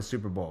they won the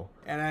Super Bowl.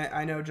 And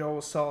I know Joel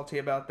was salty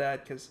about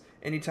that because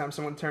anytime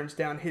someone turns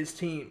down his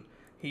team,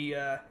 he's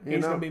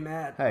going to be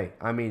mad. Hey,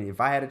 I mean,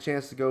 if I had a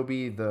chance to go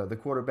be the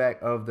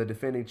quarterback of the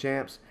defending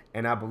champs,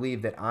 and I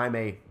believe that I'm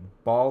a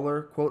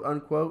baller, quote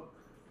unquote,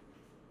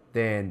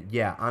 then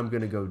yeah, I'm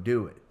going to go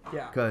do it.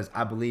 Yeah. Because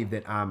I believe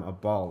that I'm a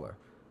baller.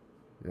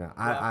 Yeah,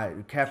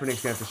 Kaepernick's going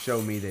to have to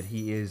show me that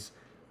he is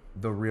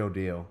the real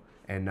deal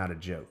and not a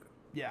joke.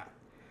 Yeah.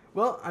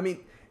 Well, I mean,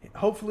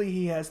 hopefully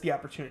he has the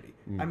opportunity.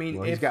 I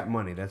mean, he's got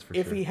money, that's for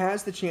sure. If he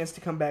has the chance to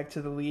come back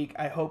to the league,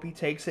 I hope he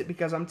takes it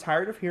because I'm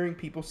tired of hearing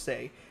people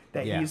say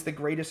that he's the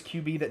greatest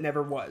QB that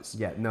never was.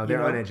 Yeah, no,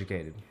 they're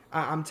uneducated.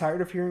 I'm tired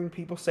of hearing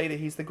people say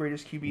that he's the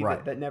greatest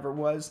QB that never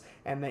was,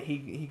 and that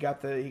he got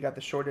the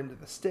short end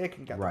of the stick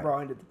and got the raw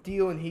end of the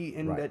deal, and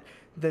that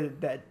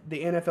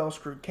the NFL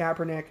screwed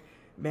Kaepernick.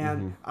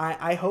 Man,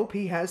 I hope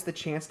he has the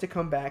chance to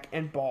come back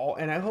and ball,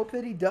 and I hope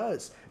that he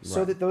does,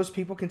 so that those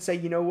people can say,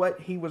 you know what,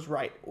 he was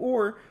right,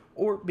 or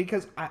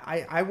because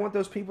I want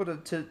those people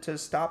to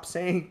stop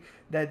saying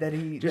that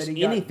he just that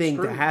he anything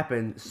got to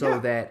happen so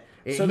that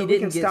so that we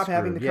can stop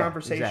having the Yeah,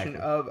 conversation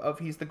exactly. of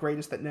he's the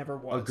greatest that never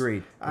was.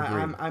 Agreed.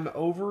 I'm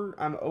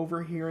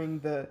overhearing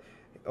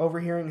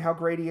how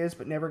great he is,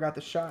 but never got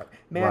the shot.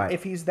 Man,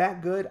 if he's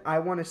that good, I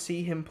want to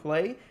see him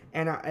play,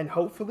 and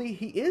hopefully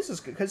he is as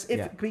good.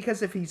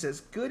 Because if he's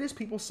as good as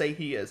people say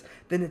he is,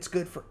 then it's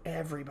good for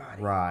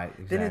everybody. Right.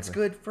 Exactly. Then it's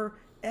good for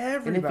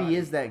everybody. And if he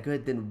is that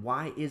good, then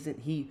why isn't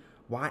he?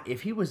 Why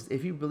if you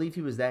believe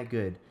he was that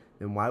good,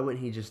 then why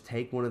wouldn't he just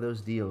take one of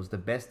those deals, the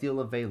best deal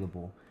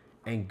available,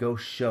 and go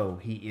show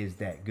he is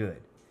that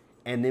good?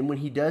 And then when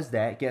he does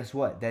that, guess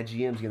what? That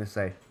GM's gonna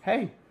say,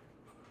 "Hey,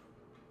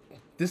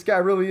 this guy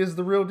really is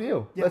the real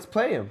deal. Yeah. Let's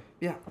play him."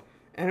 Yeah,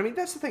 and I mean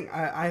that's the thing.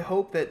 I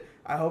hope that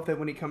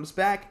when he comes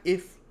back,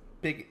 if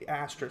big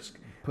asterisk,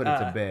 put it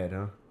to bed,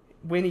 huh?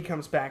 When he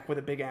comes back with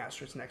a big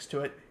asterisk next to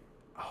it,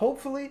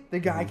 hopefully the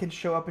guy can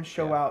show up and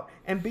show out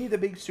and be the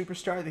big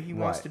superstar that he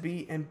wants to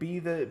be, and be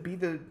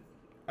the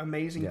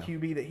amazing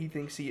QB that he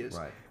thinks he is.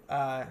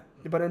 Right.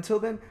 But until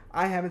then,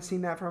 I haven't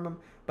seen that from him.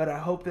 But I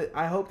hope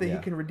that he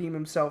can redeem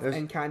himself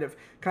and kind of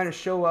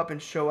show up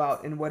and show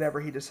out in whatever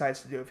he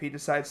decides to do. If he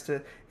decides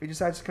to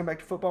come back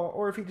to football,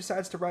 or if he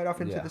decides to ride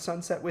off into the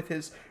sunset with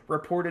his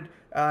reported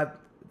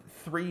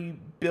 $3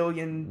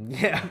 billion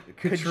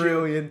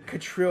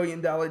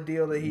quadrillion dollar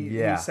deal that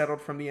he settled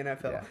from the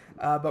NFL.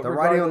 But the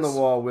writing on the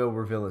wall will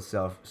reveal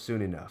itself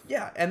soon enough.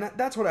 Yeah, and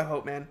that's what I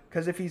hope, man.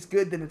 Because if he's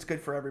good, then it's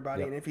good for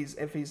everybody. And if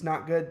he's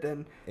not good,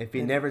 then if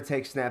he never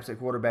takes snaps at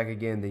quarterback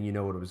again, then you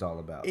know what it was all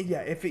about.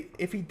 Yeah, if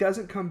he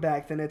doesn't come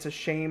back, then it's a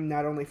shame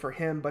not only for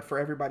him but for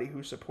everybody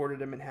who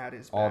supported him and had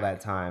his back all that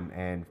time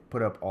and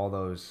put up all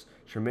those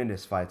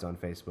tremendous fights on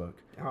Facebook.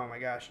 Oh my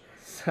gosh,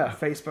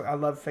 Facebook! I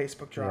love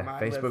Facebook drama.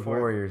 Yeah, Facebook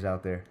warriors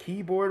out there.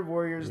 Keyboard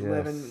warriors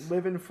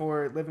living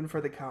for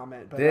the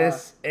comment. But,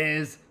 this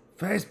is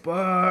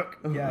Facebook.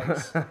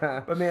 Yes,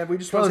 but man, we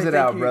just close want to it say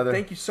out, brother.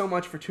 Thank you so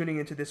much for tuning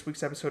into this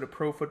week's episode of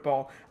Pro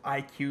Football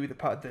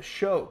IQ, the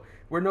show.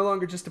 We're no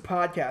longer just a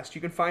podcast.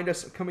 You can find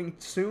us coming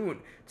soon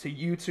to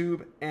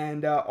YouTube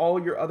and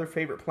all your other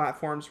favorite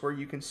platforms where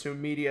you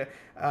consume media.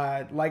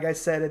 Like I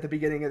said at the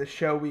beginning of the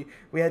show,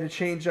 we had to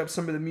change up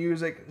some of the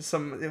music.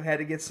 We had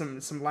to get some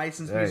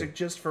licensed music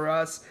just for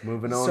us.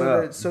 Moving on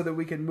up. So that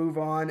we can move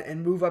on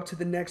and move up to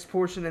the next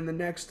portion and the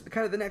next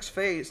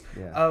phase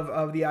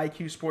of the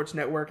IQ Sports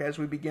Network as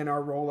we begin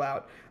our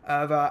rollout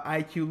of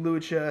IQ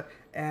Lucha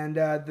and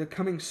the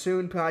Coming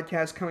Soon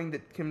podcast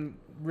that can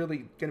really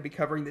going to be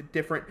covering the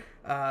different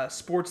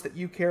sports that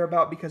you care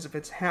about, because if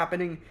it's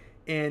happening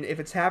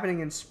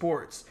in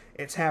sports,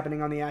 it's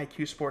happening on the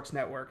IQ Sports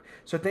Network.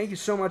 So thank you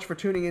so much for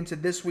tuning into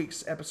this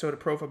week's episode of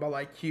Pro Football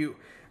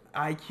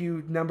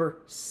IQ number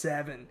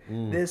 7.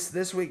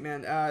 This week,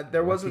 man,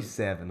 there wasn't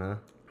 7, huh?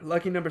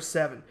 Lucky number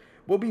 7.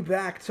 We'll be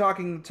back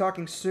talking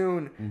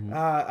soon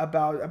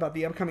about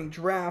the upcoming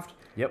draft.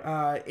 Yep.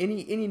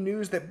 Any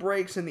news that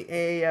breaks in the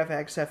AAF,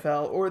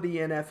 XFL, or the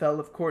NFL,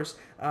 of course,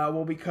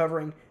 we'll be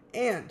covering.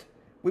 And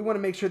we want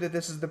to make sure that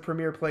this is the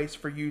premier place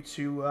for you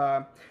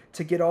to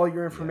get all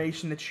your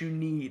information that you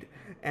need,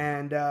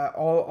 and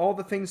all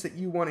the things that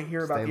you want to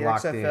hear about the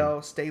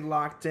XFL. Stay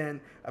locked in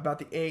about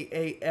the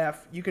AAF.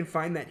 You can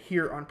find that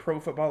here on Pro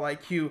Football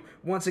IQ.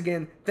 Once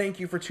again, thank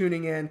you for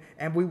tuning in,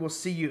 and we will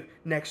see you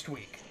next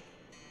week.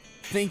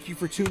 Thank you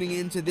for tuning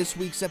in to this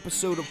week's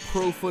episode of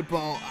Pro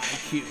Football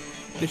IQ,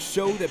 the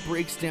show that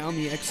breaks down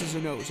the X's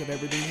and O's of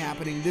everything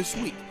happening this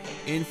week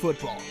in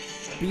football.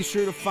 Be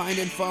sure to find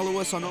and follow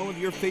us on all of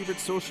your favorite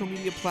social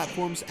media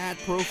platforms at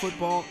Pro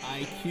Football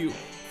IQ,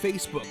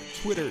 Facebook,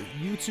 Twitter,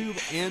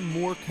 YouTube, and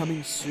more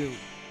coming soon.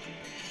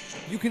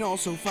 You can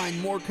also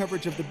find more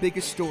coverage of the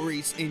biggest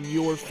stories in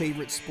your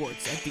favorite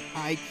sports at the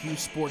IQ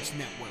Sports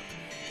Network.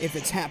 If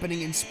it's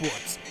happening in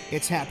sports,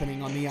 it's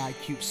happening on the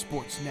IQ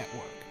Sports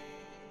Network.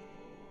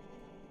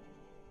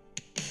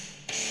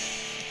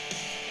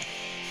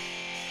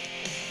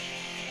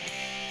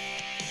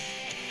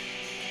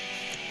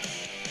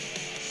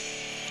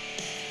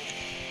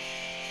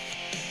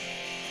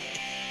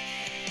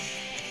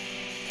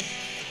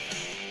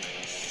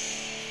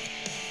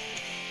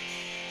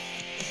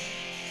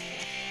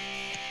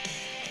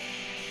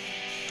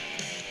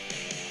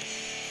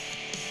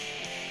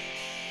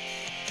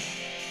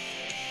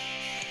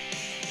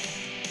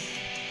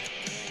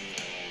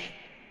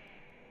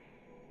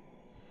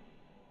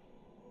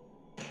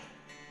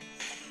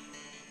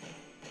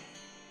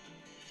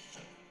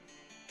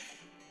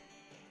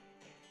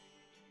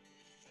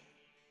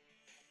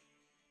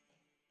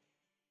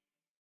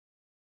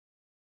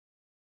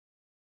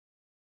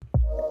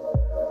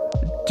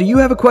 Do you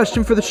have a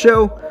question for the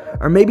show?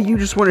 Or maybe you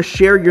just want to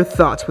share your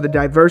thoughts with a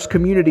diverse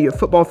community of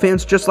football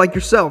fans just like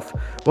yourself?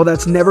 Well,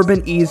 that's never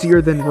been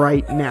easier than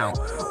right now.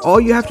 All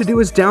you have to do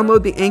is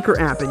download the Anchor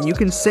app and you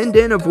can send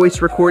in a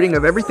voice recording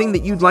of everything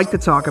that you'd like to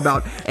talk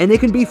about, and it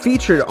can be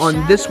featured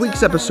on this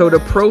week's episode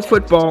of Pro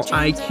Football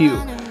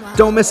IQ.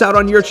 Don't miss out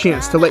on your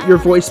chance to let your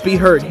voice be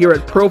heard here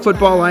at Pro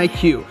Football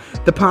IQ,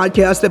 the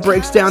podcast that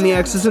breaks down the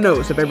X's and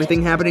O's of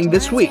everything happening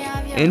this week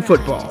in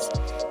football.